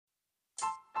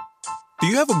Do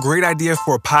you have a great idea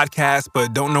for a podcast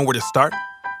but don't know where to start?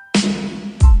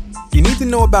 You need to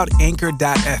know about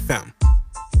Anchor.fm.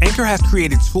 Anchor has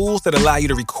created tools that allow you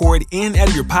to record and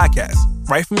edit your podcast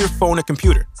right from your phone or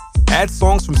computer. Add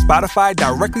songs from Spotify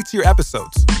directly to your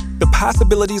episodes. The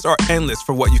possibilities are endless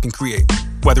for what you can create,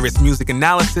 whether it's music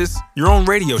analysis, your own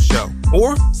radio show,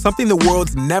 or something the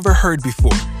world's never heard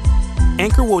before.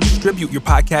 Anchor will distribute your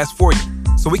podcast for you,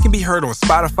 so it can be heard on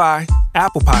Spotify,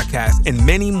 Apple Podcasts, and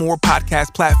many more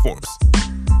podcast platforms.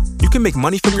 You can make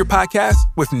money from your podcast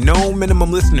with no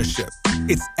minimum listenership.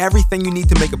 It's everything you need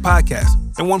to make a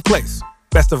podcast in one place.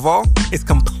 Best of all, it's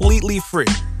completely free.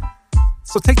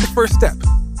 So take the first step.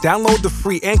 Download the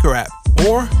free Anchor app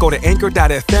or go to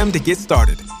anchor.fm to get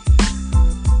started.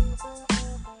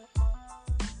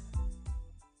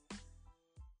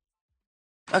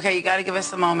 Okay, you got to give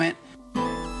us a moment.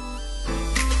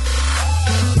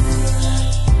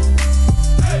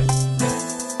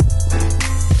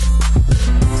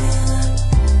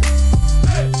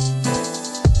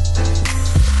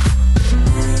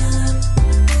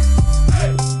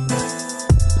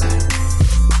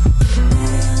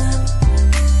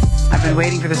 I've been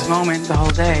waiting for this moment the whole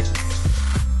day.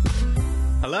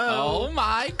 Hello. Oh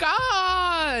my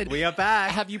God. We are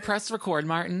back. Have you pressed record,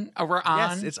 Martin? We're on.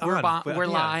 Yes, it's on. We're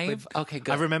live. Okay,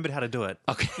 good. I remembered how to do it.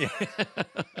 Okay.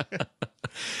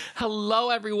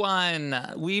 Hello,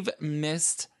 everyone. We've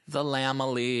missed the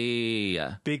Lamely.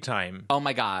 Big time. Oh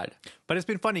my God. But it's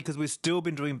been funny because we've still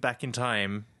been doing Back in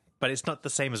Time, but it's not the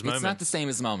same as Moments. It's not the same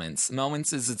as Moments.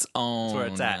 Moments is its own where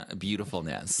it's at.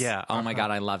 beautifulness. Yeah. Oh my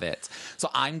God, I love it. So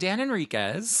I'm Dan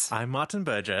Enriquez. I'm Martin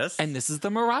Burgess. And this is the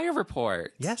Mariah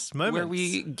Report. Yes, Moments. Where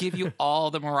we give you all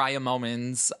the Mariah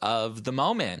moments of the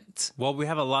moment. Well, we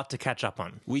have a lot to catch up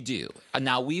on. We do.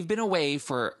 Now, we've been away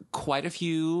for quite a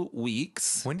few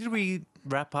weeks. When did we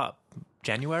wrap up?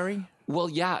 January? Well,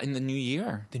 yeah, in the new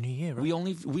year. The new year, right?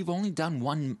 We've only done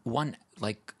one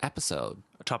like episode.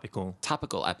 Topical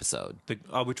episode.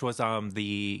 Which was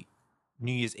the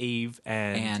New Year's Eve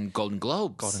and Golden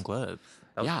Globes.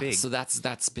 That was big. So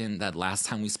that's been that last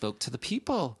time we spoke to the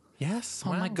people. Yes.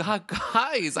 Oh my God,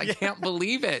 guys, I can't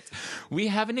believe it. We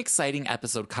have an exciting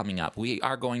episode coming up. We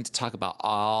are going to talk about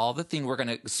all the things. We're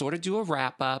going to sort of do a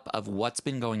wrap up of what's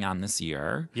been going on this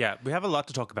year. Yeah, we have a lot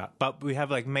to talk about, but we have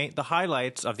the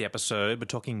highlights of the episode. We're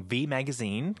talking V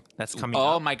Magazine. That's coming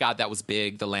up. Oh my God, that was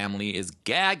big. The Lamely is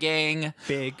gagging.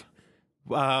 Big.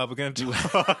 We're going to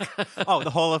talk. The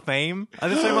Hall of Fame.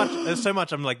 There's so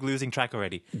much. I'm like losing track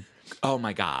already. Oh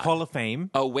my God. Hall of Fame.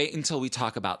 Oh, wait until we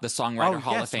talk about the Songwriter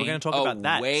Hall of Fame. We're going to talk about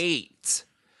that. Wait.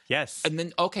 Yes. And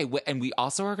then, and we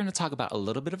also are going to talk about a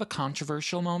little bit of a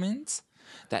controversial moment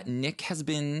that Nick has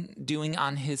been doing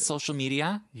on his social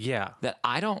media. Yeah. That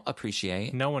I don't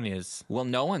appreciate. No one is. Well,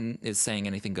 no one is saying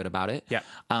anything good about it. Yeah.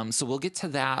 So we'll get to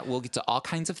that. We'll get to all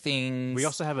kinds of things. We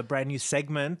also have a brand new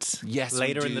segment. Yes,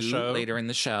 later in the show. Later in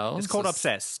the show. It's called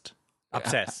Obsessed.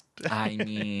 Obsessed. I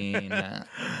mean,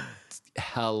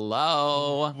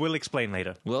 hello. We'll explain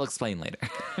later.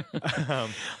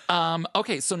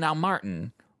 Okay, so now,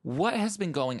 Martin, what has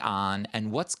been going on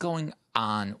and what's going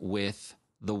on with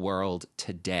the world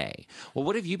today? Well,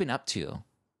 what have you been up to?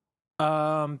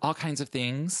 All kinds of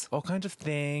things.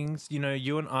 You know,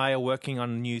 you and I are working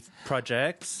on new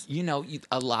projects. You know,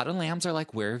 a lot of lambs are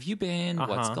like, where have you been?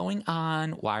 What's going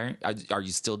on? Why are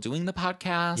you still doing the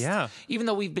podcast? Yeah. Even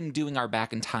though we've been doing our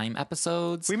Back in Time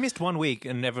episodes. We missed 1 week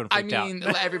and everyone freaked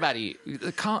out. Everybody.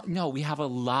 No, we have a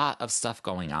lot of stuff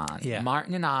going on. Yeah.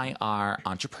 Martin and I are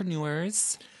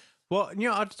entrepreneurs. Well, you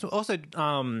know, also,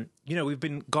 we've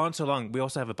been gone so long. We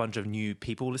also have a bunch of new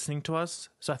people listening to us.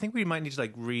 So I think we might need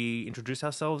to reintroduce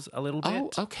ourselves a little bit.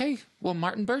 Oh, okay. Well,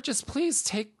 Martin Burgess, please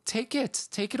take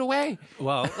it away.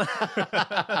 Well,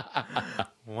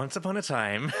 once upon a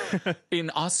time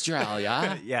in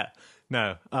Australia. Yeah.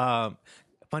 No.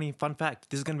 Fun fact.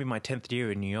 This is going to be my 10th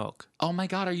year in New York. Oh my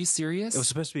God. Are you serious? It was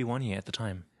supposed to be 1 year at the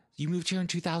time. You moved here in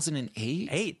 2008?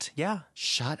 8. Yeah.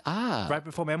 Shut up. Right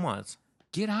before Memoirs.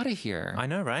 Get out of here. I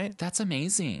know, right? That's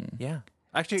amazing. Yeah.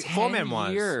 Actually, 10 4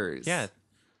 Memoirs. years. Yeah.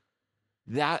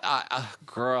 That,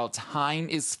 girl, time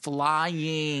is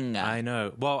flying. I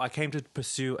know. Well, I came to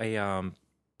pursue a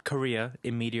career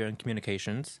in media and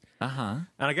communications. Uh-huh. And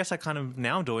I guess I kind of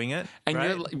now doing it. And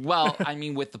right? you're,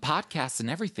 with the podcast and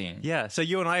everything. Yeah. So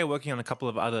you and I are working on a couple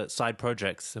of other side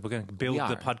projects. We're going to build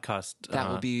the podcast. That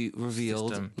will be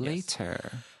revealed system. later.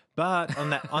 Yes. But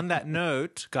on that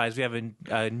note, guys, we have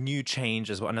a new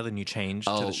change as well, another new change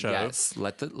to the show. Yes,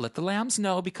 let the lambs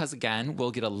know, because again,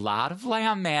 we'll get a lot of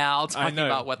lamb mail talking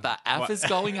about what the F is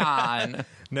going on.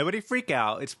 Nobody freak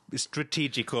out. It's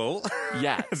strategical.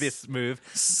 Yes. This move.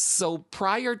 So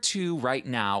prior to right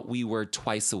now, we were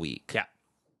twice a week. Yeah.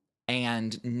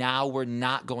 And now we're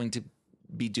not going to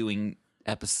be doing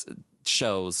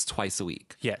shows twice a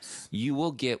week. Yes. You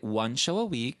will get one show a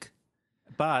week.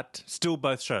 But still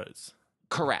both shows.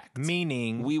 Correct.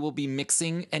 Meaning we will be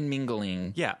mixing and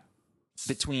mingling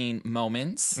between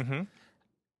moments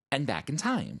and back in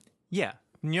time. Yeah.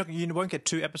 You won't get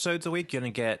 2 episodes a week. You're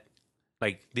going to get,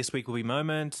 like, this week will be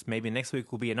moments. Maybe next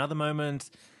week will be another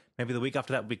moment. Maybe the week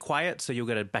after that will be quiet. So you'll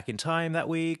get it back in time that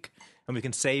week. And we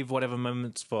can save whatever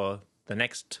moments for the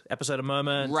next episode of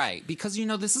moments. Right. Because,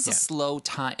 this is a slow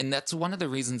time. And that's one of the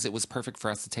reasons it was perfect for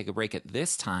us to take a break at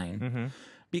this time. Mm-hmm.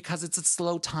 Because it's a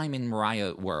slow time in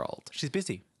Mariah world. She's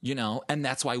busy. And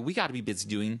that's why we got to be busy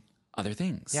doing other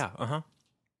things. Yeah,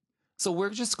 So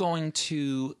we're just going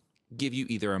to give you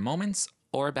either a moments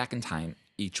or a back in time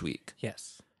each week.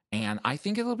 Yes. And I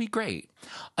think it'll be great.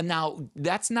 Now,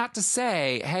 that's not to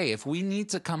say, hey, if we need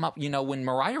to come up, when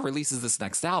Mariah releases this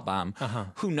next album,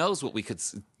 who knows what we could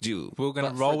do. We're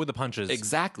going to roll with the punches.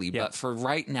 Exactly. Yeah. But for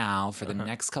right now, for the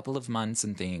next couple of months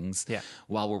and things,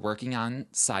 while we're working on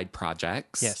side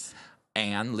projects. Yes.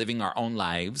 And living our own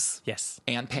lives. Yes.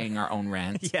 And paying our own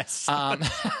rent. Yes.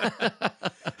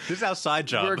 This is our side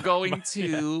job.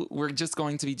 We're just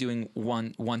going to be doing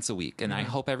once a week. And I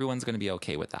hope everyone's going to be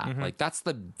okay with that. Mm-hmm. Like, that's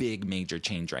the big major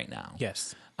change right now.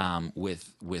 Yes.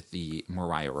 With the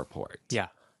Mariah report. Yeah.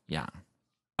 Yeah.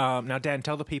 Now, Dan,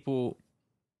 tell the people,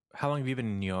 how long have you been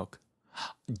in New York?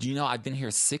 I've been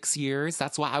here 6 years.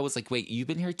 That's why I was like, wait, you've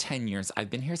been here 10 years. I've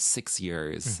been here 6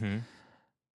 years. Mm-hmm.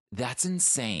 That's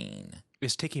insane.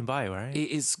 It's ticking by, right? It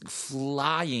is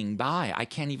flying by. I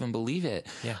can't even believe it.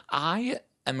 Yeah. I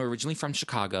am originally from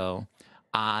Chicago.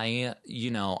 I,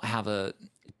 have a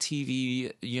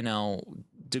TV,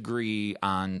 degree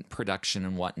on production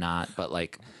and whatnot. But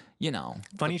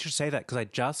Funny you should say that, because I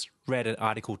just read an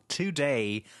article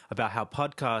today about how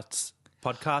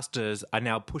podcasters are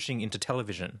now pushing into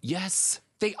television. Yes,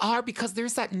 they are, because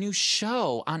there's that new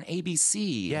show on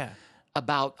ABC. Yeah.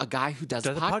 About a guy who does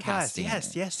podcasting.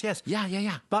 Yes.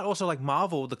 Yeah. But also, like,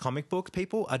 Marvel, the comic book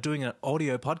people are doing an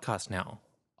audio podcast now.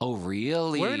 Oh,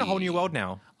 really? We're in a whole new world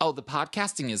now. Oh, the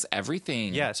podcasting is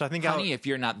everything. Yeah, so I think Honey, if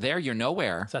you're not there, you're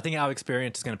nowhere. So I think our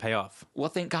experience is going to pay off. Well,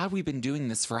 thank God we've been doing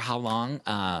this for how long?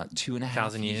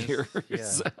 2.5 years.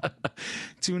 Yeah.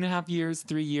 2.5 years,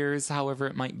 3 years, however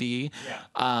it might be.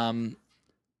 Yeah.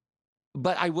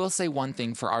 But I will say one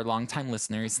thing for our longtime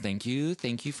listeners. Thank you.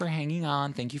 Thank you for hanging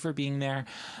on. Thank you for being there.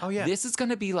 Oh, yeah. This is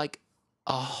going to be like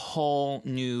a whole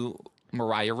new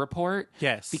Mariah report.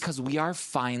 Yes. Because we are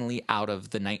finally out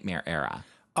of the nightmare era.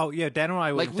 Oh, yeah. Dan and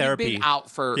I were in therapy. We've been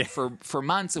out for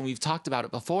months, and we've talked about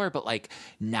it before. But, like,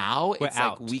 now it's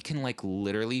out. like we can, like,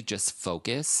 literally just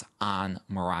focus on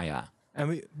Mariah.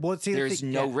 And there's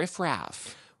no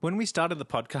riffraff. When we started the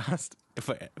podcast,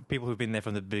 for people who've been there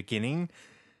from the beginning,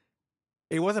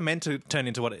 it wasn't meant to turn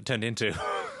into what it turned into,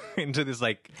 into this,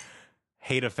 like,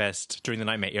 hater fest during the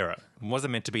Nightmare era. It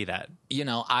wasn't meant to be that.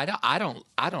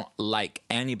 I don't like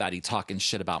anybody talking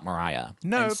shit about Mariah.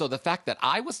 No. And so the fact that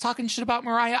I was talking shit about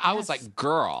Mariah, I was like,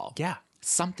 girl, yeah,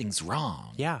 something's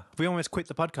wrong. Yeah, we almost quit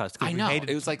the podcast. I know.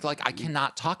 It was like I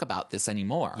cannot talk about this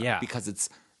anymore. Yeah, because it's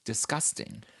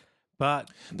disgusting. But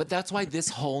that's why this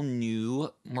whole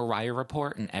new Mariah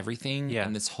report and everything,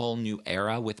 and this whole new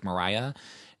era with Mariah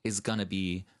is gonna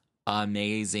be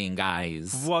amazing,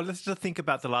 guys. Well, let's just think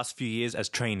about the last few years as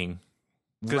training.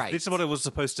 Right. This is what it was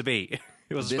supposed to be.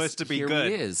 It was supposed to be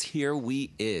good. Here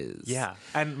we is. Yeah.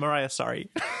 And Mariah, sorry.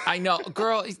 I know.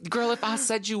 Girl, if I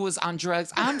said you was on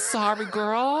drugs, I'm sorry,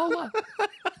 girl.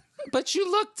 But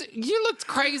you looked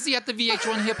crazy at the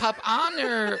VH1 Hip Hop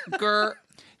Honor, girl.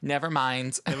 Never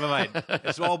mind.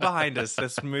 It's all behind us.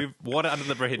 Let's move water under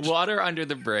the bridge. Water under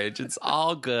the bridge. It's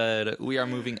all good. We are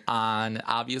moving on.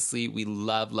 Obviously, we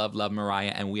love, love, love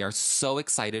Mariah, and we are so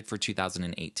excited for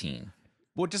 2018.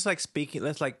 Well, just like speaking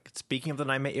of the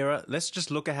Nightmare era, let's just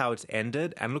look at how it's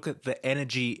ended and look at the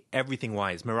energy,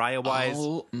 everything-wise. Mariah-wise.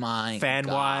 Oh, my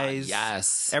fan-wise. God.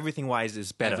 Yes. Everything-wise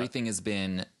is better. Everything has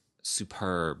been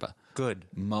superb. Good.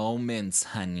 Moments,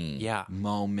 honey. Yeah.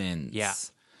 Moments. Yeah.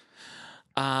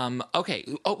 Okay.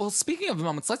 Oh, well, speaking of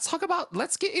moments,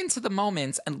 let's get into the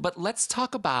moments, but let's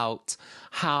talk about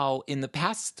how in the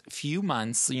past few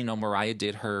months, Mariah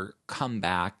did her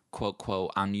comeback, quote,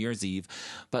 quote, on New Year's Eve,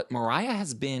 but Mariah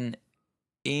has been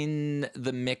in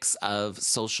the mix of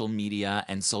social media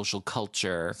and social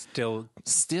culture,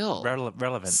 Still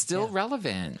relevant. Still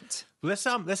relevant. Let's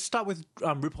start with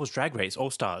RuPaul's Drag Race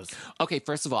All Stars. Okay,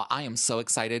 first of all, I am so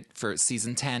excited for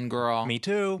season 10, girl. Me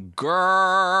too.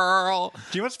 Girl. Do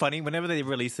you know what's funny? Whenever they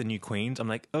release the new queens, I'm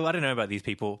like, oh, I don't know about these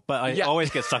people, but I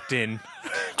always get sucked in.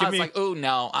 I was like, oh,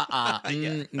 no,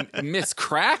 Miss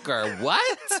Cracker,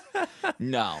 what?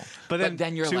 No. But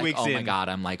then you're like, oh my God,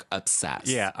 I'm like obsessed.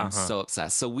 Yeah. I'm so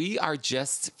obsessed. So we are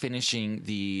just finishing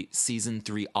the season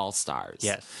 3 All Stars.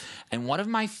 Yes. And one of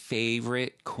my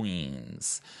favorite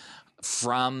queens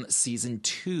from season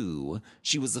 2,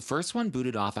 she was the first one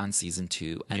booted off on season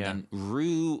 2, and then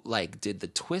Ru did the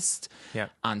twist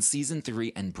on season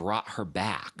 3 and brought her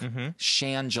back.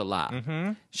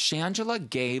 Shangela. Shangela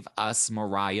gave us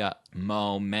Mariah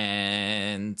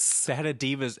moments. They had a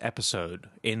Divas episode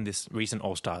in this recent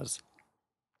All Stars.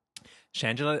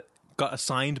 Shangela got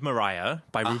assigned Mariah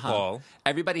by RuPaul.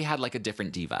 Everybody had like a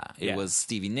different diva. It was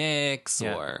Stevie Nicks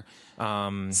or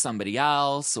somebody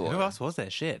else. Or who else was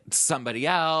there? Shit. Somebody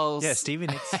else. Yeah, Stevie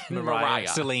Nicks, Mariah.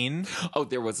 Celine. Oh,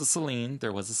 there was a Celine.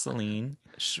 Was it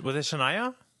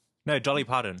Shania? No, Dolly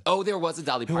Parton. Oh, there was a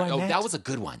Dolly Parton. Oh, met. that was a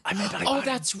good one. I met Dolly Parton. Oh,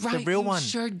 that's right. The real one.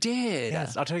 Sure did.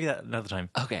 Yes, I'll tell you that another time.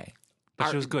 Okay. But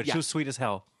she was good. Yeah. She was sweet as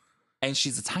hell. And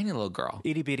she's a tiny little girl.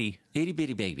 Itty bitty. Itty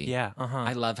bitty baby. Yeah,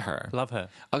 I love her. Love her.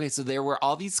 Okay, so there were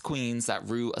all these queens that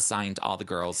Ru assigned all the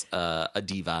girls a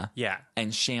diva. Yeah.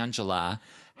 And Shangela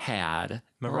had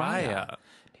Mariah.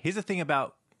 Here's the thing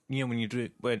about, when you do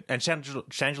it, and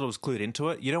Shangela was clued into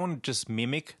it, you don't want to just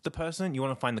mimic the person. You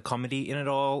want to find the comedy in it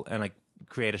all and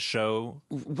create a show.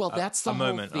 Well, that's the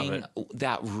whole thing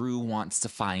that Ru wants to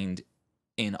find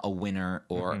in a winner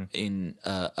or in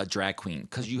a drag queen,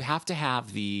 because you have to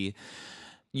have the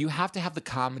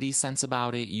comedy sense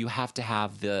about it. You have to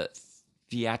have the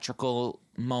theatrical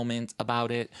moment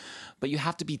about it, but you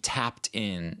have to be tapped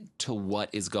in to what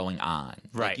is going on.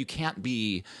 Right. You can't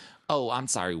be, oh, I'm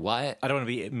sorry, what? I don't want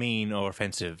to be mean or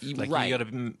offensive. You got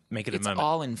to make it a moment. It's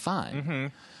all in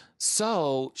fun.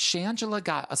 So Shangela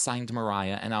got assigned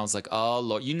Mariah, and I was like, oh,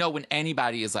 Lord. When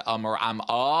anybody is like, oh, Mariah, I'm,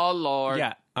 oh, Lord.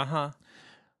 Yeah,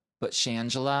 But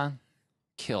Shangela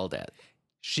killed it.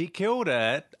 She killed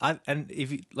it. And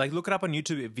if you look it up on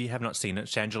YouTube if you have not seen it,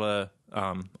 Shangela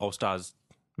All Stars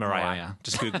Mariah.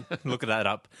 Just look that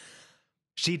up.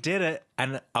 She did it,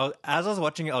 and as I was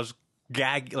watching it, I was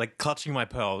clutching my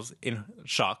pearls in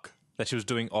shock that she was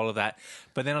doing all of that.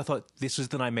 But then I thought, this was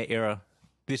the Nightmare era.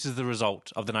 This is the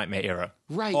result of the Nightmare era.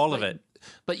 Right. All of it.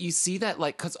 But you see that,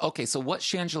 so what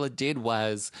Shangela did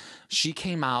was she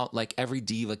came out, every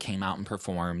diva came out and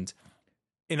performed.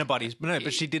 In a body,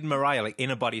 but she did Mariah in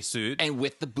a bodysuit and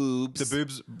with the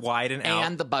boobs wide and out,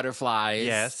 and the butterflies.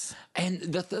 Yes, and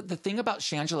the thing about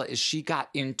Shangela is she got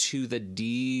into the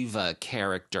diva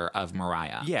character of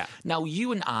Mariah. Yeah. Now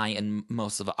you and I and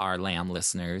most of our Lamb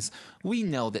listeners, we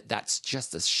know that that's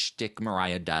just a shtick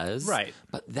Mariah does, right?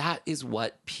 But that is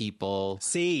what people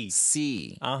see,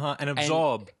 and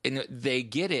absorb, and they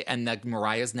get it, and that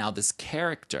Mariah's now this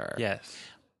character. Yes.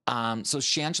 So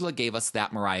Shangela gave us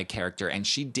that Mariah character, and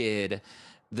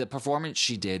the performance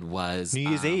she did was New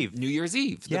Year's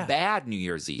Eve. The bad New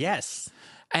Year's Eve. Yes.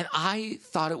 And I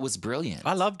thought it was brilliant.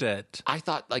 I loved it. I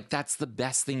thought that's the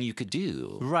best thing you could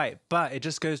do. Right. But it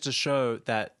just goes to show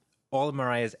that all of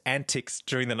Mariah's antics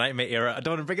during the Nightmare era, I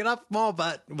don't want to bring it up more,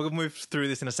 but we'll move through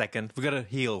this in a second. We've got to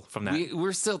heal from that.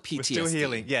 We're still PTSD. We're still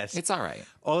healing, yes. It's all right.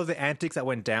 All of the antics that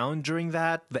went down during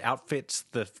that, the outfits,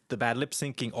 the bad lip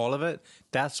syncing, all of it,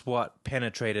 that's what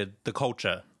penetrated the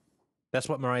culture. That's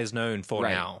what Mariah's known for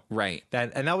now. Right.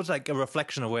 And that was a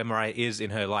reflection of where Mariah is in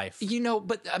her life.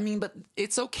 But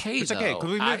it's okay, It's though. okay,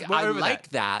 because I like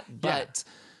that, but...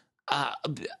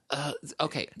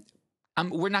 okay.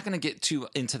 We're not going to get too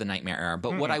into the Nightmare era,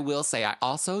 but what I will say, I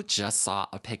also just saw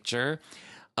a picture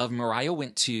of Mariah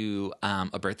went to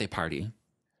a birthday party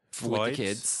with the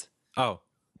kids. Oh,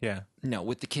 yeah. No,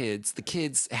 with the kids. The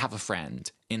kids have a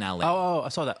friend in LA. Oh, I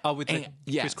saw that. Oh, with the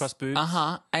crisscross boobs?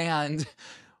 And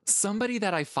somebody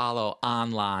that I follow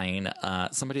online,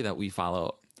 somebody that we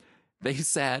follow, they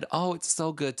said, oh, it's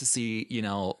so good to see,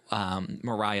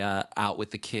 Mariah out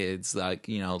with the kids,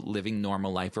 living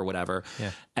normal life or whatever. Yeah.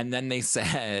 And then they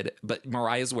said, but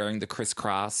Mariah's wearing the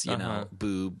crisscross,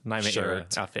 boob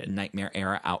Nightmare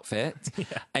era outfit. Yeah.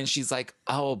 And she's like,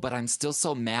 oh, but I'm still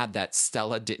so mad that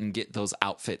Stella didn't get those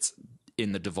outfits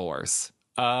in the divorce.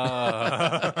 Those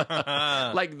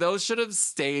should have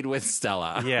stayed with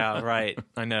Stella. Yeah, right.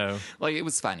 I know. It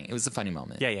was funny. It was a funny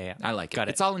moment. Yeah. I like it. Got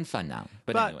it. It's all in fun now.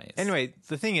 But anyways. Anyway,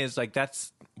 the thing is,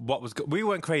 that's what was... we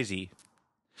weren't crazy.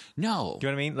 No. Do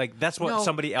you know what I mean? Like, that's what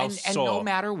somebody else and saw. no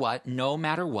matter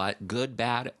what, good,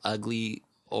 bad, ugly,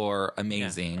 or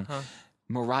amazing,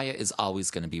 Mariah is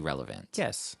always going to be relevant.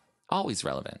 Yes. Always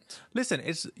relevant. Listen,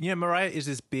 Mariah is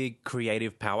this big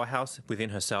creative powerhouse within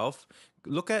herself.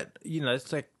 Look at,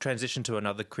 let's like transition to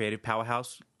another creative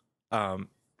powerhouse.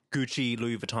 Gucci,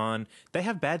 Louis Vuitton, they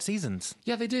have bad seasons.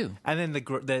 Yeah, they do. And then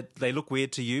they look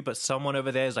weird to you, but someone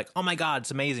over there is like, oh my God,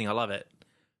 it's amazing. I love it.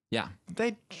 Yeah.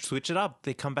 They switch it up.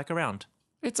 They come back around.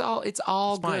 It's all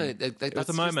good. That's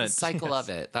the moment. Just the cycle of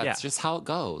it. That's just how it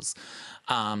goes.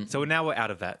 So now we're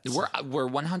out of that. We're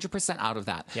 100% out of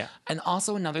that. Yeah. And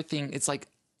also another thing, it's like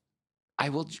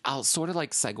I'll sort of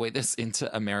like segue this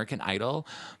into American Idol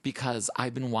because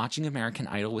I've been watching American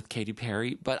Idol with Katy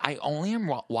Perry, but I only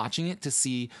am watching it to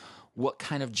see what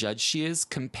kind of judge she is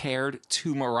compared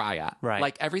to Mariah. Right.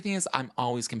 Like everything is, I'm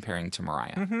always comparing to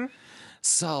Mariah. Mm-hmm.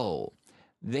 So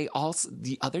the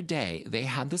other day they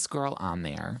had this girl on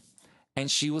there and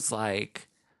she was like,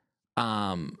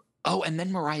 and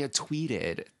then Mariah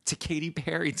tweeted to Katy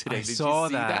Perry today. I Did saw you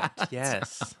see that?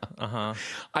 Yes.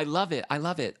 I love it.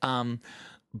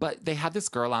 But they had this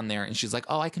girl on there and she's like,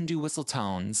 oh, I can do whistle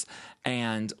tones.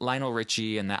 And Lionel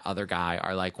Richie and that other guy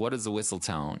are like, what is a whistle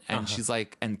tone? And she's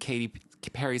like, and Katy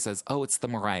Perry says, oh, it's the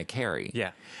Mariah Carey.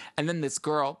 Yeah. And then this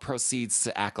girl proceeds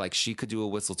to act like she could do a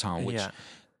whistle tone, which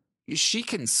she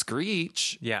can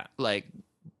screech. Yeah. Like,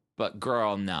 but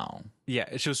girl, no.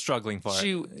 Yeah, she was struggling for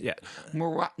it. Yeah.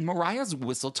 Mariah's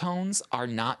whistle tones are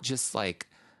not just like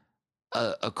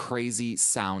a crazy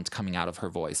sound coming out of her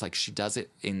voice. Like she does it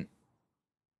in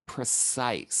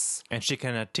precise. And she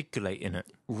can articulate in it.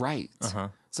 Right.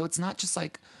 So it's not just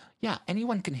like,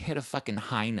 anyone can hit a fucking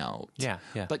high note. Yeah.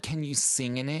 But can you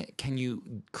sing in it? Can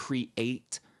you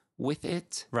create with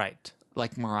it? Right.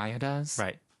 Like Mariah does?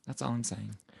 Right. That's all I'm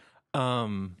saying.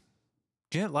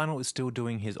 Do you know Lionel is still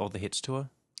doing all the hits tour?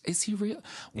 Is he real?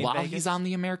 In While Vegas? he's on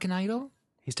the American Idol?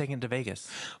 He's taking it to Vegas.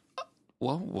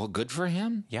 Well, good for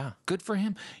him. Yeah. Good for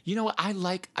him. You know what? I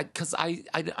like, because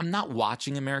I'm not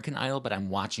watching American Idol, but I'm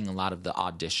watching a lot of the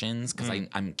auditions because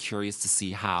I'm curious to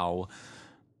see how,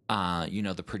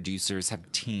 the producers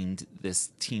have teamed this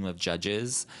team of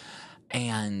judges.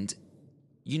 And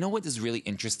you know what is really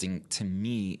interesting to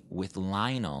me with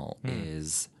Lionel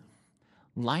is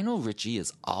Lionel Richie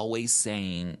is always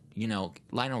saying,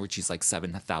 Lionel Richie's like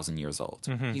 7,000 years old.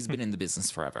 He's been in the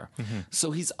business forever.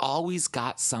 So he's always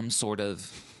got some sort of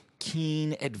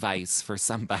keen advice for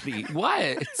somebody.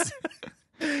 What?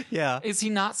 Yeah. Is he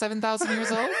not 7,000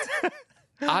 years old?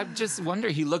 I just wonder.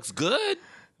 He looks good.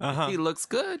 He looks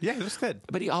good. Yeah, he looks good.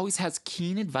 But he always has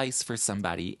keen advice for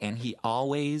somebody, and he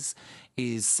always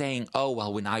is saying, oh,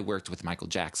 well, when I worked with Michael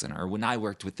Jackson, or when I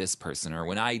worked with this person, or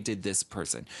when I did this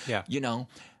person. Yeah.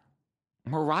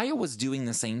 Mariah was doing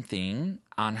the same thing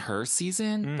on her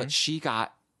season, but she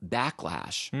got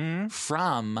backlash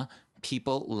from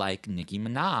people like Nicki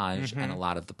Minaj and a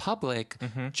lot of the public,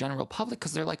 general public,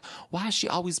 because they're like, why is she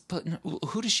always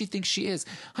who does she think she is?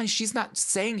 Honey, she's not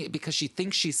saying it because she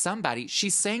thinks she's somebody.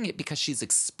 She's saying it because she's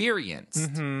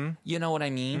experienced. You know what I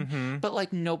mean? But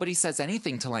like nobody says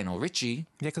anything to Lionel Richie.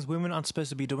 Yeah, because women aren't supposed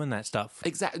to be doing that stuff.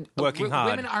 Exactly. Working hard.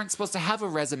 Women aren't supposed to have a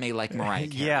resume like Mariah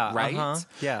Carey, Yeah, right?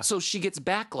 Yeah. So she gets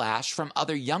backlash from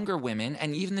other younger women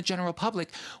and even the general public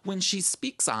when she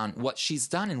speaks on what she's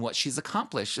done and what she's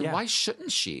accomplished. And why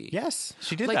shouldn't she? Yes,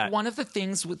 she did like, that. One of the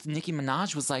things with Nicki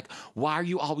Minaj was like, why are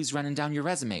you always running down your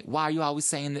resume? Why are you always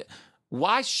saying that?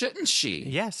 Why shouldn't she?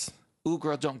 Yes. Ooh,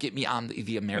 girl, don't get me on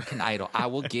the American Idol. I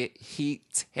will get heated.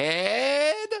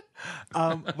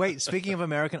 Wait, speaking of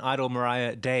American Idol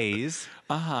Mariah days,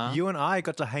 you and I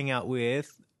got to hang out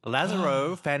with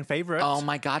Lazaro, fan favorite. Oh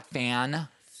my God, fan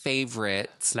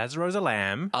favorite. Lazaro's a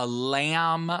lamb. A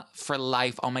lamb for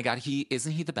life. Oh my God,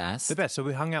 isn't he the best? The best. So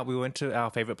we hung out. We went to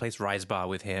our favorite place, Rise Bar,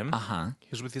 with him. He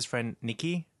was with his friend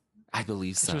Nikki. I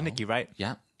believe so. It was Nikki, right?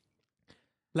 Yeah.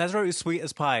 Lazaro is sweet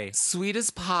as pie. Sweet as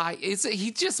pie.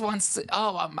 He just wants to,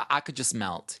 I could just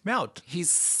melt. Melt. He's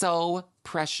so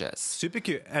precious. Super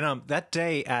cute. And that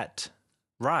day at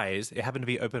Rise, it happened to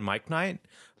be open mic night.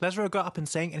 Lazaro got up and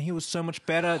sang, and he was so much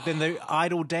better than the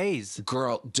Idol days.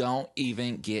 Girl, don't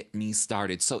even get me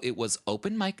started. So it was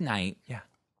open mic night. Yeah.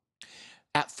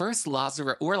 At first,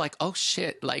 Lazaro, we're like, oh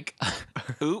shit, like,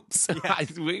 oops.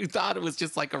 We thought it was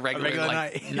just like a regular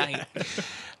night. Yeah.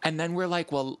 And then we're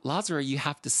like, well, Lazaro, you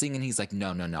have to sing. And he's like,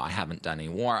 no, I haven't done any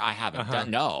more. I haven't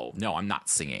done, no, I'm not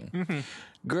singing.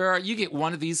 Girl, you get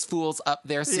one of these fools up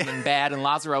there singing bad, and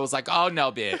Lazaro was like, oh,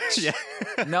 no, bitch.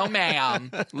 Yeah. No,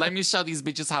 ma'am. Let me show these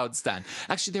bitches how it's done.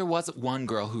 Actually, there was one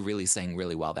girl who really sang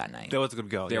really well that night. There was a good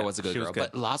girl. There was a good she girl. was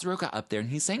good. But Lazaro got up there, and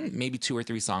he sang maybe 2 or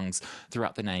 3 songs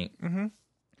throughout the night. Mm-hmm.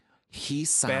 He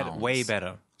sounds way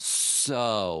better.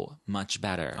 So much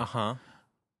better.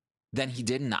 Than he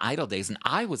did in the Idol days. And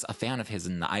I was a fan of his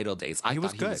in the Idol days. I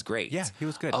thought he was great. Yeah, he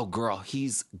was good. Oh, girl,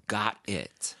 he's got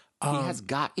it. He has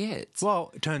got it.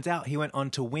 Well, it turns out he went on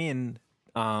to win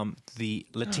the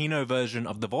Latino version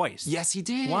of The Voice. Yes, he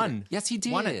did. Won. Yes, he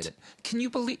did. Won it. Can you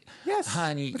believe? Yes.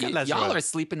 Honey, Look at y'all are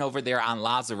sleeping over there on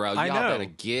Lazaro. I Y'all know. better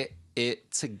get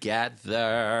it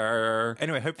together.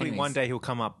 Anyway, hopefully one day he'll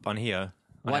come up on here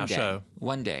on our show.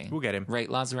 One day. We'll get him. Right,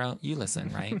 Lazaro? You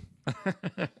listen, right?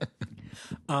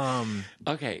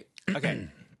 Okay. Okay.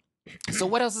 So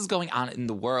what else is going on in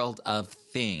the world of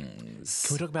things?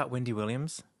 Can we talk about Wendy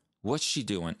Williams? What's she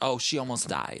doing? Oh, she almost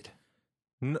died.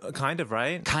 Kind of,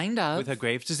 right? Kind of. With her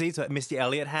Graves' disease that Missy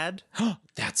Elliott had.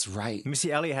 That's right.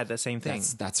 Missy Elliott had that same thing.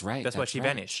 That's right. That's why she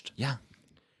vanished. Yeah.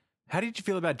 How did you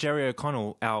feel about Jerry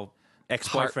O'Connell, our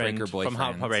ex-boyfriend from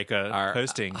Heartbreaker,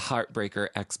 hosting? Heartbreaker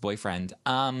ex-boyfriend.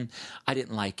 I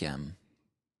didn't like him.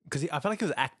 Because I felt like he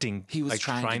was acting. He was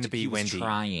trying to be Wendy.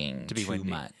 Trying to be Wendy.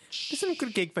 Much. It's a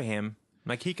good gig for him.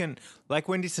 Like he can, like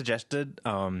Wendy suggested,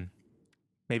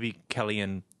 maybe Kelly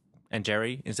and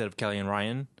Jerry instead of Kelly and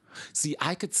Ryan. See,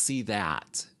 I could see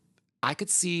that. I could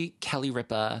see Kelly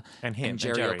Ripa and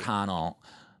Jerry O'Connell.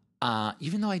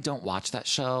 Even though I don't watch that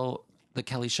show, the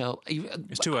Kelly show.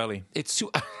 It's too early. It's too.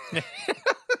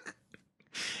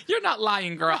 You're not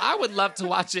lying, girl. I would love to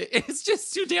watch it. It's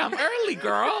just too damn early,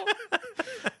 girl.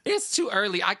 It's too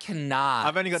early. I cannot.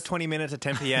 I've only got 20 minutes at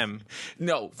 10 p.m.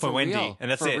 No, for Wendy, real.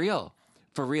 and that's for it.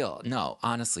 For real. No,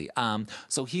 honestly.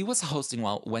 So he was hosting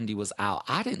while Wendy was out.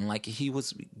 I didn't like it. He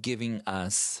was giving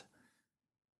us,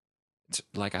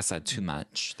 like I said, too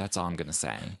much. That's all I'm going to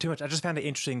say. Too much. I just found it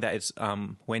interesting that it's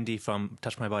Wendy from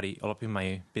Touch My Body all up in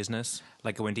my business,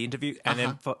 like a Wendy interview. And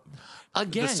then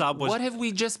again, the sub was, what have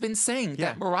we just been saying?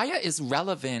 Yeah. That Mariah is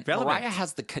relevant. Mariah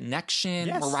has the connection.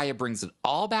 Yes. Mariah brings it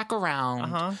all back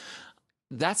around.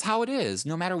 That's how it is,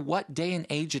 no matter what day and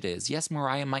age it is. Yes,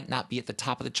 Mariah might not be at the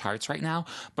top of the charts right now,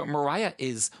 but Mariah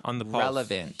is on the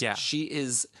relevant. Yeah. She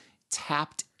is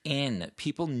tapped in.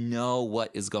 People know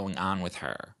what is going on with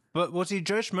her. But see,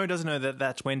 Joe Schmo doesn't know that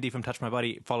that's Wendy from Touch My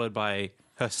Body, followed by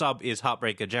her sub is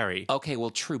Heartbreaker Jerry. Okay, well,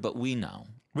 true, but we know.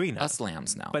 We know. Us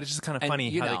lambs know. But it's just kind of funny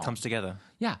how it comes together.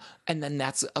 Yeah, and then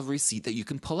that's a receipt that you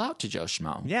can pull out to Joe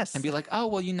Schmo. Yes. And be like, oh,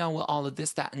 well, all of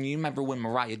this, that, and you remember when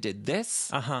Mariah did this?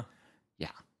 Yeah,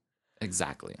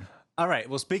 exactly. All right,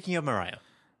 well, speaking of Mariah.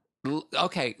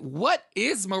 Okay, what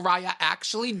is Mariah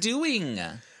actually doing?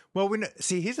 Well,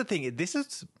 see, here's the thing. This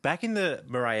is back in the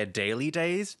Mariah Daily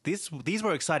days. These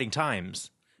were exciting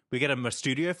times. We get a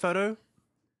studio photo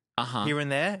here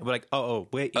and there. We're like,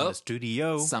 we're in the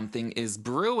studio. Something is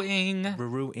brewing.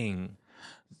 Brewing.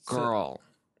 Girl.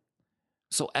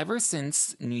 So ever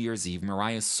since New Year's Eve,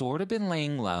 Mariah's sort of been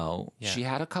laying low. Yeah. She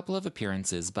had a couple of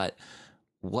appearances, but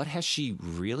what has she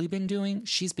really been doing?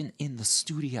 She's been in the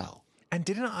studio. And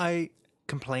didn't I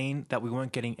complain that we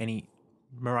weren't getting any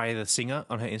Mariah the singer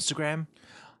on her Instagram?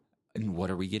 And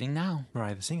what are we getting now?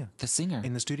 Mariah the singer. The singer.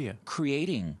 In the studio.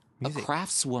 Creating. Music. A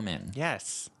craftswoman.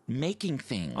 Yes. Making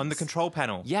things. On the control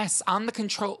panel. Yes, on the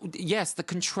control. Yes, the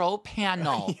control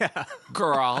panel. Yeah.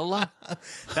 Girl.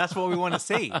 That's what we want to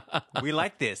see. We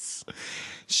like this.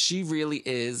 She really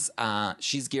is.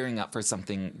 She's gearing up for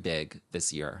something big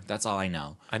this year. That's all I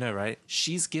know. I know, right?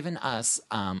 She's given us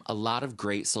a lot of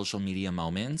great social media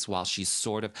moments while she's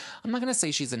sort of, I'm not going to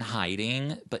say she's in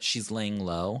hiding, but she's laying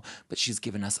low. But she's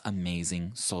given us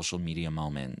amazing social media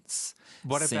moments.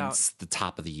 Since the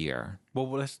top of the year? Well,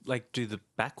 let's do the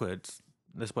backwards.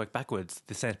 Let's work backwards.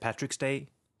 The St. Patrick's Day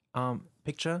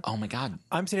picture. Oh my God.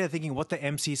 I'm sitting there thinking, what the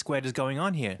MC squared is going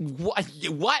on here?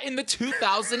 What in the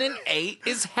 2008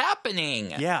 is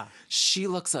happening? Yeah. She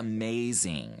looks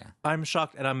amazing. I'm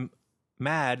shocked and I'm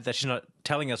mad that she's not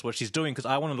telling us what she's doing because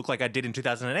I want to look like I did in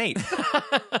 2008.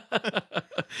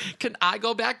 Can I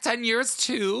go back 10 years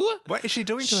too? What is she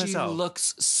doing to herself? She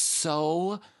looks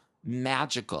so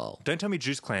magical. Don't tell me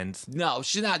juice cleanse. No,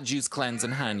 she's not juice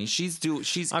cleansing, honey.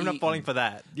 I'm not falling for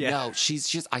that. Yeah. No,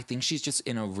 I think she's just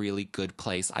in a really good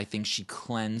place. I think she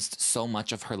cleansed so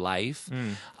much of her life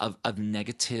of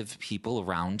negative people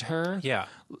around her. Yeah.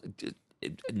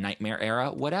 Nightmare era,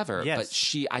 whatever.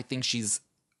 Yes. But I think she's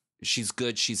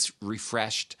good. She's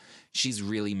refreshed. She's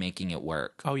really making it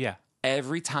work. Oh, yeah.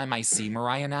 every time I see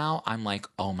Mariah now, I'm like,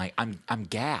 oh my, I'm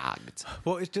gagged.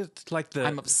 Well, it's just like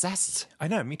I'm obsessed. I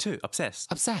know, me too.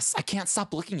 Obsessed. Obsessed. I can't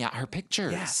stop looking at her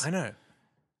pictures. Yeah, I know.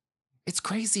 It's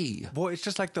crazy. Well, it's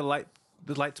just like the light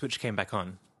switch came back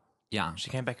on. Yeah. She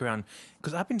came back around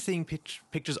because I've been seeing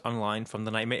pictures online from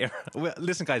the Nightmare era. Well,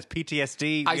 listen, guys,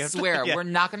 PTSD. I swear, we're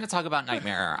not going to talk about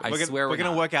Nightmare era. I swear we're going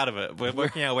to not. work out of it. We're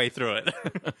working our way through it.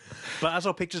 But I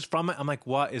saw pictures from it. I'm like,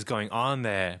 what is going on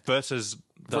there? Versus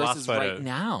the last photo. Right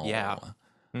now. Yeah.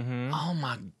 Mm-hmm. Oh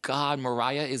my God,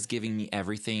 Mariah is giving me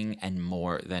everything and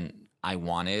more than I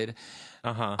wanted.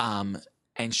 And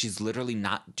she's literally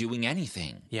not doing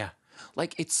anything. Yeah.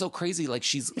 Like, it's so crazy. Like,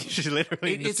 she's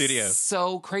literally in the studio. It's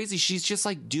so crazy. She's just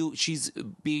like, she's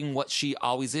being what she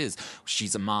always is.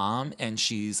 She's a mom and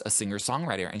she's a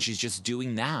singer-songwriter and she's just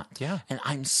doing that. Yeah. And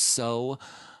I'm so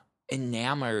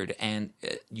enamored and,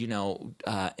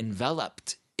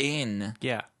 enveloped in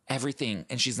everything.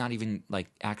 And she's not even like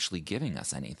actually giving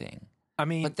us anything. I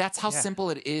mean, but that's how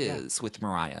simple it is with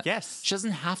Mariah. Yes. She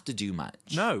doesn't have to do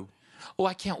much. No. Oh,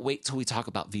 I can't wait till we talk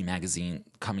about V Magazine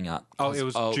coming up. Oh, it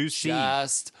was juicy.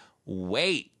 Just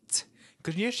wait.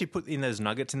 Because she put in those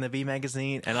nuggets in the V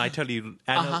Magazine, and I tell you,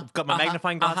 Anna got my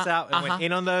magnifying glass out and went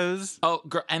in on those. Oh,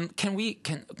 girl, and can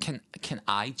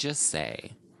I just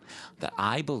say that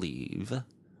I believe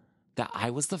that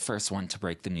I was the first one to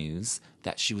break the news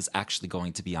that she was actually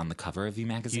going to be on the cover of V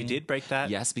Magazine. You did break that?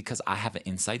 Yes, because I have an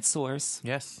inside source.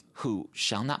 Yes. Who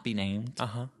shall not be named.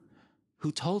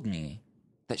 Who told me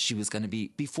that she was going to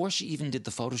be, before she even did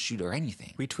the photo shoot or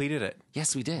anything. We tweeted it.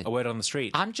 Yes, we did. A word on the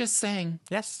street. I'm just saying.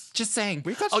 Yes. Just saying.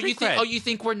 We've got street cred. You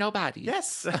think we're nobody?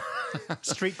 Yes.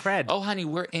 Street cred. Oh, honey,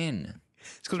 we're in.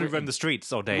 It's because we run the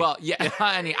streets all day. Well, yeah,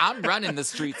 honey, I'm running the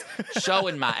streets,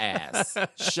 showing my ass,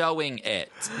 showing it.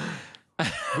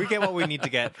 We get what we need to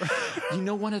get. You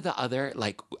know, one of the other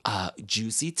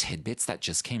juicy tidbits that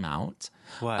just came out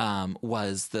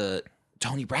was the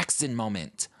Toni Braxton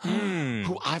moment.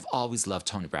 Who I've always loved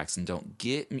Toni Braxton. Don't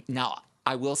get me. Now,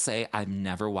 I will say I've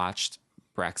never watched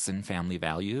Braxton Family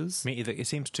Values. Me either. It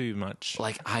seems too much.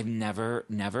 Like, I've never,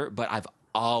 but I've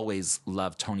always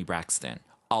loved Toni Braxton.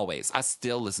 Always. I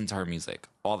still listen to her music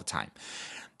all the time.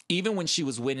 Even when she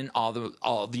was winning all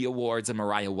the awards and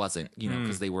Mariah wasn't,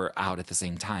 because they were out at the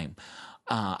same time.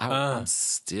 I'm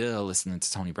still listening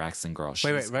to Toni Braxton, girl.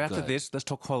 Wait, right after this, let's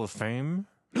talk Hall of Fame.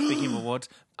 Speaking of awards.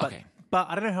 Okay. But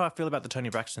I don't know how I feel about the Toni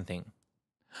Braxton thing.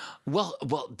 Well,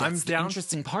 that's the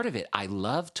interesting part of it. I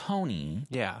love Toni.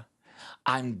 Yeah.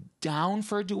 I'm down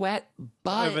for a duet,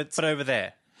 but over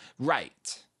there.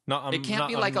 Right. It can't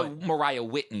be like a Mariah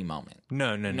Whitney moment.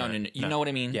 No. You know what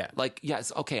I mean? Yeah. Like,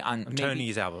 yes, okay. On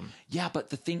Tony's album. Yeah, but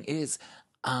the thing is,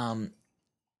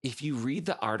 if you read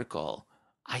the article,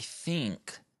 I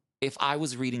think if I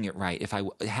was reading it right, if I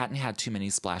hadn't had too many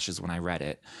splashes when I read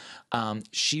it,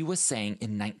 she was saying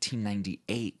in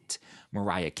 1998,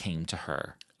 Mariah came to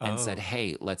her and said,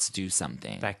 hey, let's do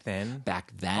something. Back then?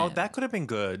 Oh, that could have been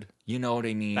good. You know what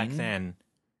I mean? Back then.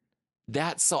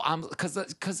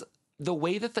 Because the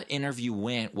way that the interview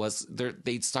went was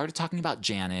they started talking about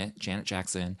Janet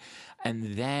Jackson,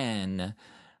 and then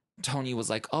Toni was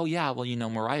like, oh yeah, well,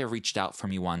 Mariah reached out for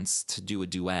me once to do a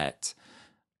duet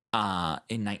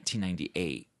in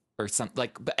 1998 or something,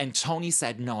 and Toni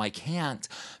said, no, I can't,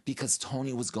 because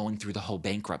Toni was going through the whole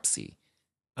bankruptcy.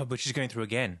 Oh, but she's going through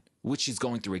again. Which she's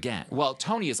going through again. Well,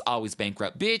 Toni is always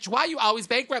bankrupt, bitch. Why you always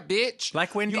bankrupt, bitch?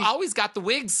 Like Wendy. You always got the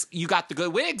wigs. You got the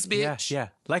good wigs, bitch. Yeah.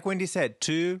 Like Wendy said,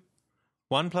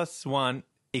 1 + 1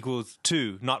 =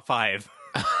 2, not 5.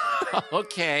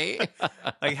 Okay.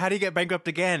 Like, how do you get bankrupt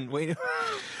again? Wait.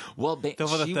 Well,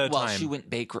 for the third time. She went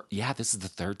bankrupt. Yeah, this is the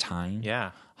third time.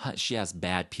 Yeah. She has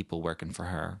bad people working for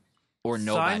her. Or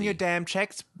nobody. Sign your damn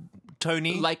checks,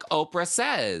 Toni. Like Oprah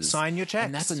says. Sign your checks.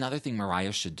 And that's another thing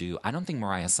Mariah should do. I don't think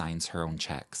Mariah signs her own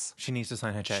checks. She needs to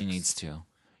sign her checks. She needs to.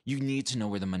 You need to know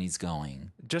where the money's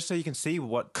going. Just so you can see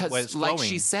where it's Because, flowing. like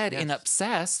she said in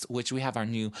Obsessed, which we have our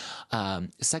new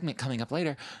segment coming up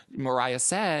later, Mariah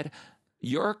said,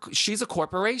 she's a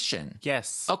corporation.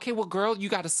 Yes. Okay, well, girl, you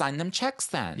got to sign them checks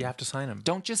then. You have to sign them.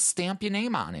 Don't just stamp your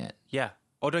name on it. Yeah.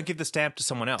 Or don't give the stamp to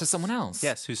someone else.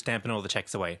 Yes, who's stamping all the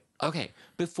checks away. Okay,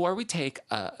 before we take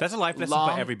that's a life lesson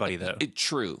for everybody, though.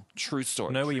 True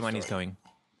story. Know where your money's going.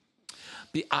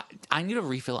 I need a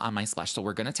refill on my splash, so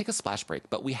we're going to take a splash break,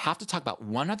 but we have to talk about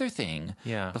one other thing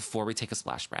before we take a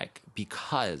splash break,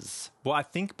 because... Well, I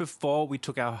think before we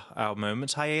took our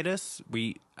Moments hiatus,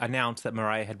 we announced that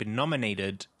Mariah had been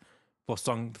nominated for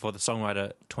the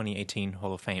Songwriter 2018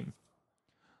 Hall of Fame.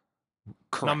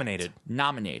 Correct.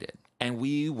 Nominated. and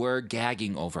we were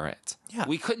gagging over it. Yeah.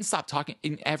 We couldn't stop talking.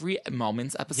 In every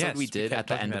Moments episode Yes, we we did kept at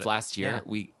the talking end about of it. last year, Yeah.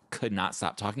 we could not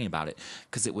stop talking about it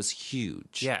because it was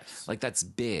huge. Yes. Like, that's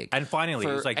big. And finally, it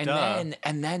was like, and duh.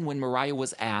 then when Mariah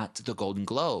was at the Golden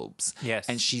Globes, Yes.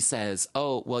 and she says,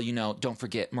 "Oh, well, don't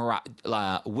forget,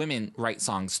 women write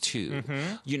songs too."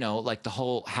 Like the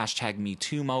whole hashtag Me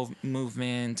Too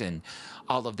movement and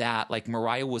all of that. Like,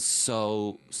 Mariah was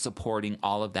so supporting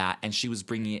all of that, and she was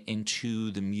bringing it into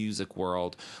the music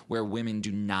world where women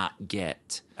do not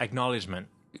get Acknowledgement.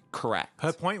 correct.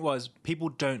 Her point was people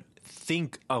don't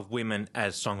think of women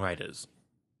as songwriters.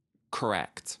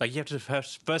 Correct. Like, you have to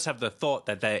first have the thought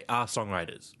that they are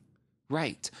songwriters.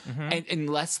 Right. And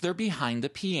unless they're behind the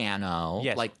piano,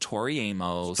 Yes. like Tori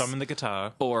Amos, Strumming the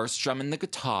guitar. or strumming the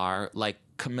guitar, like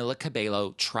Camila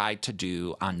Cabello tried to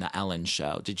do on the Ellen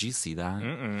show. Did you see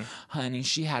that? Honey,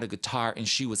 she had a guitar and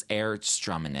she was air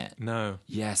strumming it. No.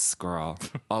 Yes, girl.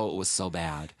 Oh, it was so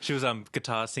bad. She was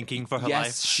guitar syncing for her Yes,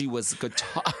 life. she was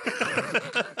guitar.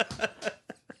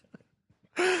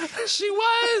 She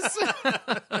was.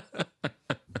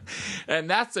 And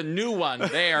that's a new one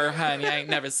there, honey. I ain't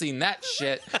never seen that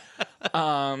shit.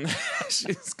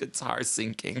 She's guitar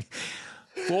syncing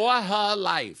for her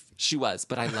life. She was,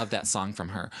 but I love that song from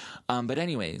her. But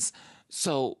anyways,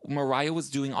 so Mariah was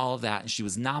doing all of that, and she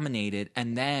was nominated.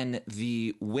 And then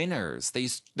the winners,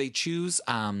 they choose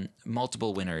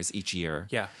multiple winners each year.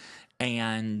 Yeah.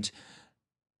 And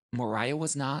Mariah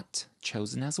was not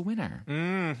chosen as a winner.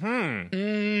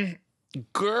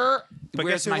 Girl, But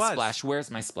where's guess who my was? splash? Where's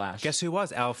my splash? Guess who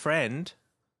was? Our friend,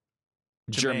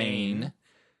 Jermaine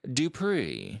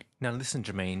Dupri. Now listen,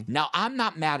 Jermaine. Now, I'm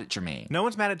not mad at Jermaine. No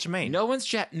one's mad at Jermaine. No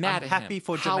one's mad I'm at him. happy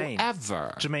for Jermaine.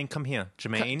 However, Jermaine, come here.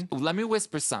 Jermaine, let me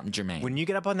whisper something, Jermaine. when you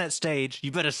get up on that stage,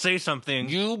 you better say something.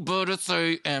 You better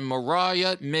say, and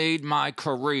Mariah made my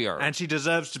career. And she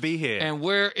deserves to be here. And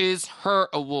where is her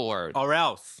award? Or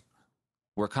else.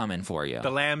 We're coming for you. The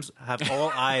lambs have all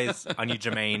eyes on you,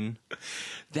 Jermaine.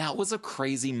 That was a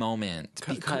crazy moment.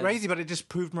 Because Crazy, but it just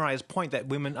proved Mariah's point that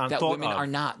women aren't that thought women of. are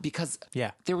not, because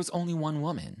Yeah. there was only one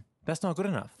woman. That's not good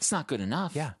enough. It's not good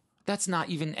enough. Yeah. That's not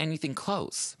even anything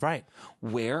close. Right.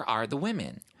 Where are the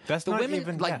women? That's the not women,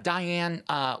 even- like yeah. Diane,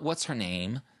 what's her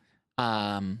name?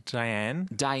 Diane.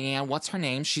 Diane, what's her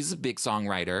name? She's a big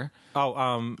songwriter.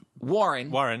 Oh,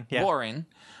 Warren. yeah. Warren.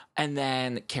 And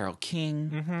then Carole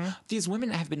King. Mm-hmm. These women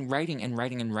have been writing and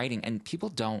writing and writing, and people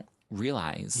don't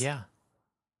realize. yeah.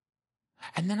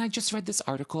 And then I just read this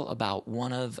article about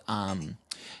one of, did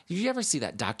you ever see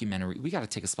that documentary? We got to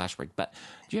take a splash break, but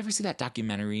did you ever see that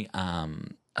documentary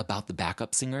about the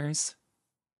backup singers?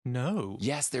 No.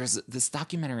 Yes, there's this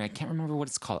documentary. I can't remember what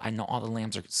it's called. I know all the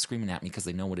lambs are screaming at me because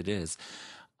they know what it is.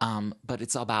 But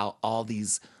it's about all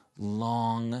these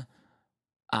long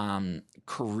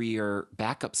career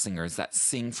backup singers that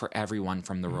sing for everyone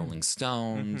from the Rolling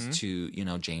Stones to,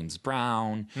 James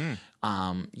Brown,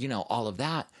 all of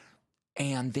that.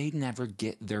 And they never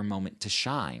get their moment to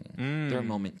shine, their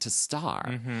moment to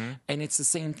star. And it's the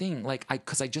same thing. Like,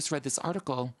 because I just read this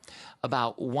article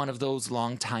about one of those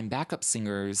longtime backup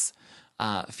singers,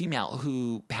 female,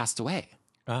 who passed away.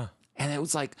 And it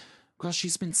was like, girl,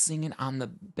 she's been singing on the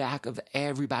back of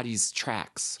everybody's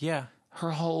tracks. Yeah.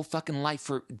 Her whole fucking life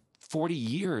for 40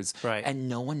 years. Right. And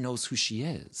no one knows who she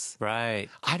is. Right.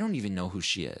 I don't even know who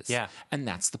she is. Yeah. And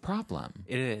that's the problem.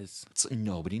 It is.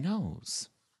 Nobody knows.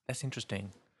 That's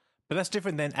interesting. But that's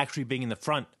different than actually being in the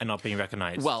front and not being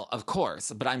recognized. Well, of course,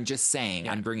 but I'm just saying,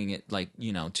 I'm bringing it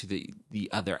to the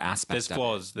other aspects. there's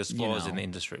flaws. There's flaws in the know.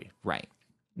 industry. Right.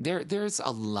 There's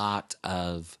a lot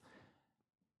of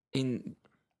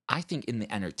I think in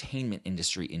the entertainment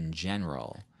industry in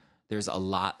general, there's a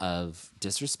lot of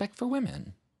disrespect for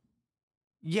women.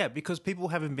 Yeah, because people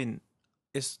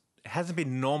it hasn't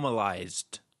been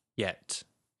normalized yet.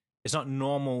 It's not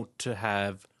normal to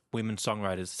have women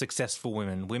songwriters, successful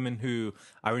women who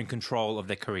are in control of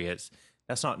their careers.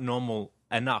 That's not normal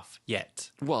enough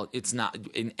yet. Well, it's not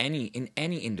in any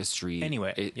industry.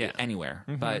 Anywhere, yeah. Anywhere.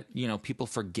 But, people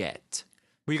forget.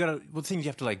 Well, the thing is you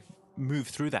have to move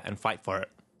through that and fight for it.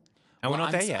 And we're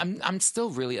not there yet. I'm still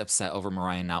really upset over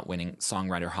Mariah not winning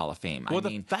Songwriter Hall of Fame. Well,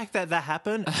 the fact that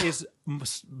happened is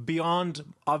beyond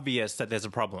obvious that there's a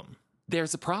problem.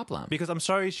 There's a problem. Because I'm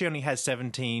sorry she only has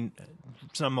 17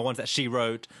 number ones that she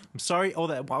wrote. I'm sorry All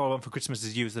That I Want for Christmas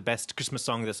Is You is the best Christmas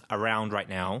song that's around right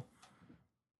now.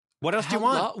 What else do you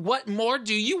want? What more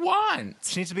do you want?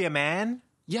 She needs to be a man?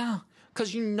 Yeah.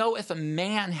 Because if a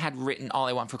man had written All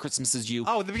I Want for Christmas Is You,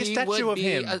 Oh, there'd be a statue of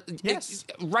him. Yes.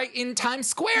 Right in Times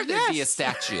Square, there'd be a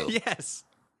statue. Yes.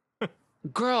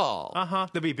 Girl.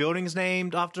 There'll be buildings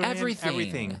named after him.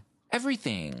 Everything.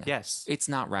 Everything. Yes. It's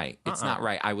not right. It's not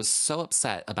right. I was so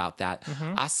upset about that.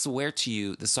 I swear to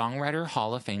you, the Songwriter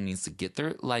Hall of Fame needs to get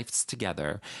their lives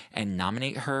together and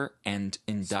nominate her and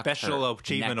induct Special her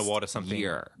Achievement next Award or something.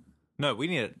 year. No, we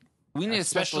need a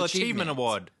Special Achievement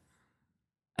Award.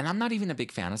 And I'm not even a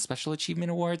big fan of Special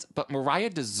Achievement Awards, but Mariah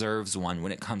deserves one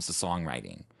when it comes to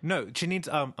songwriting. No, she needs.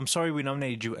 I'm sorry we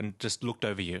nominated you and just looked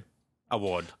over you.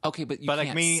 Award. Okay, but you but can't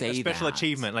like me, say a special that.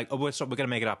 achievement. Like, oh, we're gonna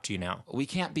make it up to you now. We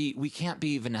can't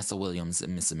be Vanessa Williams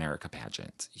in Miss America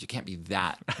pageant. You can't be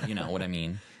that. You know what I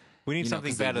mean? We need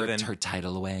something better they ripped than her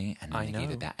title away, and then they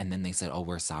hated that, and then they said, "Oh,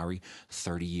 we're sorry."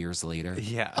 30 years later,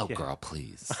 girl,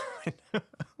 please.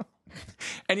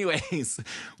 Anyways,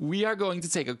 we are going to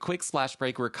take a quick splash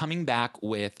break. We're coming back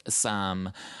with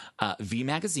some V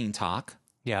Magazine talk.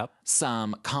 Yep.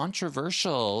 Some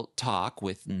controversial talk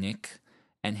with Nick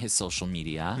and his social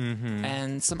media,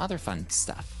 and some other fun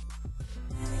stuff.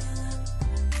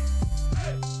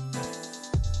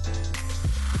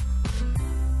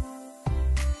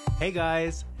 Hey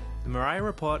guys, the Mariah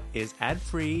Report is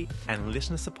ad-free and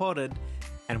listener-supported,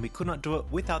 and we could not do it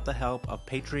without the help of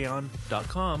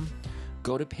Patreon.com.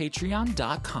 Go to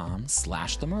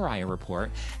patreon.com/The Mariah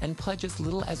Report and pledge as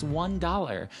little as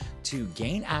 $1 to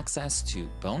gain access to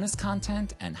bonus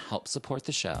content and help support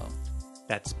the show.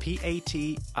 That's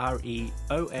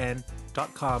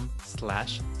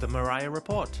patreon.com/The Mariah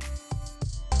Report.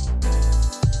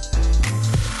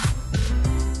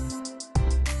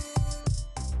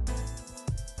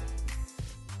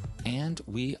 And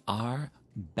we are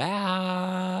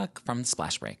back from the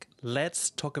splash break. Let's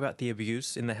talk about the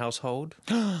abuse in the household.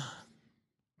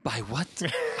 By what?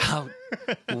 How?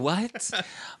 What?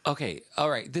 Okay, all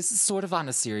right. This is sort of on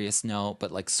a serious note,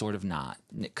 but like sort of not.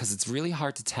 Because it's really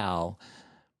hard to tell.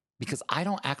 Because I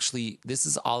don't actually... This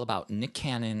is all about Nick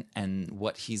Cannon and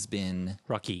what he's been...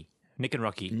 Nick and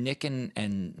Rocky. Nick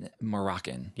and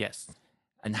Moroccan. Yes.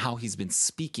 And how he's been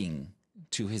speaking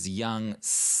to his young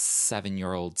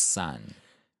 7-year-old son.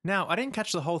 Now, I didn't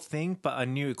catch the whole thing, but I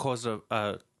knew it caused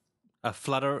a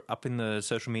flutter up in the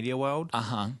social media world.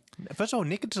 First of all,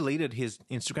 Nick deleted his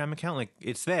Instagram account. Like,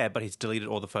 it's there, but he's deleted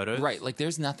all the photos. Right, like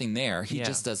there's nothing there. He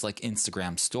just does like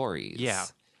Instagram stories. Yeah.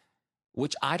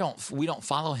 Which we don't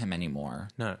follow him anymore.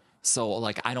 No. So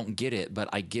like I don't get it, but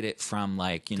I get it from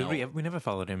like, you know. We never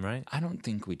followed him, right? I don't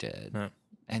think we did. No.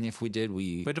 And if we did,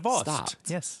 we're divorced. Stopped.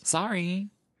 Yes. Sorry.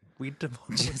 We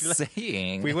divorced. Just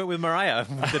saying. We went with Mariah.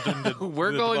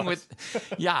 We're going with,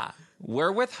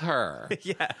 we're with her.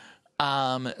 Yeah.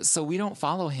 So we don't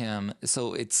follow him.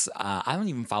 So it's, I don't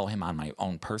even follow him on my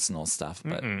own personal stuff,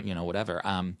 but you know, whatever.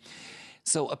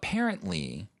 So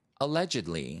apparently,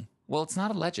 allegedly, well, it's not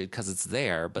alleged because it's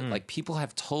there, but like people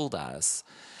have told us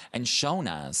and shown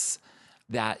us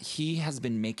that he has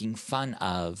been making fun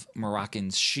of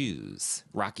Rocky's shoes.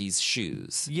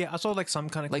 Yeah, I saw like some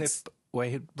kind of Like, clip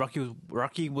where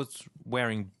Rocky was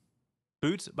wearing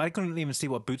boots, but I couldn't even see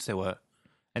what boots they were.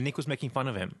 And Nick was making fun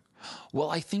of him. Well,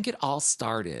 I think it all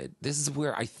started. This is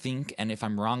where I think, and if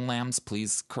I'm wrong, lambs,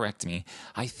 please correct me.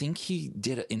 I think he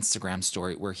did an Instagram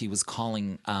story where he was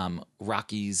calling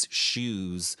Rocky's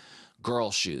shoes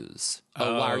girl shoes.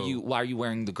 Oh, why are you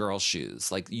wearing the girl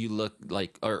shoes? Like you look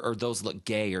like, or those look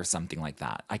gay or something like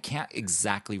that. I can't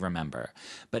exactly remember,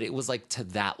 but it was like to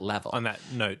that level. On that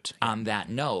note. And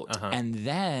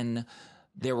then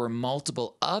there were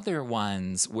multiple other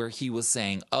ones where he was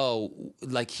saying, oh,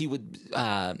 like he would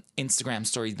Instagram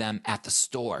story them at the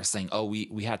store saying, oh,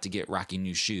 we had to get Rocky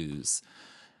new shoes.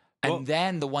 And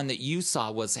then the one that you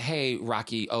saw was, hey,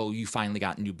 Rocky, oh, you finally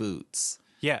got new boots.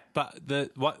 Yeah, but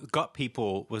what got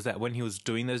people was that when he was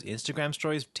doing those Instagram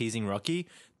stories teasing Rocky,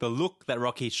 the look that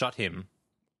Rocky shot him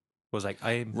was like,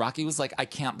 Rocky was like, I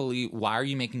can't believe, why are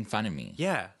you making fun of me?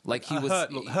 Yeah. Like he was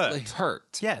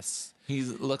hurt. Yes. He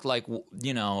looked like,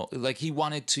 you know, like he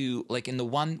wanted to, like in the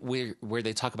one where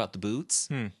they talk about the boots,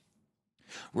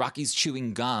 Rocky's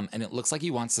chewing gum and it looks like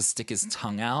he wants to stick his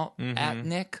tongue out at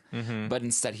Nick, but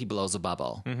instead he blows a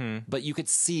bubble. But you could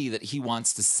see that he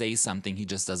wants to say something. He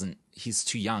just doesn't, he's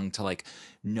too young to like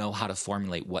know how to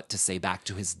formulate what to say back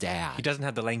to his dad. He doesn't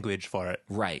have the language for it.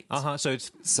 Right. So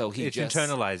it's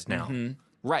internalized now.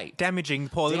 Right. Damaging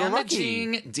poor little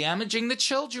Rocky. Damaging the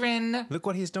children. Look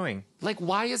what he's doing. Like,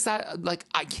 why is that? Like,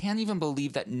 I can't even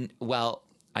believe that, well,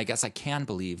 I guess I can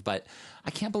believe, but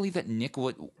I can't believe that Nick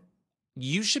would...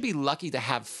 You should be lucky to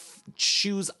have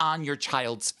shoes on your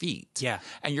child's feet. Yeah.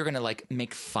 And you're going to like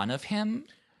make fun of him.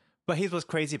 But here's what's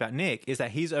crazy about Nick is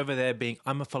that he's over there being,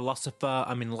 I'm a philosopher,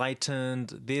 I'm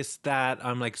enlightened, this, that,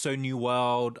 I'm like so new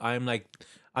world, I'm like,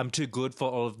 I'm too good for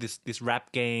all of this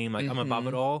rap game. Like I'm above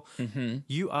it all.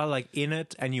 You are like in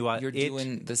it, and you're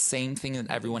doing the same thing that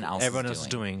everyone else is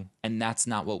doing. And that's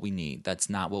not what we need. That's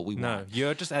not what we want. No,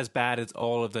 you're just as bad as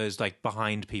all of those like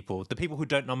behind people, the people who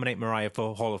don't nominate Mariah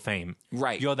for Hall of Fame.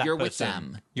 Right. You're that person. With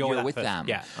them. You're with person. them.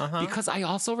 Yeah. Because I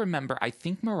also remember, I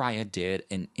think Mariah did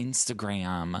an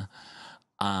Instagram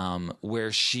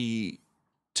where she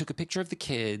took a picture of the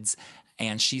kids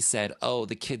and she said, "Oh,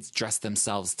 the kids dressed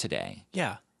themselves today."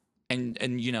 Yeah.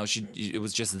 And you know, it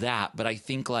was just that, but I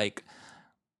think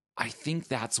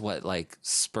that's what like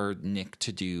spurred Nick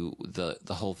to do the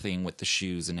whole thing with the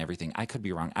shoes and everything. I could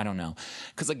be wrong. I don't know.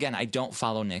 Cuz again, I don't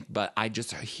follow Nick, but I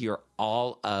just hear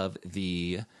all of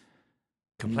the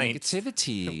complaints.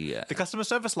 Negativity. The customer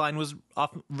service line was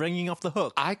ringing off the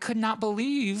hook. I could not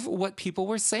believe what people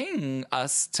were saying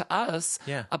to us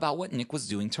about what Nick was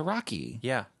doing to Rocky.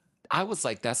 Yeah. I was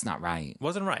like, that's not right.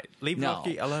 Wasn't right. Leave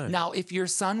Rocky alone. Now, if your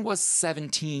son was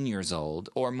 17 years old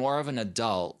or more of an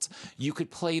adult, you could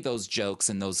play those jokes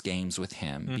and those games with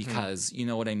him because, you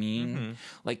know what I mean?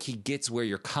 Like, he gets where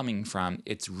you're coming from.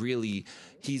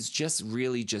 He's just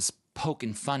really just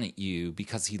poking fun at you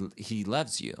because he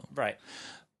loves you. Right.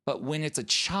 But when it's a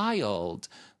child,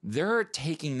 they're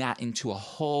taking that into a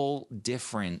whole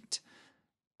different,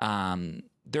 they're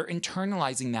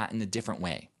internalizing that in a different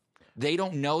way. They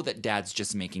don't know that dad's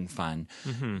just making fun.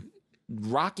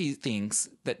 Rocky thinks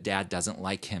that dad doesn't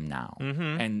like him now.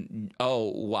 And,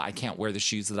 I can't wear the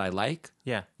shoes that I like?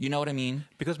 Yeah. You know what I mean?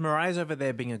 Because Mariah's over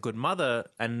there being a good mother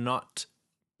and not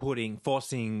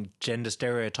forcing gender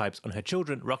stereotypes on her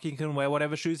children. Rocky can wear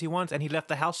whatever shoes he wants, and he left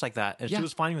the house like that, and she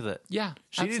was fine with it. Yeah,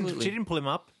 absolutely. She didn't pull him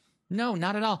up. No,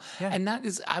 not at all. Yeah. And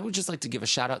I would just like to give a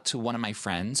shout out to one of my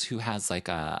friends who has like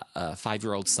a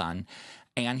 5-year-old son,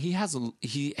 and he has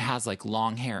like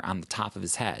long hair on the top of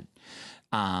his head,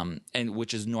 and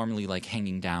which is normally like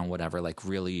hanging down, whatever, like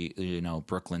really,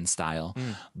 Brooklyn style.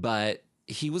 But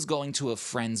he was going to a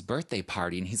friend's birthday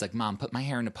party, and he's like, "Mom, put my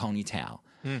hair in a ponytail."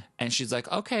 And she's like,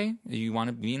 "Okay, you want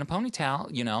to be in a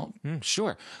ponytail,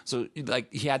 sure." So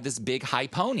like he had this big high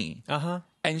pony.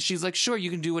 And she's like, "Sure,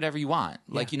 you can do whatever you want."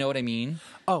 Like, you know what I mean?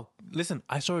 Oh, listen,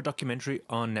 I saw a documentary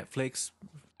on Netflix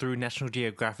through National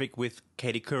Geographic with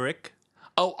Katie Couric.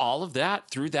 Oh, all of that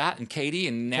through that, and Katie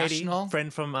and National,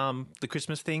 friend from the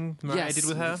Christmas thing Mariah did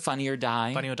with her, Funny or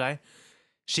Die.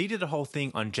 She did a whole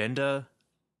thing on gender,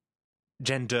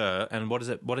 and what does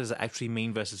it actually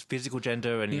mean versus physical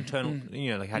gender and internal,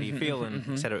 like how do you feel and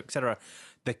et cetera, et cetera.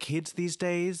 The kids these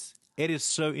days, it is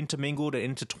so intermingled and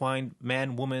intertwined,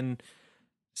 man, woman,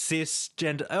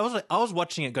 cisgender. I was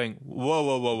watching it going,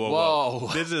 whoa.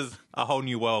 This is a whole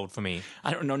new world for me.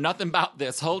 I don't know nothing about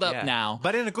this. Hold up now.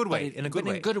 But in a good way. In a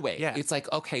good way. Yeah. It's like,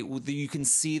 okay, well, you can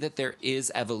see that there is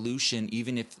evolution,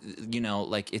 even if,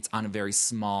 like it's on a very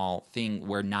small thing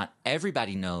where not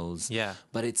everybody knows. Yeah.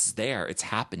 But it's there. It's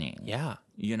happening. Yeah.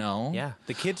 Yeah.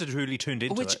 The kids are truly tuned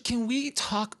into it. Can we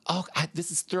talk?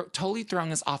 This is totally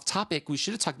throwing us off topic. We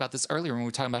should have talked about this earlier when we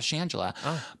were talking about Shangela.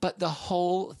 But the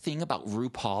whole thing about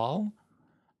RuPaul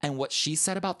and what she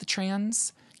said about the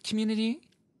trans community,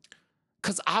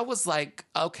 because I was like,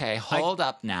 okay, hold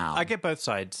up now. I get both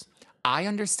sides. I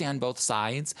understand both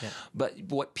sides, but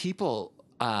what people,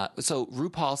 so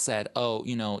RuPaul said,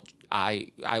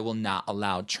 I will not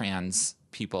allow trans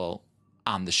people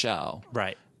on the show.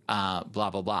 Right.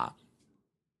 Blah, blah, blah.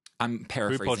 I'm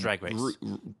paraphrasing. RuPaul's Drag Race.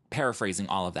 Paraphrasing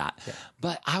all of that. Yeah.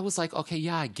 But I was like, okay,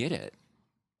 yeah, I get it.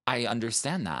 I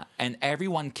understand that. And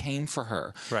everyone came for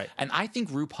her. Right. And I think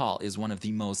RuPaul is one of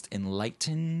the most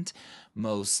enlightened,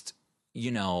 most,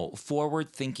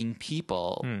 forward-thinking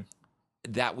people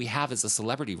that we have as a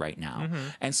celebrity right now.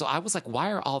 And so I was like,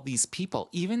 why are all these people,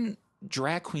 even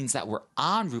drag queens that were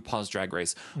on RuPaul's Drag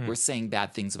Race, were saying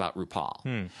bad things about RuPaul?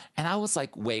 And I was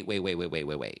like, wait.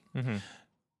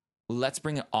 Let's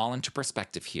bring it all into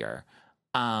perspective here.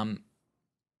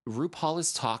 RuPaul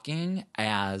is talking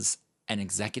as an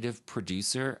executive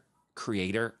producer,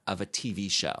 creator of a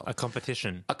TV show. A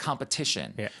competition.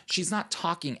 Yeah. She's not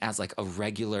talking as like a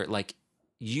regular, like,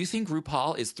 you think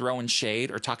RuPaul is throwing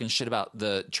shade or talking shit about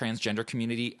the transgender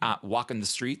community walking the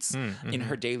streets in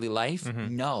her daily life?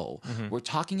 No. We're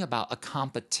talking about a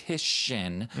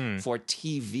competition for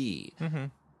TV.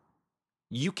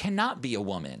 You cannot be a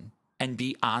woman and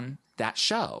be on that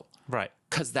show. Right.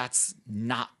 Because that's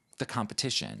not the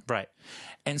competition. Right.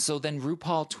 And so then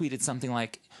RuPaul tweeted something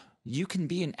like, you can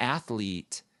be an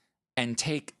athlete and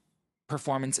take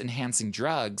performance-enhancing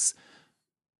drugs,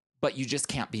 but you just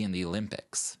can't be in the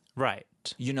Olympics. Right.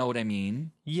 You know what I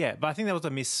mean? Yeah, but I think that was a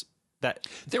miss.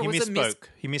 He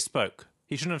misspoke.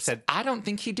 He shouldn't have said. I don't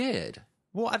think he did.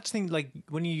 Well, I just think, like,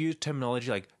 when you use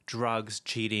terminology like drugs,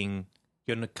 cheating,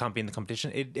 can't be in the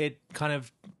competition, it kind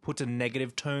of puts a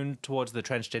negative tone towards the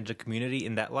transgender community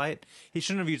in that light. He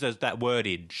shouldn't have used that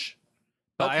wordage.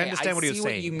 But Okay, I understand what he was saying.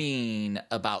 I see what you mean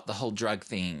about the whole drug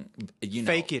thing. You know.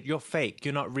 Fake it. You're fake.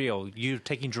 You're not real. You're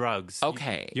taking drugs.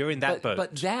 Okay. You're in that boat.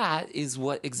 But that is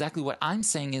exactly what I'm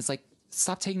saying is, like,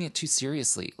 stop taking it too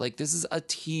seriously. Like, this is a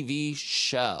TV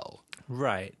show.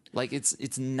 Right. Like,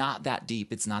 it's not that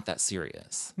deep. It's not that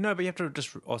serious. No, but you have to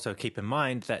just also keep in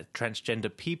mind that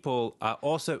transgender people are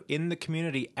also in the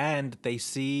community, and they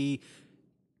see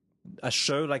a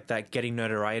show like that getting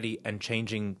notoriety and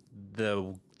changing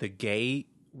the gay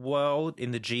world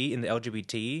in the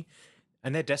LGBT,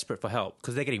 and they're desperate for help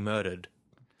because they're getting murdered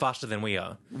faster than we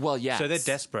are. Well, yeah. So they're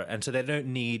desperate, and so they don't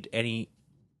need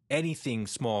anything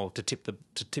small to tip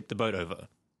the boat over.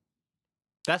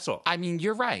 That's all. I mean,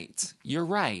 you're right. You're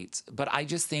right. But I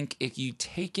just think if you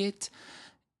take it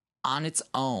on its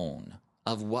own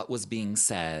of what was being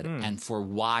said and for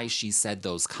why she said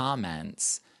those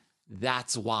comments,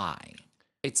 that's why.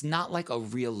 It's not like a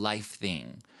real life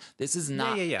thing. This is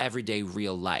not everyday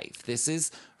real life. This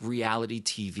is reality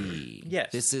TV.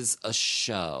 Yes. This is a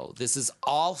show. This is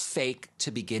all fake to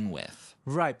begin with.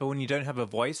 Right, but when you don't have a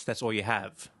voice, that's all you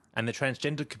have. And the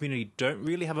transgender community don't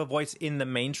really have a voice in the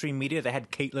mainstream media. They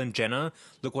had Caitlyn Jenner.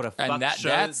 Look what a fuck show.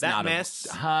 That's that not mess.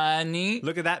 Honey.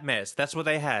 Look at that mess. That's what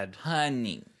they had.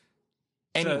 Honey.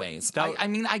 Anyways, I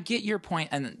mean, I get your point,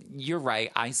 and you're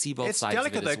right. I see both sides of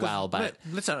it as well. But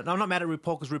listen, I'm not mad at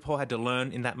RuPaul because RuPaul had to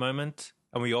learn in that moment,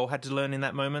 and we all had to learn in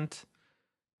that moment.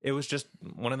 It was just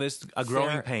one of those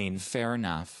growing pain. Fair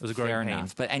enough. It was a growing pain.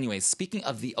 But anyways, speaking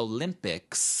of the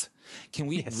Olympics, can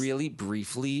we really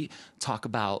briefly talk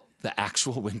about the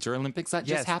actual Winter Olympics that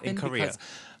just happened? In Korea.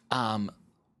 Because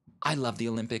I love the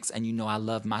Olympics, and you know I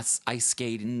love my ice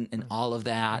skating and all of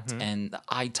that, and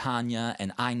I Tanya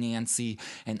and I Nancy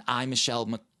and I Michelle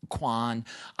McQuan.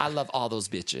 I love all those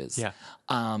bitches. Yeah.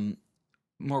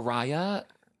 Mariah,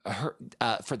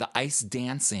 for the ice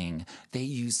dancing, they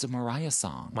used a Mariah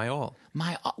song. My all.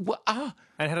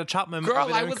 And had a chop moment.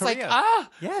 Girl, I was like,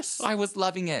 yes. I was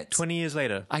loving it. 20 years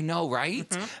later. I know,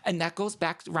 right? And that goes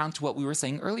back around to what we were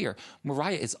saying earlier.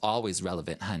 Mariah is always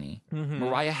relevant, honey.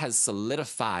 Mariah has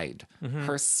solidified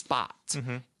her spot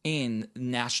in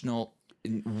national,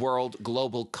 world,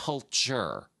 global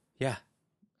culture. Yeah.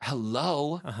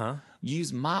 Hello.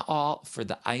 Use my all for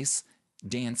the ice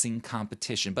dancing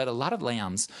competition. But a lot of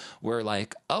lambs were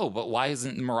like, oh, but why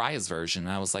isn't Mariah's version?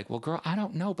 And I was like, well, girl, I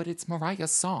don't know, but it's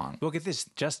Mariah's song. Look at this.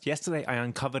 Just yesterday, I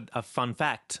uncovered a fun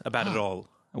fact about it all.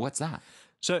 What's that?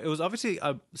 So it was obviously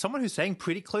someone who sang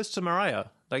pretty close to Mariah.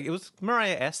 Like, it was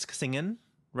Mariah-esque singing,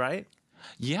 right?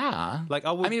 Yeah. Like,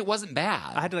 I mean, it wasn't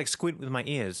bad. I had to, like, squint with my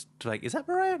ears to, like, is that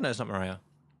Mariah? No, it's not Mariah.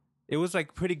 It was,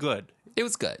 like, pretty good. It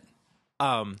was good.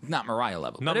 Not Mariah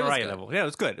level. Not Mariah level. Yeah, it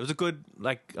was good. It was a good,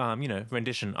 like,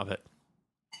 rendition of it.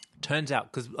 Turns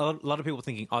out, because a lot of people were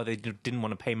thinking, they didn't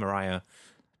want to pay Mariah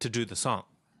to do the song.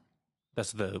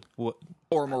 That's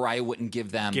or Mariah wouldn't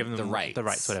give them the rights. The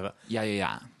rights, whatever.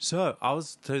 Yeah. So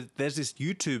there's this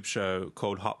YouTube show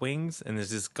called Hot Wings, and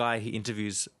there's this guy, he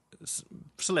interviews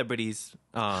celebrities.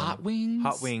 Hot Wings?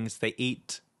 Hot Wings. They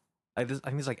eat... I think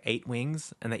there's like 8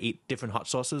 wings, and they eat different hot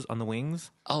sauces on the wings.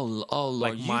 Oh,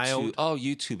 like YouTube. Mild. Oh,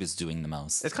 YouTube is doing the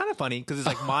most. It's kind of funny because it's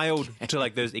like mild to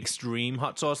like those extreme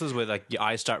hot sauces where like your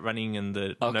eyes start running and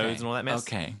the nose and all that mess.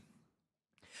 Okay.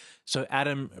 So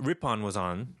Adam Rippon was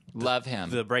on. Love him.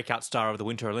 The breakout star of the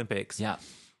Winter Olympics. Yeah.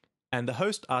 And the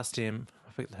host asked him,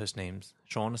 I forget the host name's,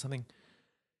 Sean or something,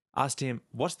 asked him,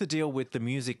 what's the deal with the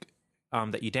music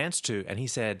that you dance to? And he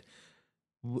said,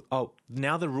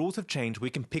 now the rules have changed.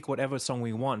 We can pick whatever song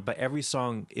we want, but every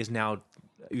song is now,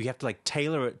 you have to like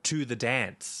tailor it to the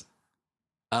dance.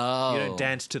 Oh. You don't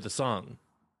dance to the song.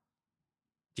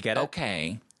 You get it?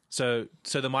 Okay. So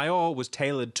the Mayor was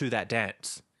tailored to that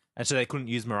dance. And so they couldn't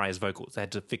use Mariah's vocals. They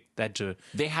had to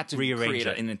rearrange create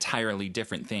an entirely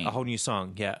different thing. A whole new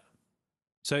song, yeah.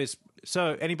 So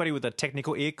anybody with a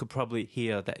technical ear could probably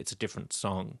hear that it's a different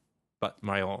song. But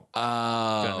Mariah.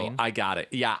 Oh, you know what I mean? I got it.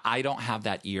 Yeah, I don't have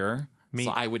that ear,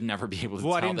 so I would never be able to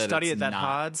tell I didn't that study it's it that not.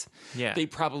 hard. Yeah. They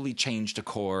probably changed a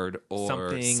chord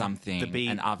or something the beat,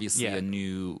 and obviously a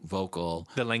new vocal.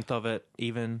 The length of it,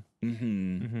 even.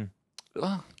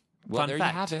 Well, Fun there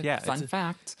fact. you have it. Yeah, Fun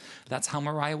fact. That's how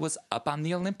Mariah was up on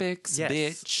the Olympics,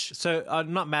 bitch. So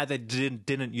I'm not mad they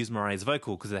didn't use Mariah's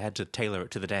vocal because they had to tailor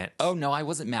it to the dance. Oh, no, I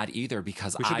wasn't mad either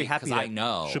because we should be happy I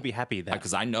know. Should be happy that.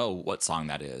 Because I know what song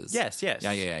that is. Yes.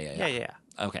 Yeah.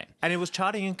 Okay. And it was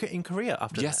charting in Korea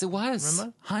after that. Yes, it was.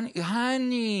 Remember?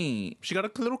 Honey. She got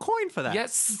a little coin for that.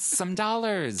 Yes, some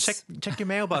dollars. Check your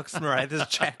mailbox, Mariah. There's a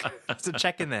check. There's a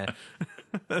check in there.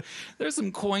 There's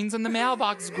some coins in the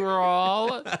mailbox,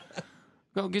 girl.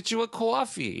 Go get you a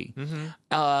coffee.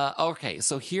 Okay,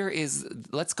 so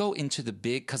let's go into the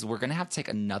big, because we're going to have to take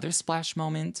another splash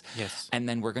moment. Yes. And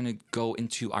then we're going to go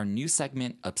into our new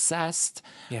segment, Obsessed.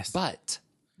 Yes. But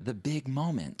the big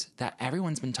moment that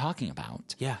everyone's been talking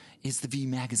about is the V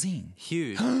magazine.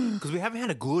 Huge. Because we haven't had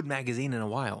a good magazine in a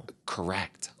while.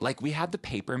 Correct. Like, we had the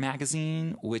paper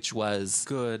magazine, which was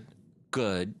Good.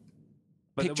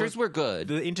 But Pictures were good.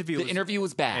 The interview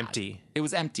was bad. empty. It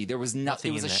was empty. There was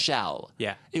nothing. It was in a there. shell.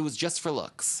 Yeah. It was just for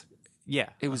looks. Yeah.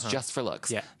 It was just for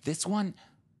looks. Yeah. This one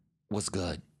was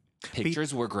good.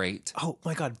 Pictures were great. Oh,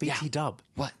 my God. BT Dub.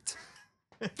 What?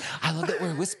 I love that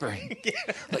we're whispering.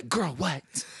 Like, girl, what?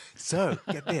 So,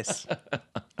 get this.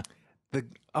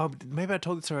 Maybe I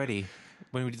told this already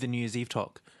when we did the New Year's Eve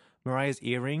talk. Mariah's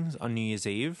earrings on New Year's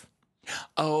Eve.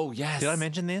 Oh, yes. Did I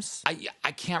mention this?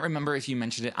 I can't remember if you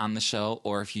mentioned it on the show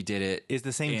or if you did it. Is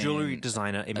the same jewelry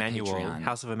designer, Emmanuel, Patreon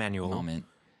House of Emmanuel, moment.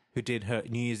 who did her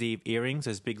New Year's Eve earrings,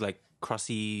 those big, like,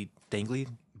 crossy, dangly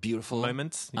Beautiful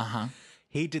moments. Uh-huh.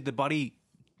 He did the body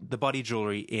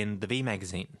jewelry in the V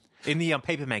magazine, in the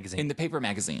paper magazine. In the paper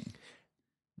magazine.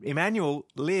 Emmanuel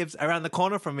lives around the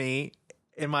corner from me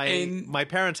in my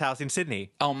parents' house in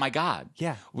Sydney. Oh, my God.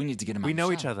 Yeah. We need to get him on We the know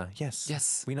show. each other. Yes.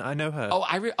 Yes. I know her.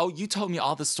 Oh, you told me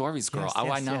all the stories, girl. Yes, I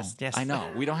yes, know. yes. I know.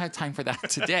 We don't have time for that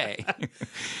today.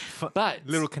 But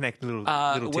little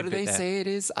little what do they there. say it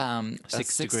is? A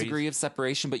 6 six degrees. degree of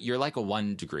separation, but you're like a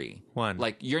 1 degree. One.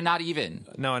 Like, you're not even.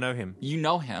 No, I know him. You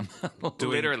know him.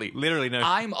 Literally know.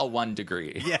 I'm a 1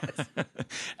 degree. Yes.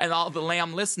 And all the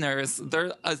Lamb listeners,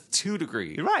 they're a 2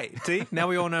 degree. You're right. See, now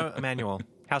we all know Emmanuel.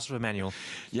 House of Emmanuel.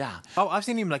 Yeah. Oh, I've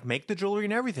seen him like make the jewelry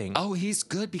and everything. Oh, he's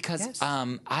good because Yes.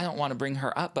 I don't want to bring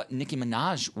her up, but Nicki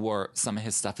Minaj wore some of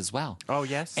his stuff as well. Oh,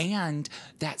 yes. And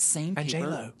that same And paper.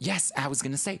 J-Lo. Yes, I was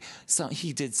going to say. So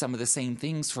he did some of the same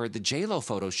things for the J-Lo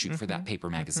photo shoot for that paper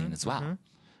magazine as well.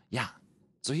 Yeah.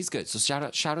 So he's good. So shout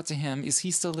out to him. Is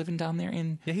he still living down there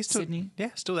in Yeah, he's still Sydney?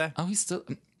 Yeah, still there. Oh, he's still.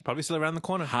 Probably still around the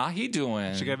corner. How he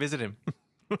doing? Should go visit him.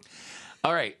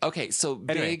 All right. Okay. So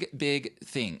Anyway. big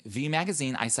thing. V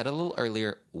Magazine, I said a little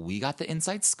earlier, we got the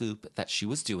inside scoop that she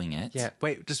was doing it. Yeah.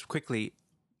 Wait, just quickly.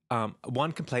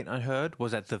 One complaint I heard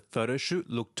was that the photo shoot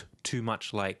looked too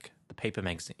much like the paper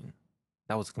magazine.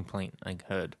 That was a complaint I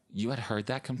heard. You had heard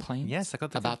that complaint? Yes, I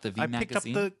got about the V I Magazine.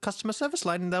 picked up the customer service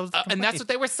line, and that was the And that's what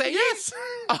they were saying? Yes.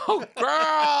 Oh,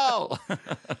 girl.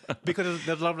 Because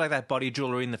there's a lot of like that body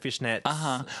jewelry and the fishnets.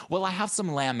 Well, I have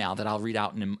some lamb mail that I'll read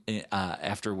out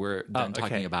after we're done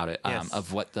talking okay. about it, Yes.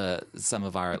 of what some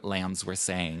of our lambs were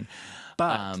saying.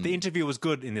 But the interview was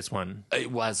good in this one.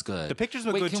 It was good. The pictures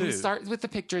were Wait, good can we too. start with the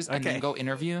pictures and Okay. then go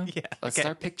interview? Yeah, Let's okay.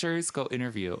 start pictures, go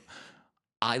interview.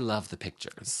 I love the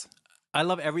pictures. I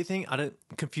love everything. I'm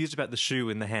confused about the shoe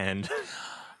in the hand.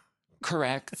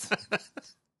 Correct.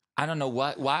 I don't know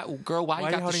why, girl, why you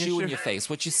are got you the holding a shoe in shoe? your face?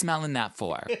 What you smelling that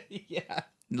for? Yeah.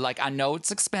 Like, I know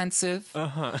it's expensive,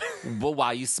 but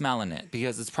why you smelling it?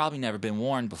 Because it's probably never been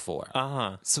worn before.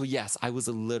 So yes, I was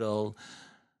a little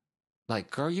like,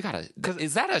 girl, you gotta.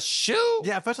 Is that a shoe?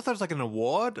 Yeah, at first I thought it was like an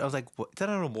award. I was like, what, is that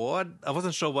an award? I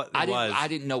wasn't sure what it was. I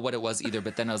didn't know what it was either,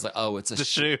 but then I was like, oh, it's a The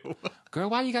shoe. Girl,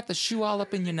 why you got the shoe all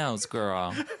up in your nose,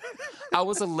 girl? I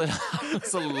was a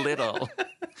little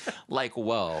like,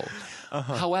 whoa.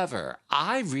 However,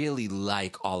 I really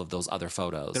like all of those other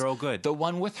photos. They're all good. The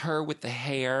one with her with the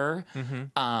hair,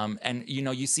 and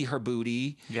you see her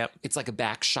booty. Yep. It's like a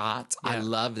back shot. I Yeah.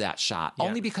 love that shot. Yeah.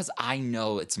 Only because I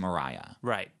know it's Mariah.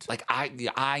 Right. Like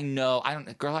I know I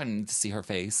don't need to see her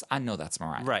face. I know that's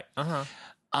Mariah. Right.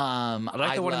 I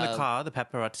like the one in the car, the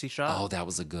paparazzi shot. Oh, that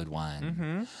was a good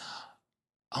one.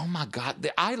 Oh my God.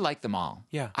 I like them all.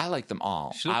 Yeah. I like them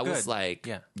all. She looked I was good. like,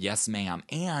 Yeah. yes, ma'am.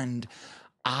 And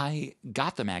I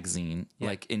got the magazine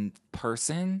like in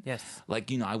person. Yes. Like,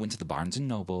 I went to the Barnes and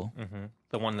Noble,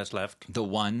 The one that's left. the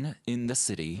one in the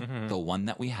city, the one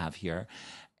that we have here.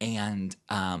 And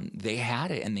they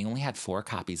had it, and they only had 4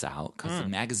 copies out because the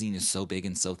magazine is so big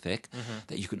and so thick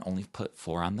that you can only put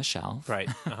 4 on the shelf. Right.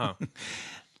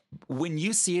 When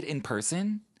you see it in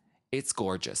person, it's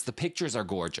gorgeous. The pictures are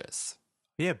gorgeous.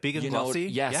 Yeah, big and glossy.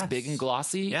 Yes, big and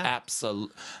glossy. Yeah.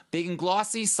 Absolutely. Big and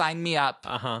glossy, sign me up.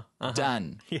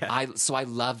 Done. Yeah. I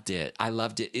loved it. I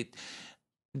loved it.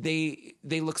 They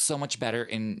look so much better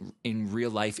in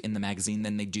real life in the magazine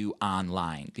than they do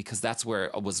online, because that's where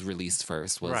it was released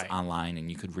first, was Right. online, and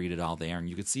you could read it all there and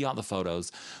you could see all the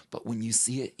photos. But when you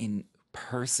see it in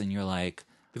person, you're like,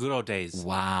 The good old days.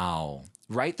 Wow.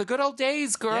 Right? The good old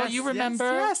days, girl. Yes, you remember?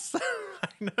 Yes.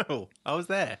 I know. I was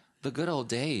there. The good old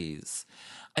days.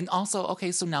 And also,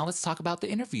 okay, so now let's talk about the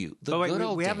interview. The But wait, good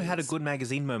old we days. haven't had a good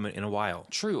magazine moment in a while.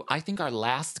 True. I think our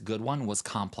last good one was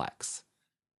Complex.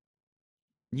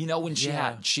 You know when she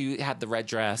had the red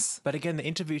dress. But again, the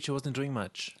interview, she wasn't doing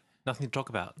much. Nothing to talk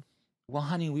about. Well,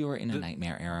 honey, we were in a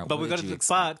nightmare era. But What did you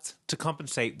expect? to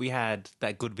compensate, we had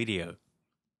that good video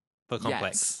for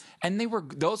Complex. Yes. And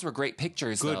those were great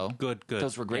pictures, though. Good.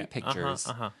 Those were great pictures.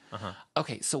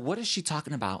 Okay, so what is she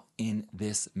talking about in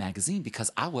this magazine?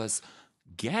 Because I was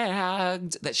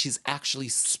gagged that she's actually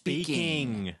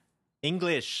speaking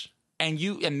English.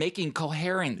 and making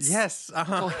coherence. Yes.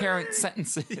 Coherent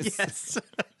sentences. Yes.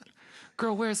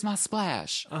 Girl, where's my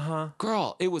splash?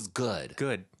 Girl, it was good.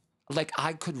 Good. Like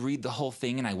I could read the whole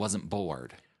thing and I wasn't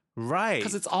bored. Right.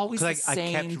 Because it's always the I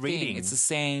same kept thing. reading. It's the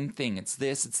same thing. It's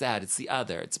this, it's that, it's the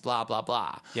other. It's blah, blah,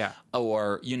 blah. Yeah.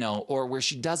 Or, or where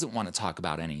she doesn't want to talk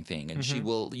about anything and she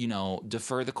will,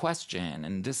 defer the question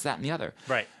and this, that, and the other.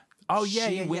 Right. Oh, yeah,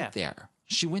 She went there.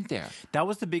 She went there. That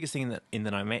was the biggest thing in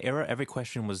the Nightmare era. Every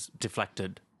question was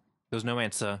deflected. There was no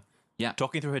answer. Yeah.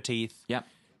 Talking through her teeth. Yep.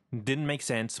 Didn't make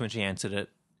sense when she answered it.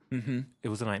 Mm-hmm. It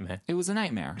was a nightmare. It was a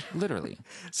nightmare, literally.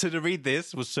 So to read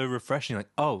this was so refreshing. Like,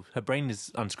 oh, her brain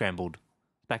is unscrambled.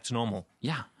 Back to normal.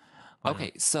 Yeah.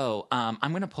 Okay, so I'm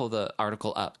going to pull the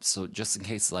article up, so just in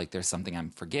case there's something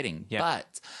I'm forgetting. Yeah.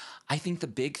 But I think the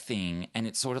big thing, and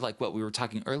it's sort of like what we were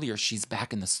talking earlier, she's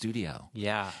back in the studio.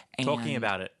 Yeah. And Talking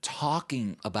about it.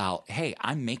 Talking about, hey,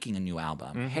 I'm making a new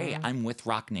album. Hey, I'm with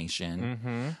Rock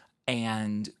Nation.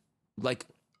 And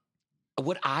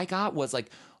what I got was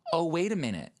oh, wait a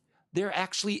minute. There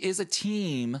actually is a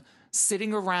team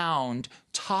sitting around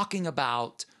talking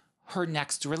about her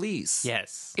next release.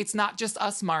 Yes. It's not just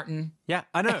us, Martin. Yeah,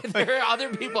 I know. There are other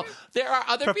people. There are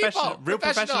other people. Real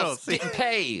professionals. Getting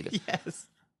paid. Yes.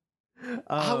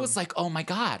 I was like, oh my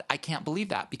God, I can't believe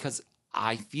that because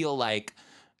I feel like,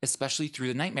 especially through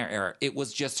the Nightmare era, it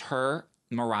was just her,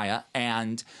 Mariah,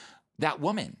 and that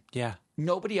woman. Yeah.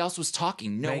 Nobody else was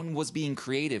talking. No Right. one was being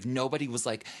creative. Nobody was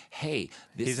like, hey,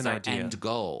 this Here's is an our idea. end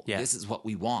goal. Yeah. This is what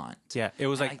we want. Yeah. It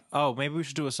was like, oh, maybe we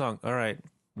should do a song. All right.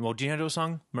 Well, do you know how to do a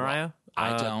song, Mariah?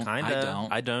 I don't. Kinda.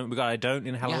 I don't. We got I don't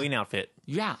in a Halloween outfit.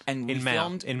 Yeah, and we In May-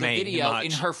 filmed in the May, in video March.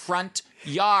 in her front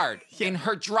yard, in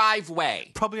her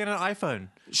driveway. Probably on an iPhone.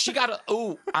 She got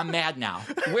I'm mad now.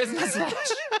 Where's my slash?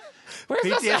 Where's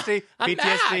my slash? PTSD. I'm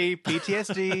PTSD.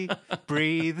 PTSD.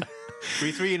 Breathe.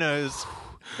 Breathe through your nose.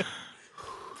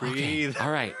 Breathe.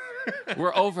 All right.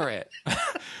 We're over it.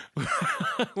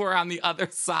 We're on the other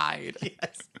side.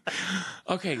 Yes.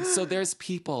 Okay, so there's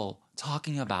people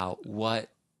talking about what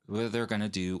they're going to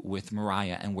do with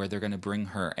Mariah and where they're going to bring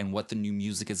her and what the new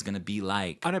music is going to be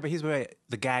like. I know, but here's where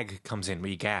the gag comes in,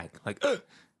 where you gag.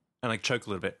 And choke a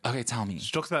little bit. Okay, tell me.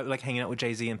 She talks about hanging out with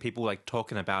Jay-Z and people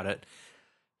talking about it.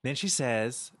 Then she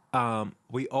says, they're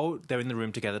in the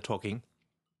room together talking.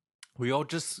 We all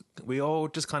just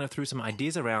kind of threw some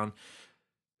ideas around.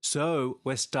 So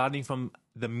we're starting from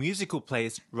the musical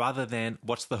place rather than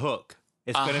what's the hook.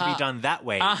 It's going to be done that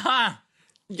way.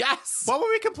 Yes. What were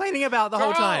we complaining about the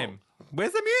whole Girl. time?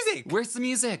 Where's the music? Where's the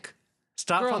music?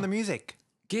 Start Girl. from the music.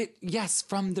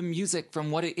 From the music,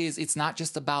 from what it is. It's not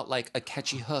just about a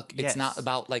catchy hook. It's Yes. not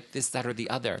about this, that, or the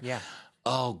other. Yeah.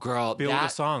 Oh, girl. Build a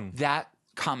song. That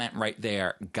comment right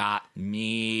there got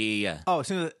me. Oh,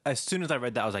 as soon as I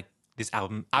read that, I was like, this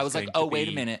album. I is was like, going to oh, wait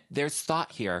a be- minute. There's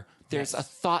thought here. There's a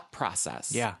thought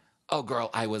process. Yeah. Oh, girl,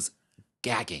 I was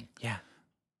gagging. Yeah.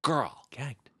 Girl,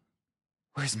 Gagged.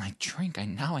 where's my drink? I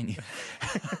need.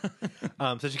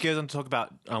 So she goes on to talk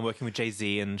about working with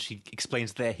Jay-Z, and she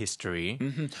explains their history.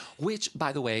 Which,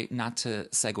 by the way, not to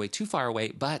segue too far away,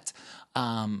 but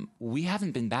we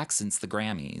haven't been back since the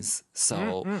Grammys.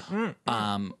 So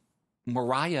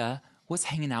Mariah was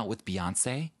hanging out with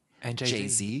Beyonce And Jay-Z.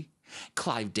 Jay-Z,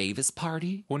 Clive Davis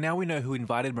party. Well, now we know who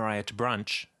invited Mariah to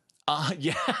brunch.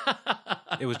 Yeah.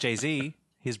 It was Jay-Z.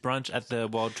 His brunch at the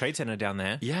World Trade Center down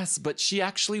there. Yes, but she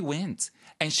actually went.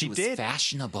 And she was did.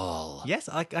 fashionable. Yes,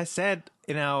 like I said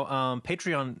in our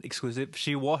Patreon exclusive,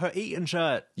 she wore her Eton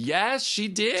shirt. Yes, she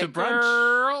did. To brunch.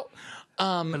 Girl.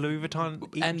 A Louis Vuitton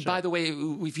Eton And shirt. by the way,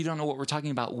 if you don't know what we're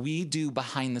talking about, we do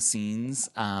behind the scenes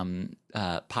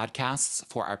podcasts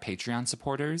for our Patreon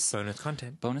supporters.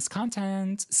 bonus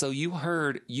content. So you've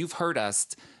heard us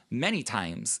many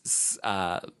times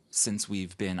since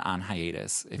we've been on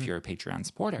hiatus, if you're a Patreon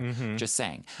supporter. Just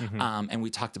saying. And we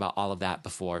talked about all of that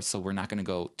before, so we're not going to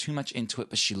go too much into it,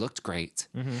 but she looked great.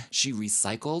 She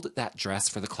recycled that dress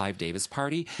for the Clive Davis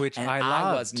party, which and I loved.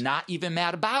 I was not even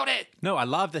mad about it. No, I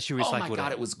love that she recycled it. Oh my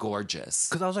God, it was gorgeous.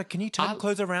 Because I was like, can you turn the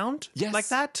clothes around like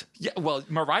that? Yeah, well,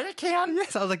 Mariah can.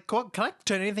 Yes, I was like, can I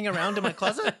turn anything around in my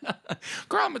closet?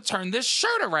 Girl, I'm going to turn this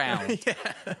shirt around.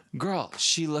 Girl,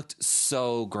 she looked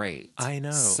so great. I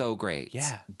know. So great.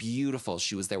 Yeah. Beautiful.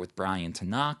 She was there with Brian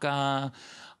Tanaka.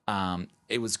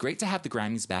 It was great to have the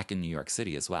Grammys back in New York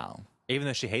City as well. Even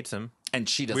though she hates him. And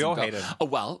she doesn't We all go. hate him. Oh,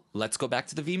 well, let's go back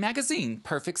to the V Magazine.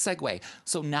 Perfect segue.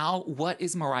 So now what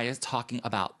is Mariah talking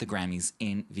about the Grammys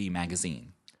in V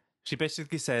Magazine? She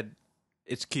basically said,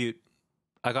 it's cute.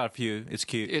 I got a few. It's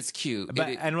cute. It's cute. But,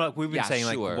 and look, we've been saying,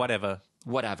 sure. like, whatever.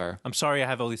 Whatever. I'm sorry I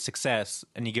have all this success,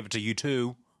 and you give it to you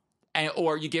too.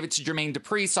 Or you give it to Jermaine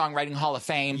Dupri, Songwriting Hall of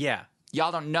Fame. Yeah.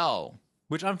 Y'all don't know.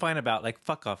 Which I'm fine about. Like,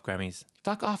 fuck off, Grammys.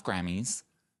 Fuck off, Grammys.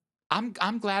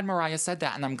 I'm glad Mariah said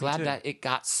that, and I'm glad that it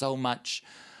got so much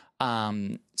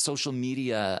social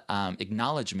media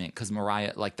acknowledgement, because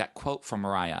Mariah, like that quote from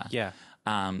Mariah,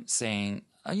 saying,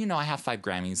 I have 5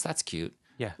 Grammys. That's cute.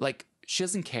 Yeah. Like, she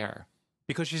doesn't care.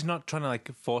 Because she's not trying to, like,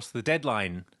 force the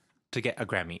deadline to get a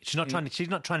Grammy. She's not trying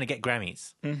to get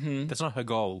Grammys. That's not her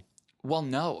goal. Well,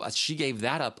 no, she gave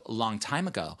that up a long time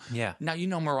ago. Yeah. Now,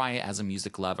 Mariah as a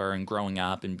music lover and growing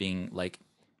up and being, like,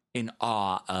 in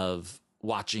awe of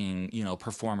watching,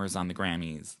 performers on the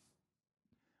Grammys,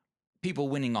 people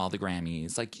winning all the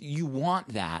Grammys. Like, you want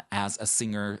that as a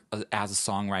singer, as a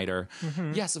songwriter.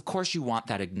 Yes, of course you want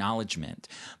that acknowledgement.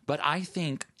 But I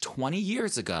think 20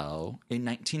 years ago, in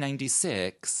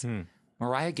 1996,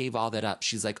 Mariah gave all that up.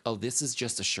 She's like, oh, this is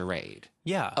just a charade.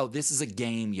 Yeah. Oh, this is a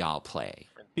game y'all play.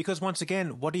 Because once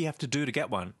again, what do you have to do to get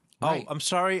one? Right. Oh, I'm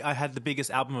sorry, I had the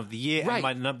biggest album of the year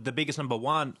and the biggest number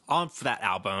one on for that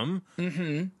album.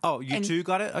 Oh, you too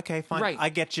got it? Okay, fine. Right. I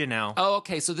get you now. Oh,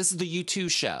 okay, so this is the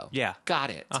U2 show. Yeah. Got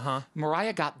it.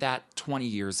 Mariah got that 20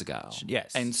 years ago.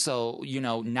 Yes. And so,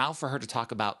 now for her to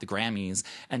talk about the Grammys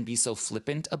and be so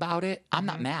flippant about it, I'm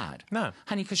not mad. No.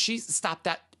 Honey, because she stopped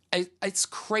that. It's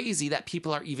crazy that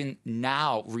people are even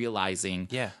now realizing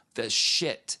the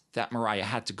shit that Mariah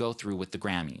had to go through with the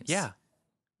Grammys. Yeah.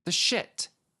 The shit.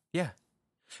 Yeah.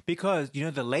 Because,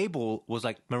 the label was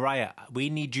like, Mariah, we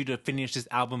need you to finish this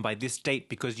album by this date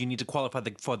because you need to qualify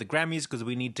for the Grammys because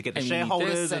we need to get the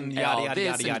shareholders and yada, yada,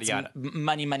 yada, yada, yada.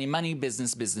 Money, money, money,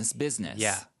 business, business, business.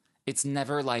 Yeah. It's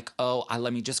never like,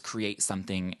 let me just create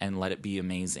something and let it be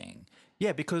amazing.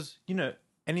 Yeah, because,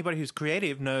 anybody who's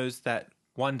creative knows that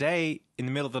one day in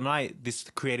the middle of the night, this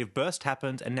creative burst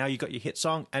happened and now you got your hit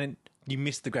song and you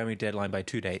missed the Grammy deadline by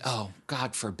 2 days. Oh,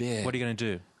 God forbid. What are you going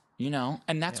to do?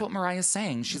 And that's what Mariah's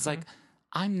saying. She's like,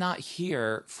 I'm not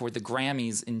here for the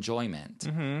Grammys enjoyment.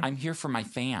 I'm here for my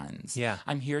fans. Yeah.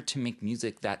 I'm here to make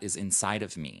music that is inside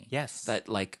of me. Yes. That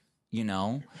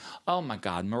oh my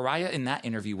God, Mariah in that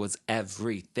interview was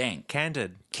everything.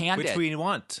 Candid. Candid. Which we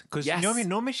want. Because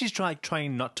normally she's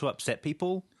trying not to upset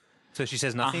people. So she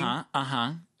says nothing.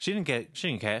 She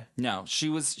didn't care. No, she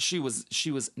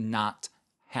was not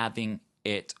having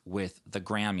it with the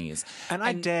Grammys. And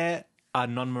I dare a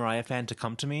non-Mariah fan to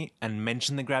come to me and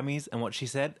mention the Grammys and what she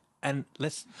said, and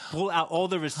let's pull out all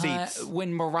the receipts.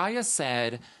 When Mariah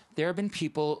said, there have been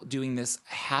people doing this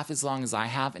half as long as I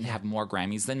have and have more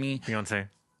Grammys than me. Beyonce.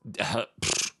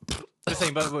 Just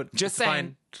saying, but just saying.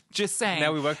 fine. Just saying.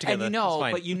 Now we work together. And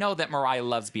but that Mariah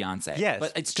loves Beyonce. Yes,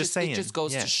 but it's just saying. It just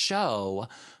goes to show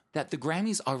that the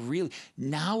Grammys are really,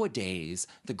 nowadays,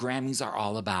 the Grammys are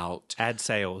all about ad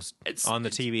sales on the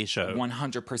TV show.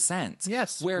 100%.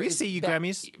 Yes, we see you,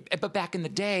 Grammys. But back in the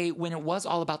day, when it was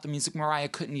all about the music, Mariah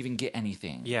couldn't even get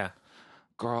anything. Yeah.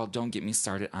 Girl, don't get me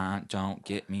started on, don't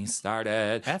get me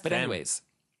started. But anyways,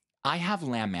 I have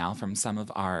land mail from some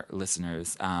of our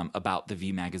listeners about the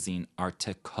V Magazine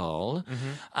article.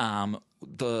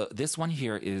 This one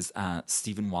here is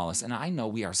Stephen Wallace, and I know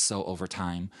we are so over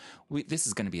time. This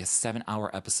is going to be a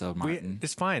 7-hour episode, Martin.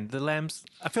 It's fine. The lambs.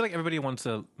 I feel like everybody wants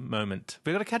a moment.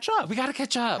 We got to catch up.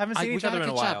 Haven't seen each other in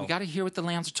a while. We got to hear what the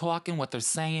lambs are talking, what they're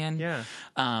saying. Yeah.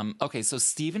 Okay, so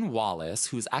Stephen Wallace,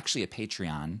 who's actually a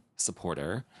Patreon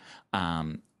supporter,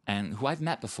 and who I've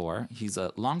met before. He's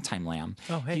a longtime lamb.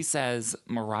 Oh, hey. He says,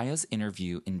 Mariah's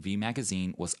interview in V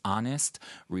Magazine was honest,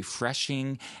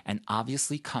 refreshing, and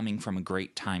obviously coming from a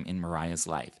great time in Mariah's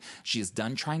life. She is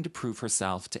done trying to prove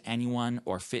herself to anyone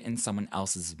or fit in someone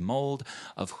else's mold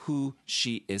of who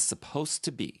she is supposed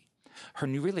to be. Her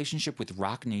new relationship with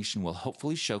Rock Nation will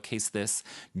hopefully showcase this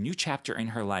new chapter in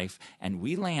her life, and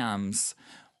we lambs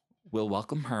will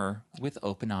welcome her with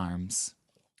open arms.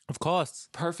 Of course.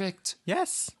 Perfect.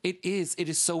 Yes. It is. It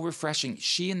is so refreshing.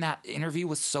 She in that interview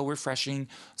was so refreshing,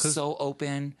 so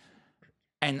open.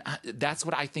 And that's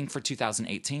what I think for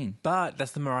 2018. But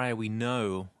that's the Mariah we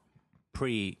know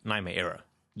pre-Nightmare era.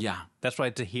 Yeah. That's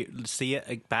why see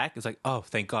it back, it's like, oh,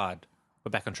 thank God.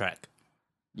 We're back on track.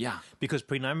 Yeah. Because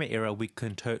pre-Nightmare era, we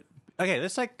can...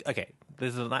 there's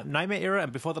the Nightmare era,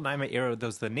 and before the Nightmare era, there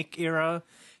was the Nick era.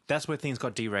 That's where things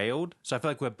got derailed. So I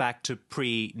feel like we're back to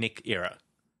pre-Nick era.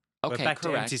 Okay, we're back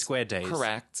correct. to MC Squared days.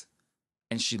 Correct.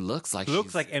 And she looks like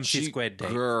MC Squared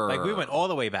days. Girl. Like, we went all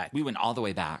the way back. We went all the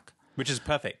way back. Which is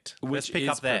perfect. Let's Which pick is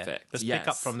up there. perfect. Let's Yes. pick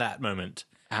up from that moment.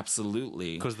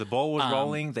 Absolutely. Because the ball was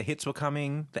rolling, the hits were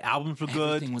coming, the albums were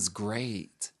good. Everything was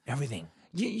great. Everything.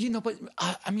 You know, but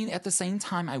I mean, at the same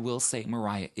time, I will say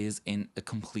Mariah is in a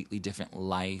completely different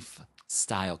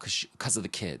lifestyle because of the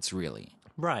kids, really.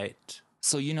 Right.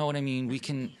 So you know what I mean?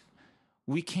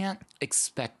 We can't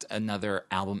expect another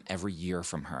album every year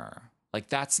from her. Like,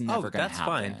 that's never going to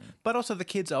happen. Fine. But also, the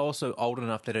kids are also old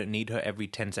enough they don't need her every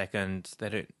 10 seconds.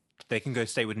 They can go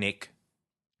stay with Nick.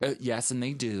 Yes, and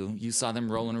they do. You saw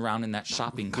them rolling around in that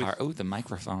shopping cart. Oh, the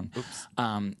microphone. Oops.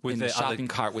 In the shopping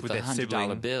cart with the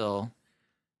 $100 bill.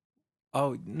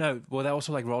 Oh, no. Well, they're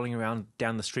also like rolling around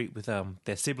down the street with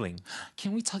their sibling.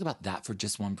 Can we talk about that for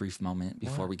just one brief moment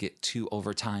before we get to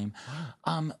overtime?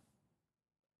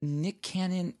 Nick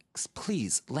Cannon,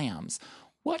 please, lambs.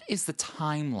 What is the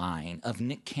timeline of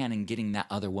Nick Cannon getting that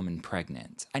other woman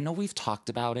pregnant? I know we've talked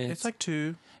about it. It's like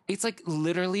 2. It's like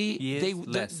literally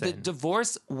Years the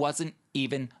divorce wasn't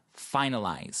even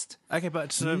finalized. Okay,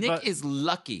 but Nick is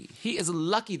lucky. He is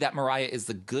lucky that Mariah is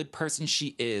the good person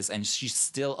she is, and she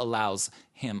still allows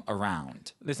him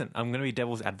around. Listen, I'm going to be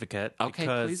devil's advocate.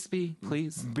 Okay,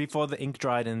 please. Before the ink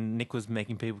dried and Nick was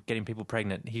getting people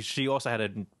pregnant, she also had a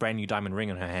brand new diamond ring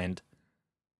on her hand.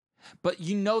 But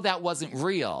you know that wasn't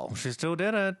real. She still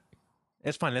did it.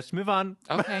 It's fine. Let's move on.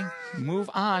 Okay, move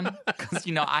on. Because,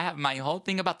 I have my whole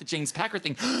thing about the James Packer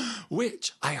thing,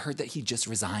 which I heard that he just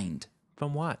resigned.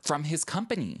 From what? From his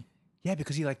company. Yeah,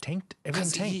 because he tanked. Everyone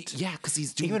tanked. Because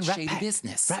he's doing shady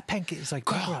business. Rat Pack is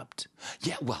bankrupt.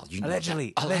 Yeah, well,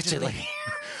 Allegedly.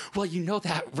 Well,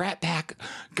 that Rat Pack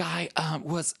guy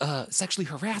was sexually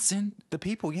harassing the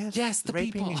people. Yes. Yes, the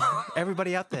raping people.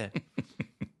 Everybody out there.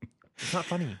 It's not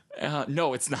funny.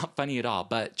 No, it's not funny at all.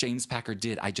 But James Packer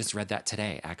did. I just read that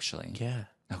today, actually. Yeah.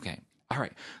 Okay. All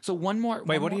right. So one more.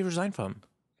 Wait, what did he resign from?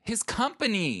 His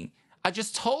company. I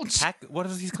just told you. What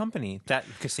is his company? That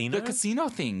casino? The casino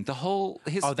thing. His family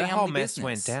business. That whole mess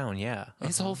went down, yeah.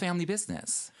 His whole family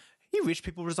business. Rich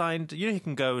people resigned. He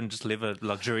can go and just live a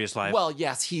luxurious life. Well,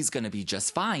 yes, he's going to be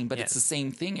just fine, but it's the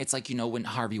same thing. It's like, when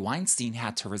Harvey Weinstein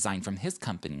had to resign from his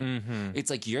company. Mm-hmm. It's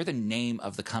like, you're the name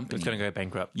of the company. It's going to go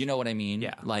bankrupt. You know what I mean?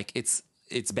 Yeah. Like, it's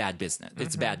bad business.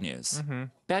 It's bad news. Mm-hmm.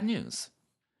 Bad news.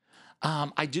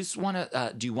 I just want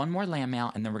to do one more lamb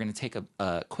mail, and then we're going to take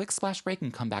a quick splash break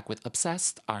and come back with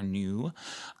Obsessed, our new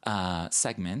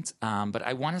segment. But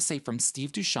I want to say from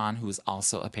Steve Duchan, who is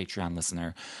also a Patreon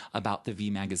listener, about the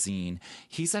V Magazine.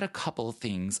 He said a couple of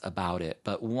things about it,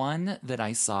 but one that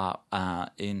I saw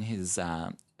in his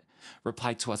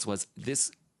reply to us was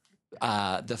this.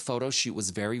 The photo shoot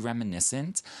was very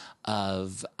reminiscent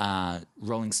of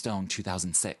Rolling Stone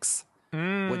 2006.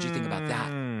 What do you think about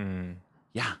that?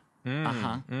 Yeah.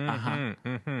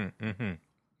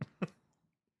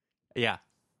 Yeah.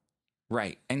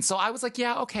 Right. And so I was like,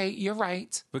 yeah, okay, you're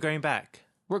right. We're going back.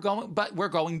 We're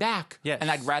going back. Yes. And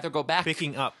I'd rather go back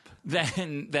picking up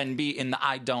than be in the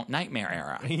I Don't Nightmare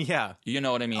era. Yeah. You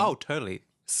know what I mean? Oh, totally.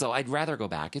 So I'd rather go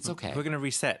back. It's okay. We're going to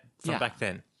reset from back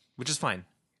then, which is fine.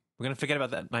 We're going to forget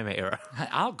about that Nightmare era.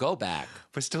 I'll go back.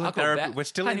 We're still in therapy. We're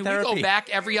still in therapy. We go back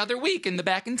every other week in the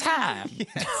back in time.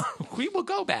 Yes. We will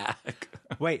go back.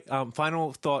 Wait,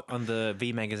 final thought on the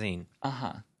V Magazine.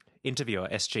 Uh-huh. Interviewer,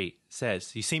 SG,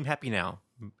 says, "You seem happy now."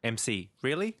 MC,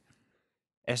 really?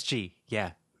 SG,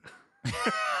 yeah. This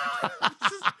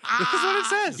is what it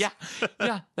says.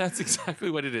 Yeah, that's exactly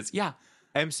what it is. Yeah.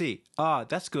 MC,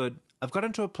 that's good. I've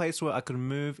gotten to a place where I could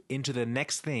move into the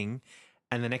next thing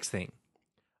and the next thing.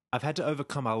 I've had to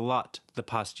overcome a lot over the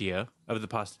past year.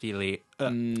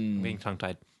 I'm being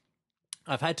tongue-tied.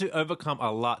 I've had to overcome a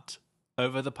lot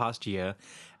over the past year,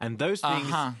 and those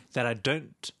things that I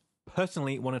don't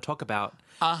personally want to talk about.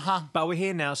 But we're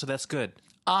here now, so that's good.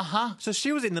 So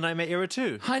she was in the Nightmare era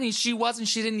too. Honey, she wasn't.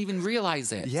 She didn't even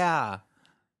realize it. Yeah.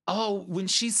 Oh, when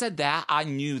she said that, I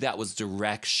knew that was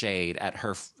direct shade at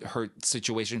her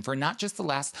situation for not just the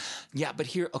last. Yeah, but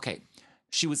here, okay.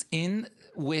 She was in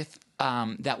with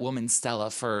that woman, Stella,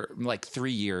 for like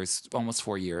 3 years, almost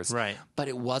 4 years. Right. But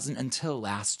it wasn't until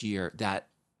last year that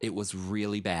It was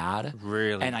really bad.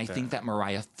 Really And I bad. think that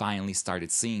Mariah finally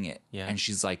started seeing it. Yeah. And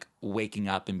she's like waking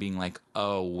up and being like,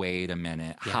 oh, wait a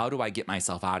minute. How do I get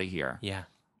myself out of here? Yeah.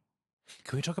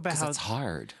 Can we talk about 'Cause how it's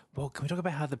hard. Well, can we talk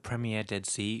about how the premiere Dead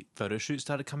Sea photo shoot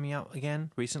started coming out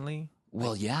again recently?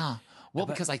 Well, yeah. Well,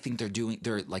 because I think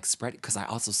they're like spread. Because I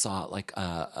also saw like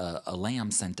a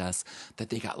lamb sent us that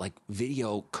they got like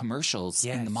video commercials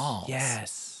in the malls.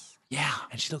 Yes. Yeah.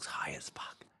 And she looks high as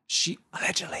fuck. She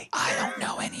Allegedly. I don't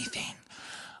know anything.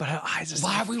 But her eyes are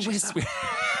Why are we whispering?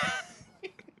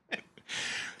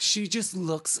 She just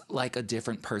looks like a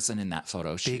different person in that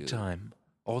photo shoot. Big time.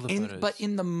 All the photos. But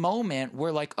in the moment,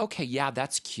 we're like, okay, yeah,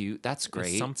 that's cute. That's It's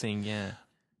great. something, yeah.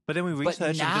 But then we But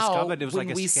researched now, and discovered it was when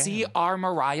like a we scam. see our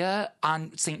Mariah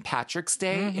on St. Patrick's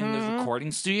Day in the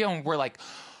recording studio, and we're like,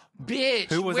 bitch,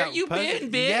 Who was where that you person?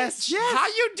 been, bitch? Yes. How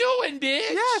you doing,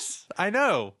 bitch? Yes, I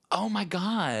know. Oh, my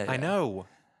God. I know.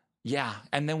 Yeah.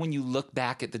 And then when you look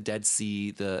back at the Dead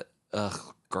Sea,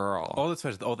 girl. All the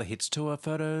photos, all the hits tour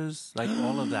photos, like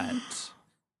all of that.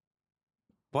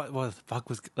 What the fuck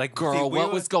was like? Girl, see,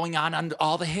 what was going on under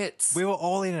all the hits? We were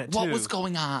all in it too. What was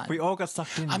going on? We all got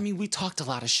sucked in. I mean, we talked a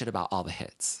lot of shit about all the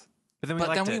hits. but then we But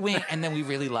liked then we it. went and then we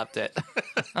really loved it.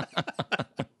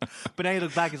 But now you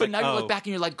look back, it's But like, now oh. you look back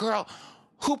and you're like, girl,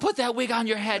 who put that wig on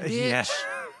your head, bitch? Yeah.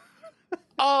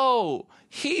 Oh,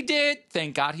 he did.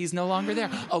 Thank God he's no longer there.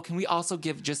 Oh, can we also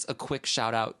give just a quick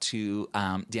shout out to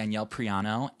Danielle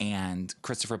Priano and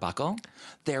Christopher Buckle?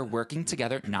 They're working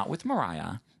together, not with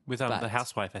Mariah. With but the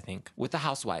housewife, I think. with the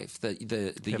housewife, the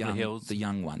Hills.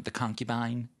 young one, the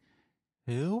concubine,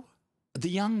 Who? the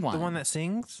young one, The one that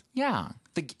sings? yeah,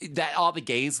 that all the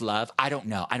gays love. I don't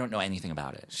know anything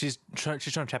about it. She's trying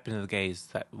to tap into the gays.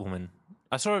 That woman.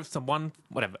 I saw someone.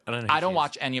 Whatever. I don't know. Who I she don't is.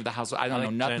 watch any of the housewives. I don't know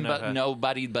nothing know but her.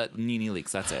 nobody but Nene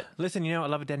Leakes. That's it. Listen, I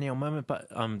love a Danielle moment, but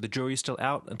the jury's still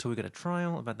out until we get a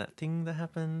trial about that thing that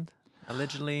happened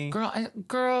allegedly.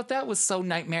 Girl, that was so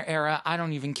nightmare era. I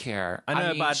don't even care. I know,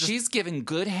 mean, but I just- she's giving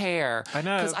good hair. I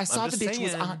know, because I saw I'm the just bitch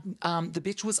was saying. on. The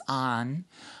bitch was on.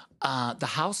 The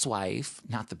housewife,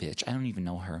 not the bitch. I don't even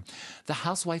know her. The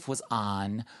housewife was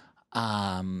on.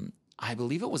 I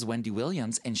believe it was Wendy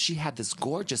Williams, and she had this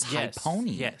gorgeous high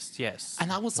pony. Yes.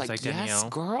 And I was It's like, yes, Danielle.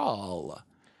 girl.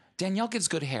 Danielle gives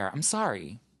good hair. I'm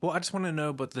sorry. Well, I just want to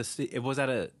know, but it was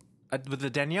with the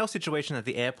Danielle situation at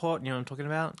the airport. You know what I'm talking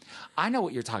about? I know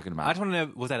what you're talking about. I just want to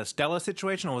know, was that a Stella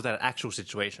situation or was that an actual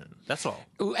situation? That's all.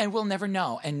 Ooh, and we'll never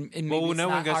know. And maybe Well, we'll it's know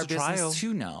when not it goes our to business trial.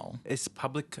 to know. It's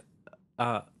public. It's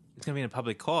going to be in a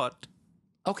public court.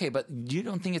 Okay, but you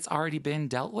don't think it's already been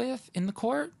dealt with in the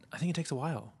court? I think it takes a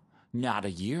while. Not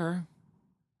a year.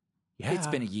 Yeah. It's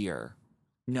been a year.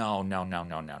 No.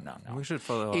 We should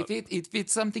follow up. If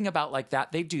it's something about like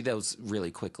that, they do those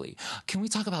really quickly. Can we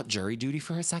talk about jury duty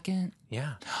for a second?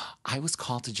 Yeah. I was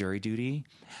called to jury duty.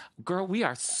 Girl, we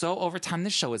are so over time.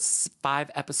 This show is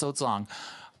 5 episodes long.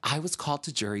 I was called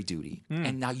to jury duty.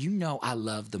 And now I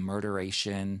love the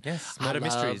murderation. Yes, I murder love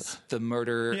mysteries. the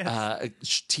murder Yes.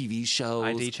 TV shows.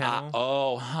 ID channel.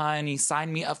 Oh, honey,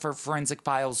 sign me up for Forensic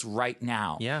Files right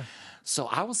now. Yeah. So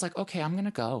I was like, okay, I'm going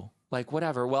to go. Like,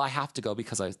 whatever. Well, I have to go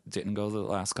because I didn't go the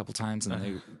last couple times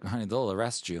and they'll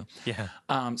arrest you. Yeah.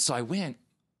 So I went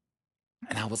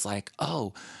and I was like,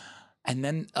 oh. And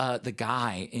then the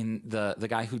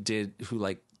guy who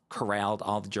like corralled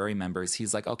all the jury members,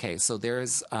 he's like, okay, so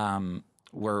there's,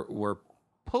 we're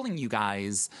pulling you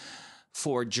guys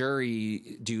for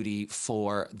jury duty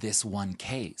for this one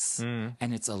case.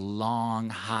 And it's a long,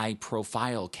 high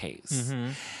profile case.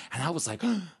 And I was like,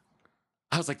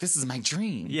 this is my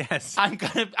dream. Yes. I'm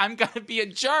gonna be a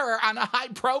juror on a high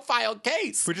profile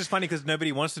case. Which is funny because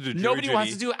nobody wants to do jury Nobody duty.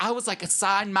 wants to do it. I was like,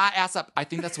 sign my ass up. I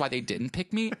think that's why they didn't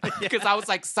pick me because I was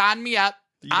like, sign me up.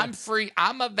 I'm free.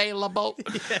 I'm available.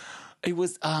 It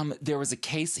was there was a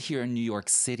case here in New York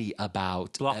City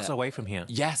about Blocks away from here.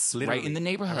 yes, Literally. right in the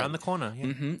neighborhood, Around the corner.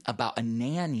 Yeah. about a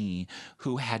nanny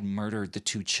who had murdered the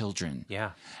 2 children.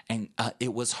 Yeah. And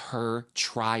it was her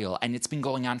trial. And it's been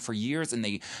going on for years, and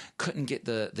they couldn't get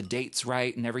the dates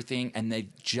right and everything. And they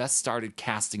just started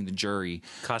casting the jury.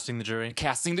 Casting the jury.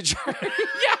 Yeah.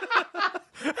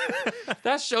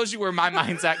 That shows you where my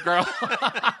mind's at, girl.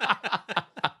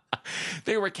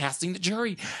 They were casting the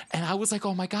jury. And I was like,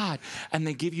 oh my God. And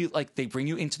they bring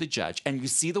you into the judge, and you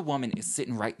see the woman is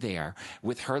sitting right there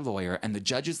with her lawyer, and the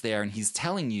judge is there, and he's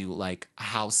telling you like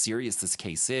how serious this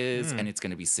case is, and it's going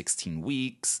to be 16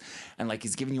 weeks. And like,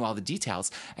 he's giving you all the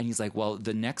details. And he's like, well,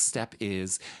 the next step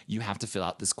is you have to fill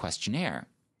out this questionnaire.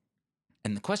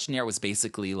 And the questionnaire was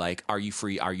basically like, are you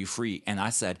free? Are you free? And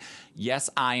I said, yes,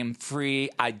 I am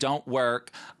free. I don't work.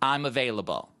 I'm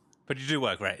available. But you do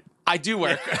work, right? I do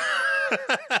work.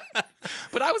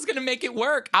 But I was going to make it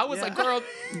work. I was like, girl,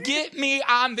 get me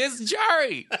on this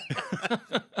jury.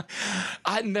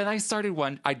 And then I started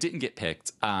one. I didn't get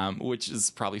picked, which is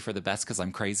probably for the best because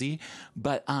I'm crazy.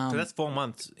 But So that's 4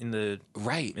 months in the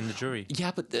right in the jury.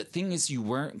 Yeah, but the thing is, you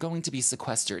weren't going to be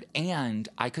sequestered, and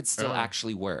I could still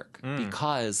actually work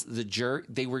because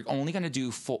they were only going to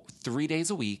do 3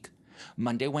 days a week.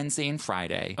 Monday, Wednesday, and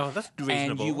Friday. Oh, that's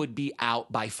reasonable. And you would be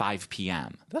out by 5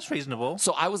 p.m. That's reasonable.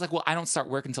 So I was like, well, I don't start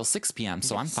work until 6 p.m.,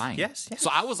 so I'm fine. Yes.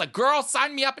 So I was like, girl,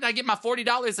 sign me up and I get my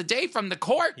 $40 a day from the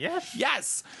court.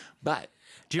 Yes. But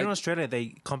do you know in Australia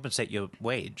they compensate your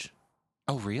wage?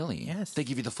 oh, really? Yes. They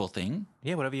give you the full thing?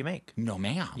 Yeah, whatever you make. No,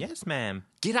 ma'am. Yes, ma'am.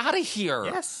 Get out of here.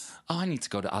 Yes. Oh, I need to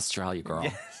go to Australia, girl.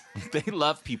 They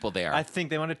love people there. I think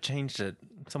they want to change it.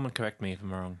 Someone correct me if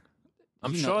I'm wrong.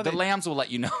 I'm You know, sure the lambs will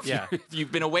let you know if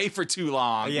you've been away for too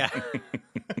long. Yeah.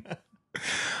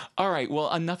 All right.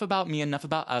 Well, enough about me, enough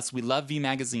about us. We love V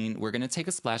Magazine. We're going to take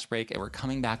a splash break, and we're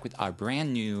coming back with our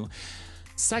brand new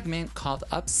segment called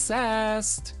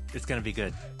Obsessed. It's going to be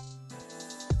good.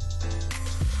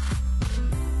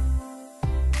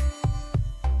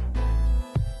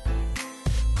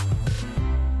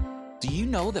 Do you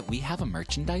know that we have a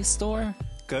merchandise store?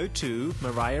 Go to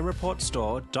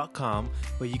mariahreportstore.com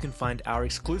where you can find our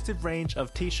exclusive range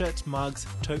of t-shirts, mugs,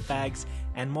 tote bags,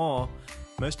 and more.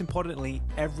 Most importantly,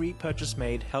 every purchase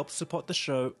made helps support the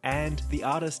show and the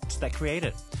artists that create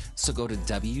it. So go to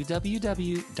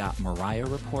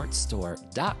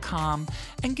www.mariahreportstore.com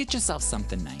and get yourself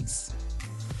something nice.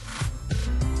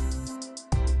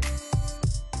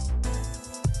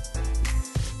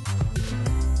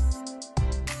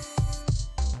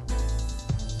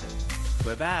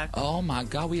 We're back. Oh my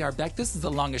God, we are back. This is the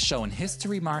longest show in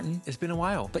history, Martin. It's been a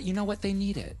while. But you know what? They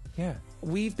need it. Yeah.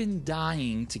 We've been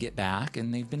dying to get back,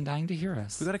 and they've been dying to hear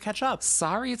us. We got to catch up.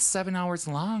 Sorry it's 7 hours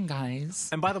long, guys.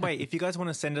 And by the way, if you guys want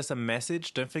to send us a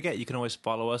message, don't forget you can always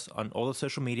follow us on all the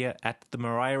social media at The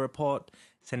Mariah Report.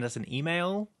 Send us an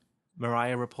email,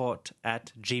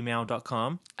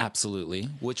 mariahreport@gmail.com. Absolutely.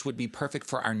 Which would be perfect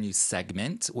for our new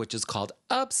segment, which is called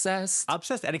Obsessed.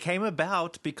 Obsessed. And it came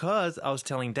about because I was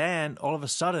telling Dan, all of a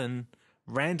sudden,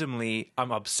 randomly,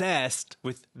 I'm obsessed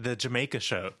with the Jamaica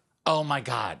show. Oh my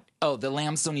God. Oh, the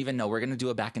lambs don't even know. We're going to do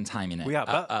a back in time in it. We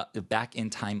are, back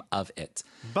in time of it.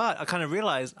 But I kind of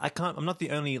realized I'm not the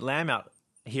only lamb out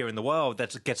here in the world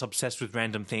that gets obsessed with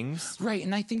random things. Right.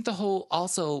 And I think the whole,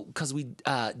 also, because we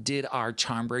did our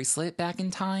charm bracelet back in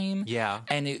time. Yeah.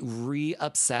 And it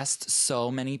re-obsessed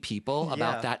so many people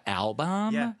about that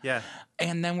album. Yeah.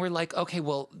 And then we're like, okay,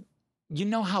 well, you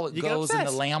know how it You get goes in the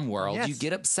obsessed. lamb world. Yes. You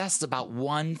get obsessed about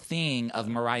one thing of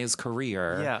Mariah's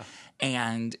career. Yeah.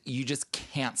 And you just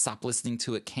can't stop listening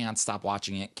to it, can't stop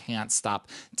watching it, can't stop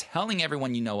telling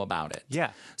everyone you know about it.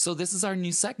 Yeah. So this is our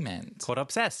new segment. Called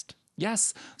Obsessed.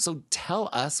 Yes. So tell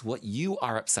us what you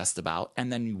are obsessed about,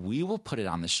 and then we will put it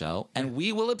on the show, and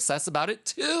we will obsess about it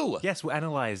too. Yes, we'll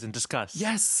analyze and discuss.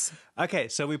 Yes. Okay,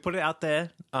 so we put it out there.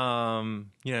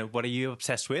 What are you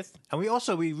obsessed with? And we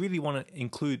really want to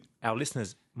include our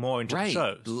listeners more into the Right.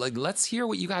 shows. Like, let's hear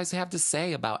what you guys have to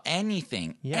say about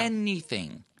anything. Yeah.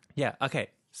 Anything. Yeah, okay.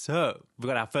 So we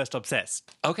got our first obsessed.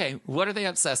 Okay. What are they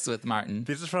obsessed with, Martin?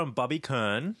 This is from Bobby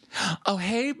Kern. Oh,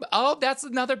 hey. Oh, that's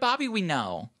another Bobby we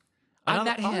know. I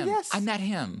met him. yes. I met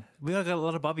him. We got a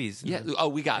lot of Bobbies. Yeah. Oh,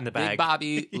 we got In the Big bag.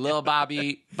 Bobby, Little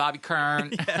Bobby, Bobby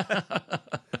Kern.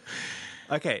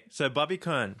 Okay, so Bobby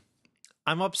Kern.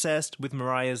 I'm obsessed with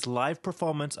Mariah's live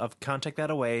performance of Can't Take That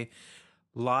Away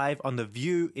live on The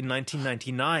View in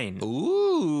 1999.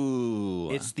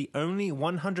 Ooh. It's the only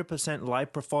 100%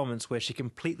 live performance where she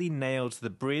completely nails the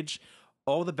bridge,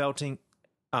 all the belting,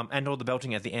 and all the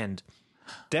belting at the end.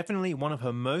 Definitely one of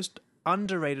her most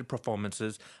underrated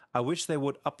performances. I wish they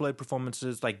would upload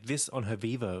performances like this on her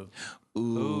Vivo.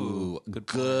 Ooh,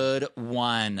 good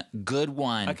one. Good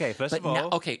one. Okay, first of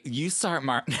all- okay, you start,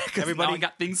 Martin. Everybody- Everybody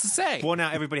got things to say. Well,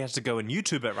 now everybody has to go and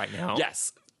YouTube it right now.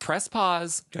 Yes. Press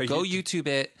pause. Go Go YouTube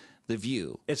it. The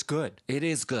View. It's good. It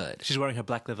is good. She's wearing her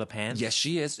black leather pants. Yes,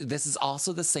 she is. This is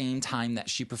also the same time that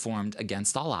she performed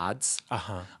Against All Odds.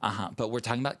 But we're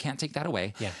talking about Can't Take That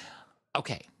Away. Yeah.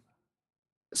 Okay.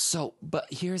 So, but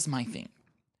here's my thing.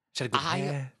 She had good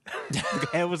hair. The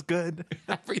hair was good.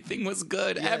 Everything was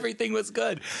good. Yeah. Everything was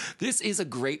good. This is a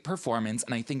great performance,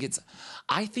 and I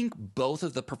think both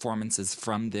of the performances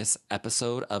from this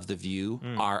episode of The View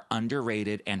are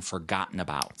underrated and forgotten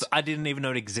about. I didn't even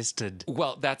know it existed.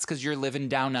 Well, that's because you're living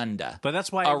down under. But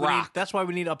that's why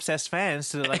we need obsessed fans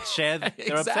to like share their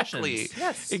exactly. obsessions.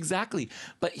 Yes, exactly.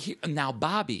 But now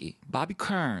Bobby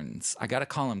Kearns, I gotta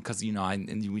call him because we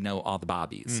know all the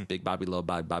Bobbies, Big Bobby, Little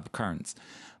Bobby, Bobby Kearns.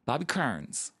 Bobby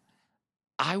Kearns.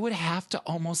 I would have to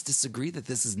almost disagree that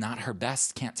this is not her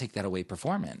best Can't Take That Away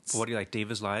performance. What do you like,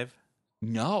 Divas Live?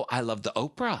 No, I love the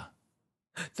Oprah.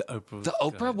 The Oprah. The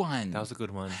Oprah one. That was a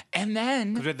good one. And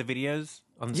then... Because we had the videos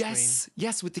on the screen.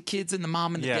 Yes, with the kids and the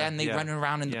mom and the dad, and they running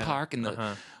around in the park and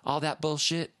all that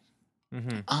bullshit.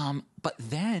 Mm-hmm. But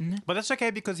that's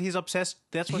okay because he's obsessed.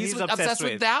 That's what he's obsessed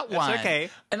with that one. It's okay,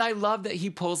 and I love that he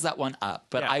pulls that one up.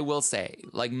 But I will say,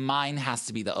 like, mine has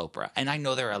to be the Oprah. And I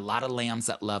know there are a lot of lambs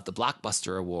that love the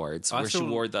Blockbuster Awards, where she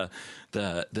wore the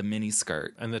mini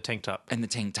skirt and the tank top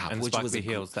and which was the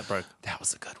heels that broke. That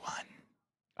was a good one.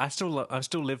 I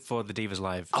still live for the Divas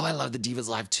Live. Oh, I love the Divas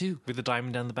Live too, with the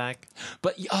diamond down the back.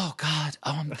 But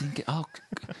I'm thinking,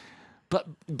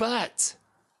 but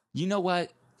you know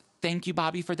what? Thank you,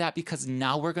 Bobby, for that, because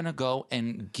now we're going to go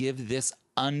and give this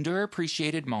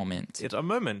underappreciated moment its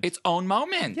own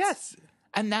moment. Yes.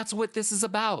 And that's what this is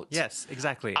about. Yes,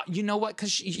 exactly. You know what?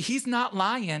 Because he's not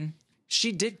lying.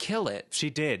 She did kill it.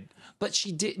 She did.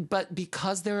 But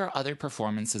because there are other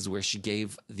performances where she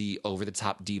gave the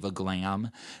over-the-top diva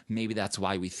glam, maybe that's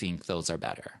why we think those are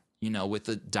better. You know, with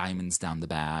the diamonds down the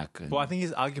back. Well, I think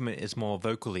his argument is more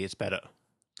vocally it's better.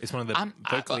 It's one of the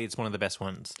it's one of the best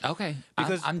ones. Okay,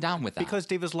 because I'm down with that. Because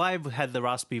Divas Live had the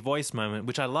raspy voice moment,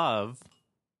 which I love.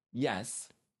 Yes.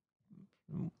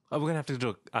 Oh, we're gonna have to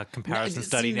do a comparison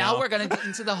study now. Now we're gonna get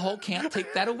into the whole "can't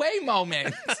take that away"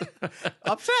 moment.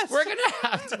 Obsessed. We're gonna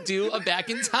have to do a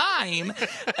back in time,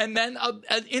 and then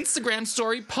an Instagram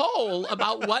story poll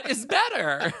about what is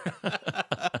better.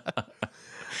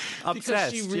 Obsessed.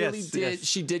 Because she really did. Yes.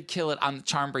 She did kill it on the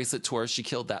Charm Bracelet tour. She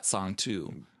killed that song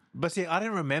too. But see, I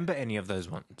don't remember any of those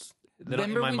ones. They're not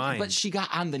in my mind. But she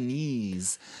got on the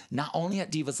knees, not only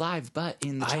at Divas Live, but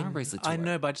in the Charm Bracelet tour. I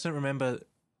know, but I just don't remember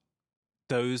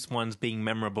those ones being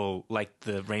memorable like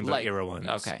the Rainbow era ones.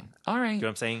 Okay. All right. You know what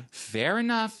I'm saying? Fair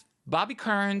enough. Bobby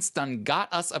Kearns done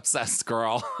got us obsessed,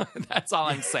 girl. That's all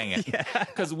I'm saying.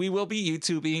 Because we will be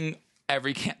YouTubing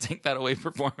every Can't Take That Away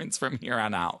performance from here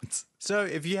on out. So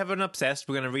if you have an obsessed,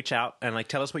 we're going to reach out and like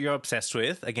tell us what you're obsessed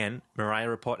with. Again,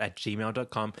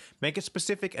 mariahreport@gmail.com. Make it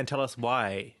specific and tell us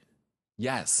why.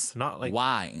 Yes. Not like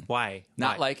why.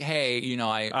 Not like, hey, you know,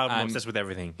 I'm obsessed with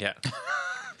everything. Yeah.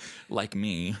 Like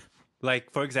me.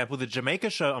 Like, for example, the Jamaica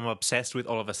show I'm obsessed with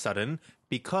all of a sudden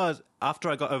because after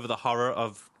I got over the horror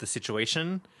of the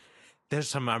situation, there's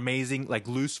some amazing, like,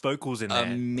 loose vocals in there.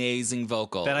 Amazing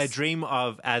vocals. That I dream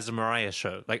of as a Mariah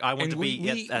show. Like, I want to be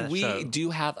at that show. We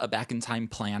do have a back in time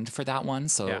planned for that one,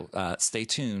 so stay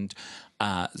tuned.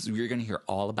 You're going to hear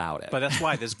all about it. But that's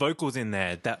why there's vocals in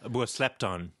there that were slept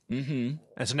on. Mm-hmm.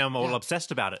 And so now I'm all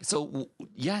obsessed about it. So,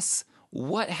 yes,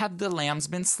 what have the lambs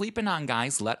been sleeping on,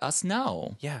 guys? Let us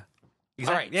know. Yeah.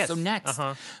 Exactly. All right, yes. So next.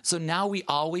 So now we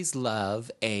always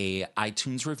love a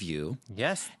iTunes review.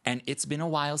 Yes. And it's been a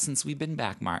while since we've been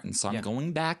back, Martin. So I'm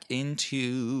going back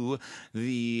into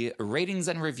the ratings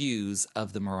and reviews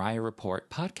of the Mariah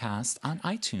Report podcast on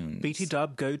iTunes. BT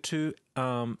Dub, go to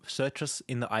search us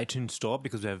in the iTunes store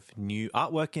because we have new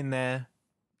artwork in there.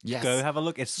 Yes. Go have a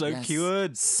look. It's so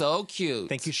cute. So cute.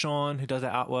 Thank you, Sean, who does the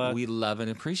artwork. We love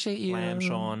and appreciate you. Lamb,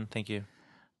 Sean. Thank you.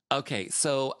 Okay,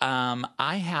 so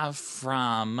I have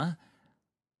from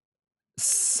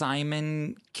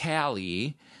Simon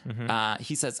Callie. Mm-hmm.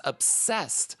 He says,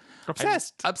 obsessed.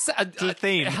 Obsessed. The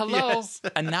theme. Hello. Yes.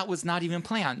 And that was not even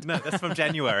planned. No, that's from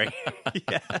January.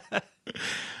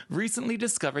 Recently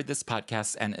discovered this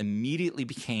podcast and immediately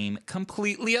became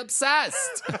completely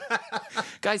obsessed.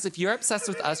 Guys, if you're obsessed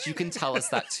with us, you can tell us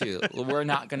that too. We're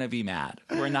not going to be mad.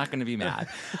 We're not going to be mad.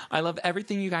 I love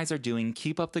everything you guys are doing.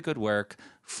 Keep up the good work.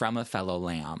 From a fellow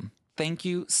lamb. Thank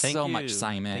you so much,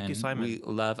 Simon. Thank you, Simon. We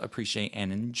love, appreciate,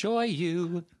 and enjoy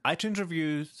you. iTunes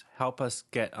reviews help us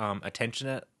get attention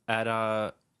at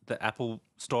the Apple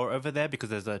store over there because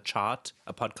there's a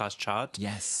podcast chart.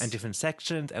 Yes. And different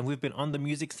sections. And we've been on the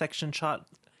music section chart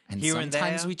and here and there.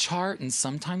 Sometimes we chart and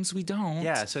sometimes we don't.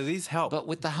 Yeah, so these help. But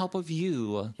with the help of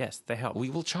you, yes, they help. We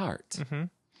will chart.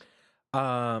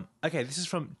 Mm-hmm. Okay, this is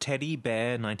from Teddy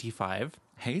Bear 95.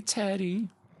 Hey, Teddy.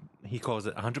 He calls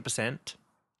it 100%.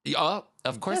 Oh,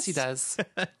 of course he does.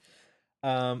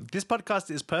 This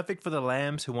podcast is perfect for the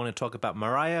lambs who want to talk about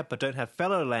Mariah but don't have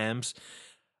fellow lambs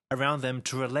around them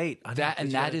to relate.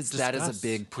 That is a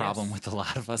big problem with a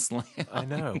lot of us lambs. I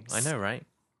know, right?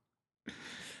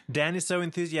 Dan is so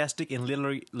enthusiastic in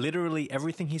literally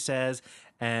everything he says,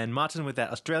 and Martin with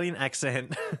that Australian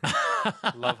accent.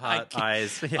 Love heart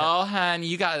eyes. Yeah. Oh, hon,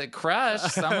 you got a crush.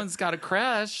 Someone's got a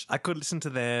crush. I could listen to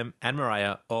them and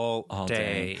Mariah all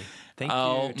day. Thank you,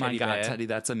 Oh, my Teddy God, Bear. Teddy,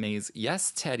 that's amazing.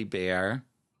 Yes, Teddy Bear.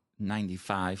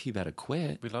 95, you better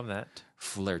quit. We love that.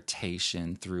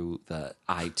 Flirtation through the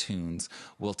iTunes.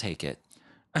 We'll take it.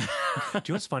 Do you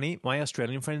know what's funny? My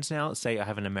Australian friends now say I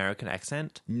have an American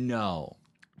accent. No.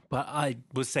 But I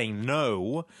was saying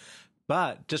no.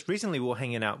 But just recently we were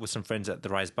hanging out with some friends at the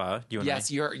Rise Bar. You and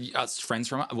Yes, I. your friends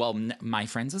from, my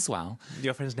friends as well.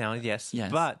 Your friends now, yes.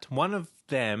 Yes. But one of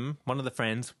the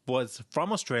friends was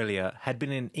from Australia, had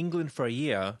been in England for a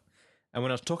year. And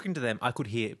when I was talking to them, I could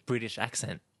hear British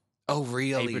accent. Oh,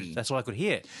 really? That's all I could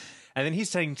hear. And then he's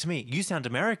saying to me, you sound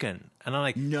American. And I'm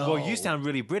like, No. well, you sound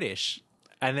really British.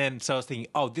 And then so I was thinking,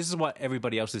 oh, this is what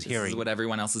everybody else is hearing. This is what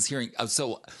everyone else is hearing.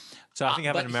 So I think I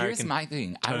have an American here's my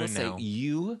thing. I will tone say now.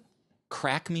 you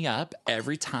crack me up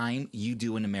every time you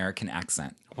do an American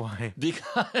accent. Why?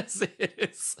 Because it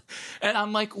is, and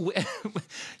I'm like,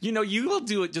 you will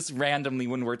do it just randomly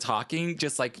when we're talking,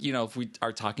 just like, if we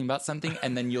are talking about something,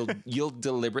 and then you'll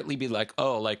deliberately be like,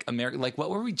 oh, like America, like what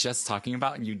were we just talking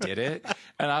about, and you did it,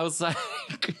 and I was like,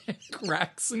 it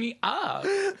cracks me up.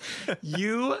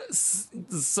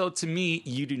 So to me,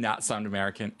 you do not sound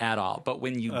American at all, but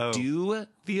when you do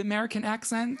the American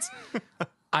accent,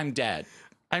 I'm dead.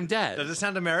 Does it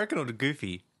sound American or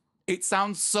goofy? It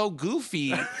sounds so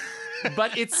goofy,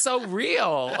 but it's so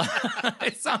real.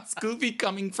 It sounds goofy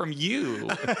coming from you.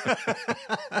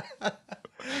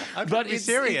 But it's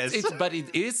serious. But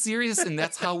it is serious, and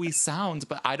that's how we sound,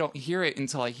 but I don't hear it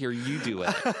until I hear you do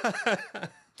it.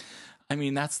 I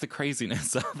mean, that's the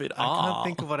craziness of it all. I can't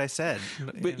think of what I said.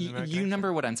 But you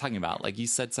remember what I'm talking about. Like, you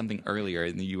said something earlier,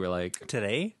 and you were like...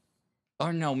 Today?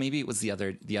 Or no, maybe it was the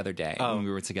other day when we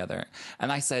were together.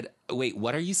 And I said, wait,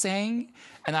 what are you saying?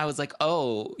 And I was like,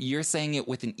 oh, you're saying it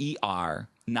with an ER,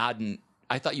 not an...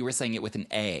 I thought you were saying it with an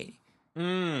A.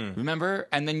 Remember?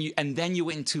 And then you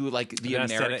went into like the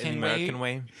American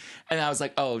way. And I was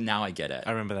like, oh, now I get it.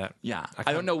 I remember that. Yeah.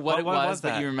 I don't know what it was,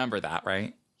 but you remember that,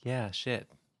 right? Yeah, shit.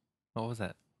 What was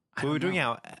that? We were doing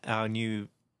our new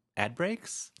ad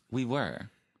breaks? We were.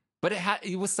 But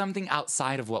it was something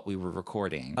outside of what we were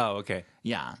recording. Oh, okay.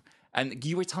 Yeah. And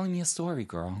you were telling me a story,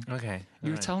 girl. Okay.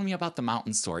 You were telling me about the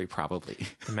mountain story, probably.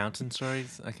 The mountain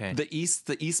stories? Okay. The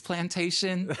East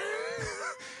Plantation.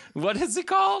 What is it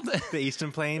called? The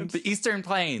Eastern Plains? The Eastern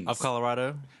Plains. Of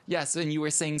Colorado? Yes, and you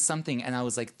were saying something, and I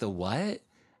was like, the what?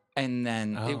 And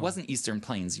then it wasn't Eastern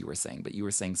Plains you were saying, but you were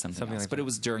saying something else. Like but it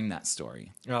was during that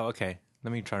story. Oh, okay.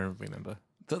 Let me try to remember.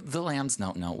 The lambs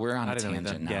don't know. We're on a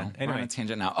tangent now. Yeah. Anyway. We're on a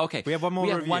tangent now. Okay. We have one more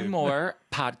review. One more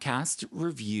podcast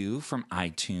review from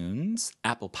iTunes.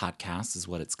 Apple Podcasts is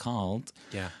what it's called.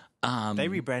 Yeah. They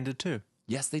rebranded too.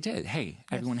 Yes, they did. Hey,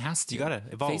 everyone has to. You gotta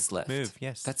evolve. Facelift. Move,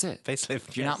 yes. That's it. Facelift,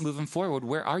 If you're not moving forward,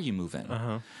 where are you moving?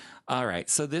 All right.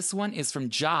 So this one is from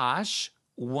Josh.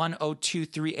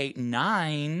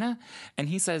 102389, and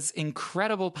he says,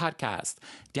 incredible podcast.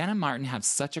 Dan and Martin have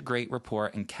such a great rapport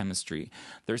and chemistry.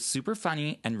 They're super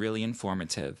funny and really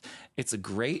informative. It's a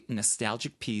great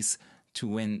nostalgic piece to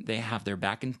when they have their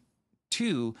back in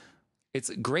it's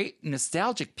a great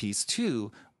nostalgic piece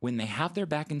too when they have their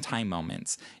back in time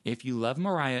moments. If you love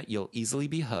Mariah, you'll easily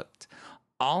be hooked.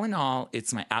 All in all,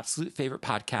 it's my absolute favorite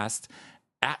podcast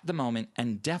at the moment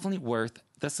and definitely worth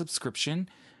the subscription.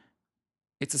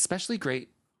 It's especially great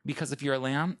because if you're a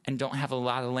lamb and don't have a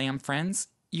lot of lamb friends,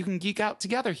 you can geek out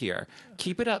together here.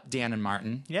 Keep it up, Dan and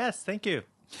Martin. Yes, thank you.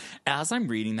 As I'm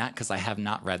reading that, because I have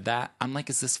not read that, I'm like,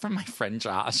 is this from my friend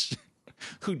Josh,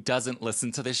 who doesn't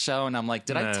listen to this show? And I'm like,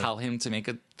 did I tell him to make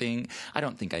a thing? I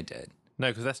don't think I did.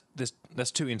 No, because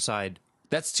that's too inside.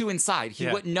 That's too inside. He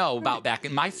wouldn't know about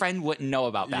back. My friend wouldn't know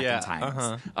about back in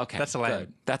times. Okay, that's a lamb.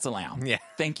 Good. That's a lamb. Yeah.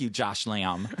 Thank you, Josh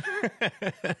Lamb.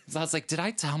 So I was like, did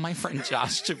I tell my friend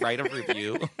Josh to write a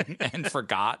review and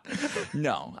forgot?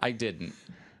 No, I didn't.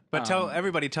 But tell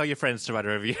your friends to write a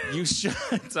review. You should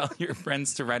tell your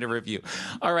friends to write a review.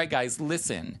 All right, guys,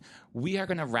 listen. We are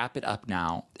going to wrap it up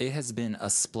now. It has been a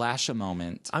splash a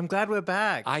moment. I'm glad we're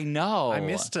back. I know. I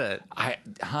missed it.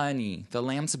 Honey, the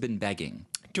lambs have been begging.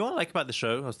 Do you know what I like about the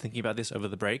show? I was thinking about this over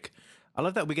the break. I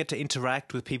love that we get to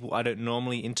interact with people I don't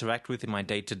normally interact with in my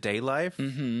day-to-day life.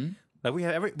 Mm-hmm. Like we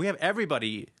have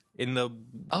everybody in the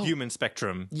human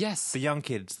spectrum. Yes. The young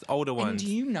kids, the older ones. And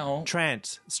do you know...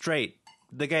 Trans, straight,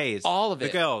 the gays. All of it.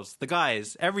 The girls, the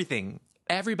guys, everything.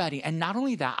 Everybody. And not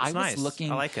only that, I nice. was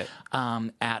looking I like it.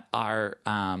 At our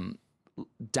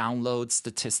download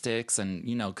statistics and,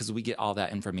 because we get all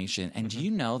that information. And do you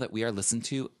know that we are listened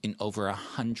to in over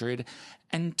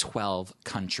 112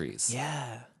 countries?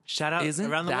 Yeah. Shout out Isn't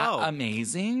around the that world.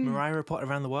 amazing? Mariah report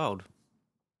around the world.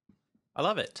 I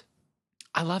love it.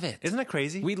 I love it. Isn't it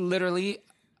crazy? We literally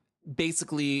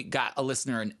basically got a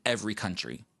listener in every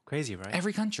country. Crazy, right?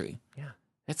 Every country. Yeah.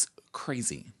 It's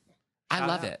crazy. I Shout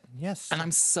love out. it. Yes. And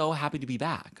I'm so happy to be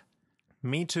back.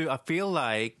 Me too. I feel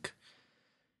like,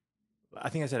 I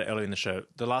think I said it earlier in the show,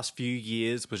 the last few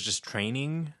years was just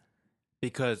training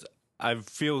because I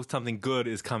feel something good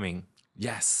is coming.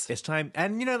 Yes. It's time.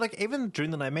 And, even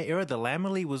during the Nightmare era, the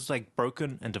Lamely was like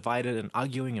broken and divided and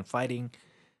arguing and fighting.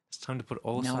 It's time to put it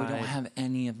all aside. No, we don't have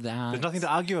any of that. There's nothing to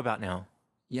argue about now.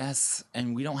 Yes,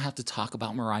 and we don't have to talk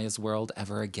about Mariah's world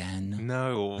ever again.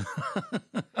 No.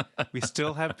 We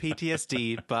still have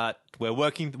PTSD, but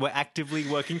we're actively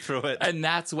working through it. And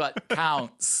that's what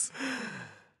counts.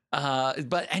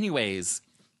 But anyways,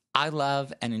 I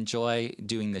love and enjoy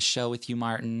doing the show with you,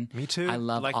 Martin. Me too. I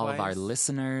love all of our Likewise.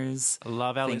 listeners. I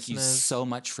love our Thank you listeners. so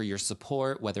much for your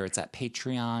support, whether it's at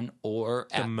Patreon or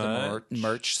at merch. the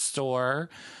merch store.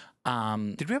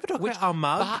 Did we ever talk about our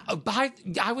mug?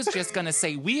 I was just going to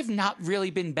say, we have not really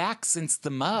been back since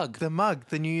the mug. The mug,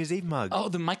 the New Year's Eve mug. Oh,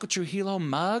 the Michael Trujillo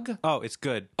mug? Oh, it's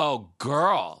good. Oh,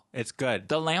 girl. It's good.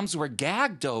 The lambs were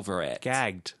gagged over it.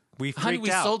 Gagged. We freaked Honey, we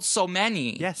out. sold so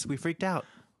many. Yes, we freaked out.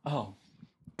 Oh.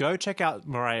 Go check out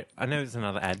Mariah. I know it's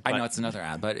another ad. I but know it's another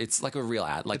ad, but it's like a real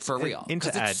ad, like for real. into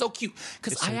Because ad. it's so cute.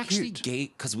 Because It's I so actually cute. gave,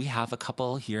 because we have a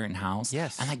couple here in house.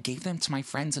 Yes. And I gave them to my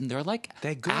friends, and they're like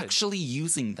They're good. actually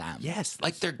using them. Yes.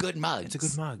 Like they're good mugs. It's a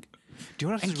good mug. Do you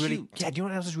know what else And is really? cute. Yeah. Do you know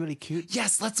what else is really cute?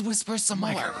 Yes, let's whisper some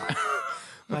more.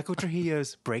 Michael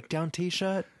Trujillo's breakdown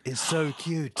T-shirt is so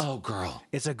cute. Oh, girl.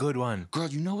 It's a good one, Girl,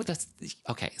 you know what that's...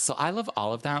 Okay, so I love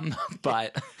all of them,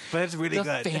 but... but it's really the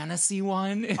good. fantasy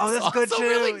one is Oh, that's good also too.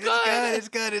 really good. It's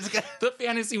good. It's good. The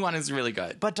fantasy one is really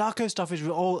good. But Darko stuff is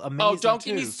all amazing. Oh, don't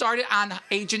too. get me started on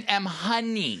Agent M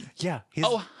Honey. Yeah.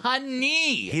 Oh,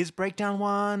 Honey. His breakdown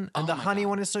one and the my honey God.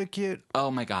 one is so cute.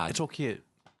 Oh, my God. It's all cute.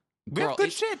 We Girl, have good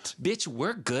it's- shit. Bitch,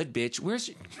 we're good, bitch.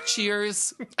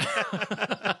 Cheers.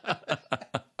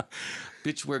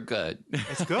 Bitch, we're good.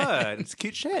 It's good. It's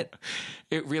cute shit.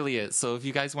 It really is. So if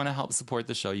you guys want to help support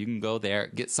the show, you can go there,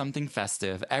 get something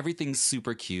festive. Everything's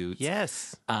super cute.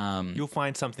 Yes. You'll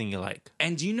find something you like.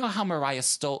 And do you know how Mariah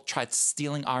tried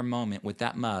stealing our moment with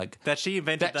that mug? That she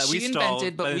invented. That she we stole,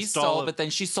 invented, but we stole, but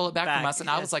then she stole it back from back, us. And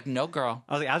I yes. was like, no, girl.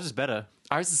 I was like, ours is better.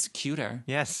 Ours is cuter.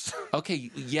 Yes.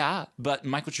 Okay, yeah, but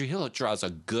Michael Trujillo draws a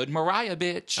good Mariah,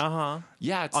 bitch. Uh-huh.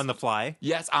 Yeah, it's On the fly.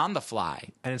 yes, on the fly.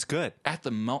 And it's good. At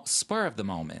the spur of the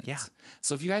moment. Yeah.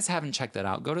 So if you guys haven't checked that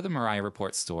out, go to the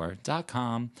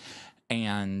MariahReportStore.com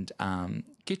and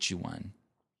get you one.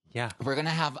 Yeah. We're going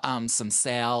to have some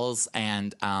sales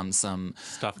and some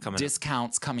Stuff coming up.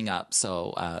 discounts coming up.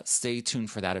 So stay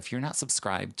tuned for that. If you're not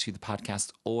subscribed to the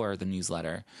podcast or the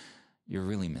newsletter, you're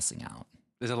really missing out.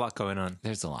 There's a lot going on.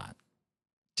 There's a lot.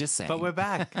 Just saying. But we're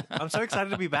back. I'm so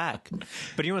excited to be back.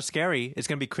 But you know what's scary? It's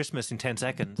going to be Christmas in 10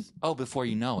 seconds. Oh, before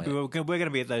you know it. We're going to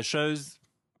be at those shows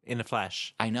in a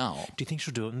flash. I know. Do you think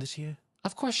she'll do it this year?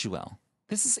 Of course you will.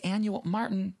 This is annual.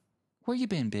 Martin, where you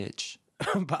been, bitch?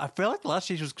 But I feel like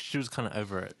last year she was kind of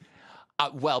over it.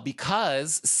 Well,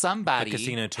 because somebody The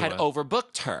casino tour. had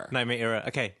overbooked her. Nightmare era.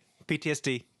 Okay.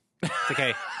 PTSD. It's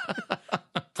okay.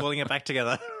 Pulling it back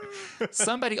together.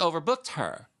 Somebody overbooked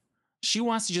her. She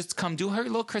wants to just come do her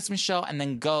little Christmas show and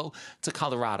then go to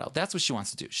Colorado. That's what she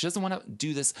wants to do. She doesn't want to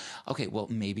do this. Okay, well,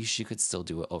 maybe she could still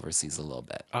do it overseas a little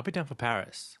bit. I'll be down for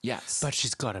Paris. Yes. But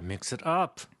she's got to mix it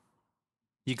up.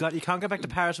 You can't go back to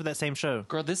Paris with that same show.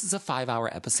 Girl, this is a 5-hour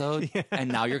episode,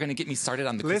 and now you're going to get me started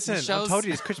on the Listen, Christmas shows? I told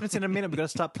you, it's Christmas in a minute. We've got to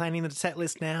start planning the set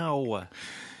list now.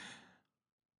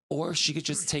 Or she could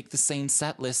just take the same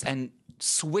set list and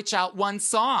switch out one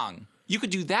song. You could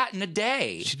do that in a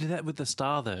day. She did that with The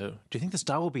Star, though. Do you think The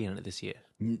Star will be in it this year?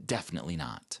 Definitely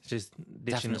not. Just ditching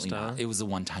Definitely The Star? not. It was a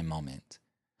one-time moment.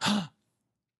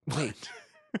 Wait.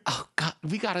 Oh, God.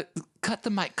 We got to cut the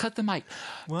mic. Cut the mic.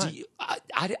 What?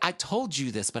 I told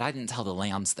you this, but I didn't tell the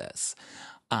lambs this.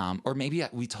 Or maybe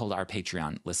we told our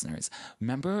Patreon listeners.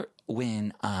 Remember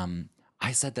when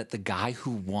I said that the guy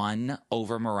who won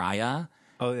over Mariah,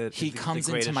 he comes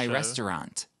into greatest my show?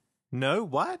 restaurant. No?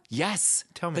 What? Yes.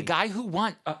 Tell me. The guy who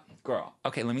won. Girl.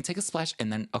 Okay, let me take a splash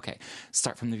and then, okay,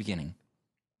 start from the beginning.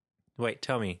 Wait,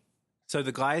 tell me. So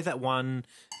the guy that won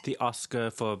the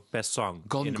Oscar for Best Song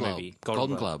Golden in a Globe. movie.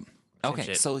 Golden Globe. Okay,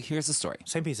 shit. so here's the story.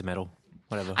 Same piece of metal.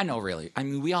 Whatever. I know, really. I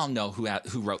mean, we all know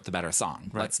who wrote the better song.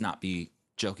 Right. Let's not be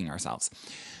joking ourselves.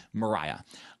 Mariah.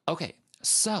 Okay,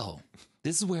 so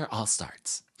this is where it all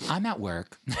starts. I'm at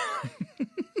work.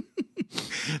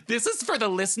 This is for the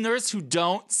listeners who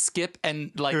don't skip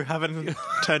and like Who haven't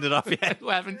turned it off yet. who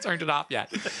haven't turned it off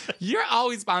yet. You're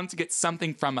always bound to get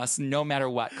something from us no matter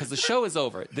what, because the show is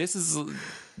over. This is,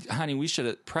 honey, we should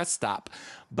have pressed stop.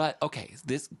 But okay,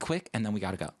 this quick, and then we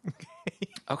gotta go.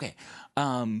 Okay.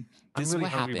 This is really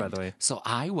what hungry, happened. by the way. So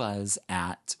I was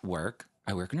at work.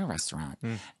 I work in a restaurant.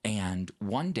 And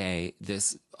one day,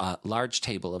 this large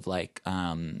table of like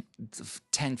 10,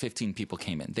 15 people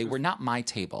came in. They were not my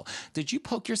table. Did you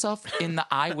poke yourself in the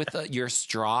eye with your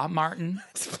straw, Martin?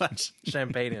 Splash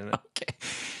champagne in it. Okay.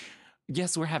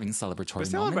 Yes, we're having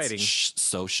celebratory We're moments. celebrating.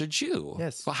 So should you.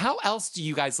 Yes. Well, how else do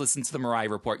you guys listen to the Mariah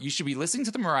Report? You should be listening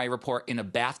to the Mariah Report in a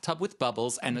bathtub with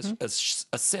bubbles and a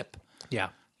sip. Yeah.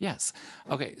 Yes.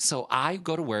 Okay, so I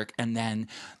go to work, and then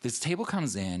this table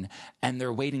comes in, and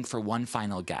they're waiting for one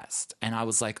final guest. And I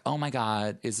was like, oh my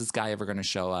God, is this guy ever going to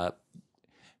show up?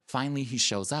 Finally, he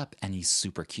shows up, and he's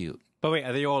super cute. But wait,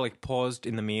 are they all like paused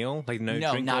in the meal? Like no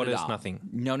drink not orders, at all. nothing?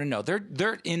 No.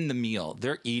 They're in the meal.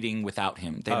 They're eating without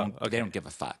him. They don't give a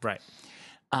fuck. Right.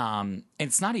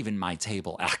 It's not even my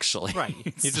table, actually. Right.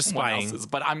 It's You're just someone spying. else's,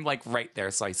 but I'm like right there,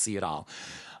 so I see it all.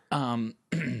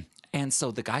 And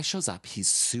so the guy shows up. He's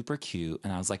super cute.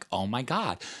 And I was like, oh, my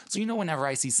God. So, you know, whenever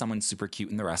I see someone super cute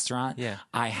in the restaurant,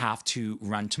 I have to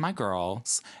run to my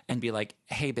girls and be like,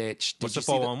 hey, bitch. What's the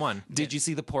 411? Did you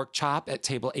see the pork chop at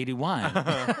table 81?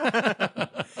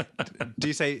 Do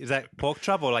you say, is that pork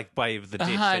chop or like by the dish?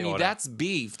 they Honey, order? that's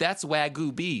beef. That's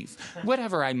Wagyu beef.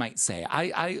 Whatever I might say.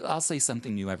 I'll say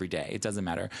something new every day. It doesn't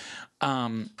matter.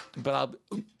 But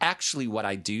actually what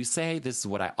I do say, this is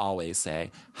what I always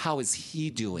say. How is he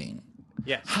doing?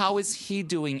 Yes. How is he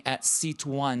doing at seat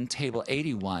 1, table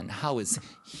 81? How is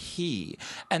he?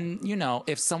 And, you know,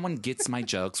 if someone gets my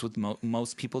jokes, with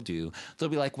most people do, they'll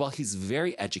be like, well, he's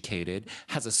very educated,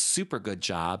 has a super good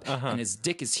job, and his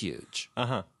dick is huge.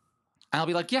 And I'll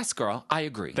be like, yes, girl, I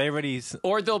agree. They already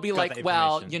Or they'll be got like, that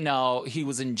well, information. you know, he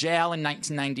was in jail in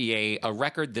 1998, a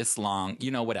record this long, you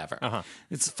know, whatever.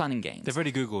 It's fun and games. They've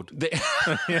already Googled.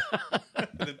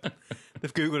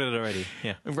 They've Googled it already.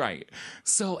 Yeah. Right.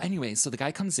 So anyway, so the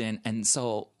guy comes in, and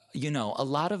so, you know, a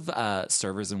lot of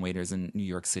servers and waiters in New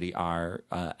York City are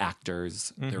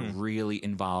actors. They're really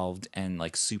involved and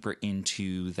like super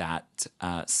into that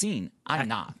scene. I'm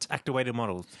not. Actor waiter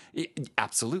models.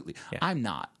 Absolutely. Yeah. I'm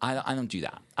not. I don't do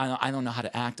that. I don't know how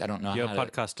to act. I don't know You're how a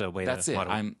podcaster waiter That's it.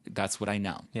 model. That's what I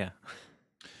know. Yeah.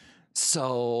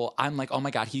 So I'm like, oh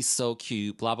my God, he's so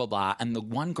cute, blah, blah, blah. And the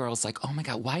one girl's like, oh my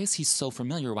God, why is he so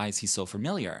familiar? Why is he so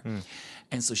familiar?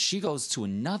 And so she goes to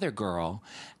another girl,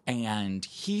 and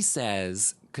he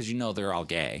says, because you know they're all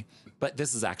gay, but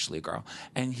this is actually a girl.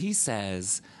 And he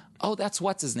says, oh, that's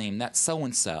what's his name? That's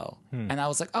so-and-so. And I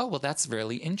was like, oh, well, that's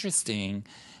really interesting.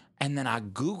 And then I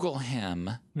Google him,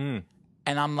 and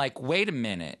I'm like, wait a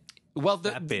minute. Well,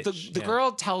 the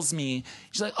girl tells me,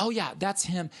 she's like, oh yeah, that's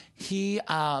him. He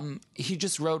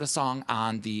just wrote a song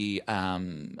on the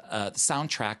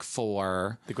soundtrack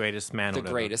for The Greatest Man or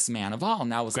whatever. Greatest Man of All.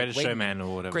 And I was Greatest like, wait a Showman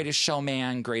minute. or whatever. Greatest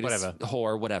Showman, Greatest Whatever.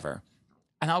 Whore, whatever.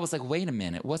 And I was like, wait a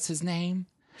minute, what's his name?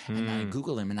 And then I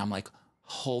Google him, and I'm like,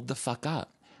 hold the fuck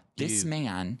up. This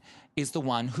man is the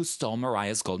one who stole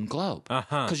Mariah's Golden Globe.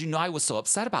 Because you know I was so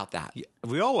upset about that.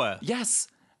 We all were. Yes.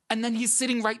 And then he's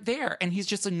sitting right there, and he's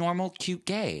just a normal, cute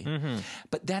gay.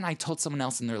 But then I told someone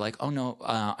else, and they're like, oh, no,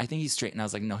 I think he's straight. And I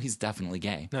was like, no, he's definitely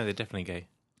gay. No, they're definitely gay.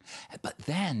 But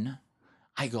then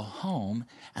I go home,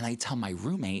 and I tell my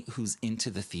roommate who's into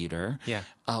the theater,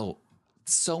 oh,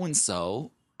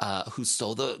 so-and-so who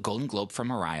stole the Golden Globe from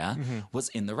Mariah was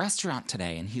in the restaurant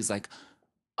today. And he's like,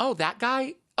 oh, that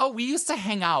guy? Oh, we used to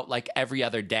hang out like every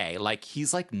other day. Like,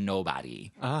 he's like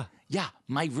nobody. Yeah,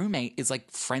 my roommate is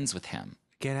like friends with him.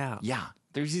 Get out. Yeah.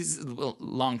 There's this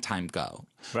long time ago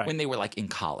when they were like in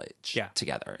college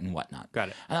together and whatnot. Got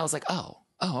it. And I was like, oh,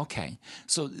 okay.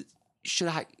 So should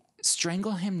I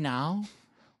strangle him now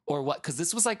or what? Because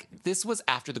this was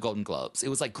after the Golden Globes. It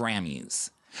was like Grammys.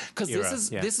 Because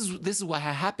this is what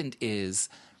had happened is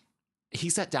he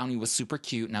sat down. He was super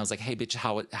cute, and I was like, hey, bitch,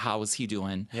 how is he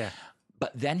doing? Yeah.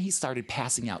 But then he started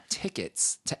passing out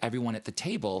tickets to everyone at the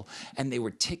table, and they were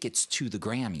tickets to the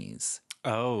Grammys.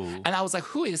 Oh. And I was like,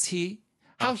 who is he?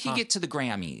 How'd he get to the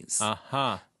Grammys?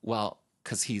 Well,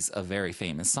 because he's a very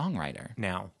famous songwriter.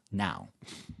 Now.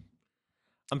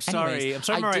 I'm sorry. Anyways, I'm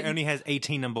sorry Mariah only has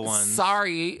 18 number ones.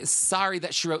 Sorry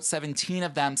that she wrote 17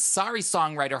 of them. Sorry,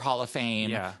 Songwriter Hall of Fame.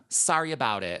 Yeah. Sorry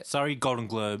about it. Sorry, Golden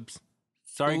Globes.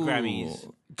 Sorry, Ooh,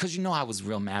 Grammys. because you know I was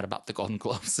real mad about the Golden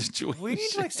Globe situation. We need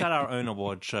to start our own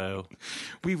award show.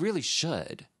 We really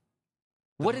should.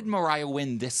 What did Mariah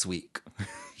win this week?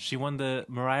 She won the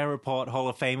Mariah Report Hall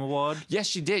of Fame Award. Yes,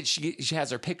 she did. She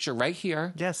has her picture right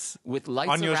here. Yes. With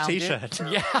lights on your around t-shirt.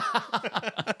 It.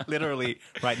 Yeah. Literally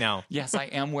right now. Yes, I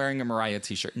am wearing a Mariah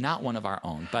t-shirt. Not one of our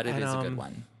own, but it is a good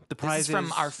one. The prize is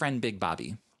from our friend Big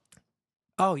Bobby.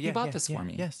 Oh, yeah. He bought this for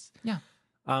me. Yes. Yeah.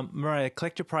 Mariah,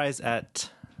 collect your prize at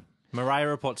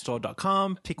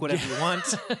MariahReportStore.com. Pick whatever you want.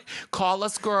 Call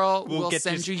us, girl. We'll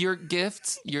send you you your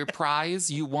gifts, your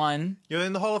prize. You won. You're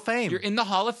in the Hall of Fame. You're in the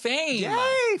Hall of Fame.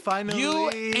 Yay! Finally. You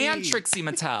and Trixie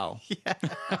Mattel. Yeah.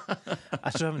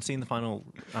 I still haven't seen the final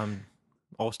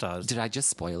All Stars. Did I just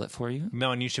spoil it for you?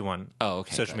 No, I knew she won. Oh,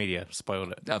 okay. Social media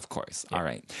spoiled it. Of course. Yeah. All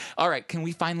right. All right. Can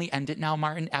we finally end it now,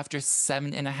 Martin, after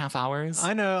 7.5 hours?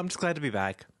 I know. I'm just glad to be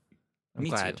back. I'm Me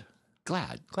glad. too.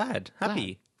 Glad.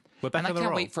 Happy. We're back and on the I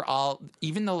can't roll. wait for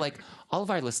even though all of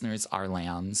our listeners are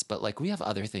lambs, but we have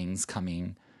other things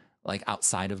coming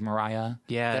outside of Mariah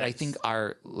that I think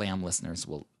our lamb listeners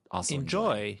will also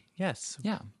enjoy. Yes.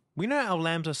 Yeah. We know our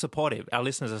lambs are supportive. Our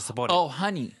listeners are supportive. Oh,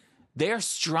 honey, they're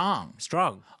strong.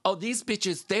 Strong. Oh, these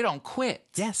bitches, they don't quit.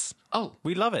 Yes. Oh.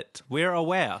 We love it. We're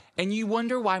aware. And you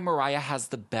wonder why Mariah has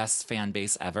the best fan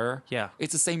base ever? Yeah.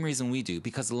 It's the same reason we do,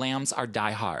 because lambs are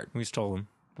diehard. We stole them.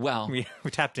 Well, we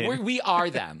tapped in. We are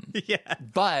them. Yeah.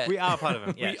 But we are part of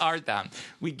them. Yes. We are them.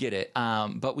 We get it.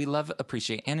 But we love,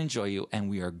 appreciate, and enjoy you. And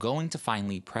we are going to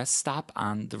finally press stop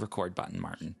on the record button,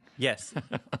 Martin. Yes.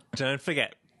 Don't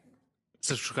forget.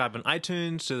 Subscribe on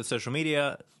iTunes, to the social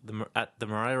media, at the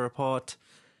Mariah Report.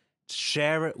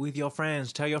 Share it with your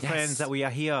friends. Tell your friends that we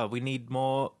are here. We need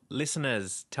more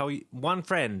listeners. Tell one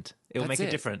friend. It will make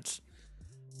a difference.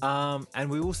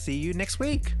 And we will see you next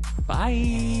week.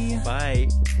 Bye. Bye.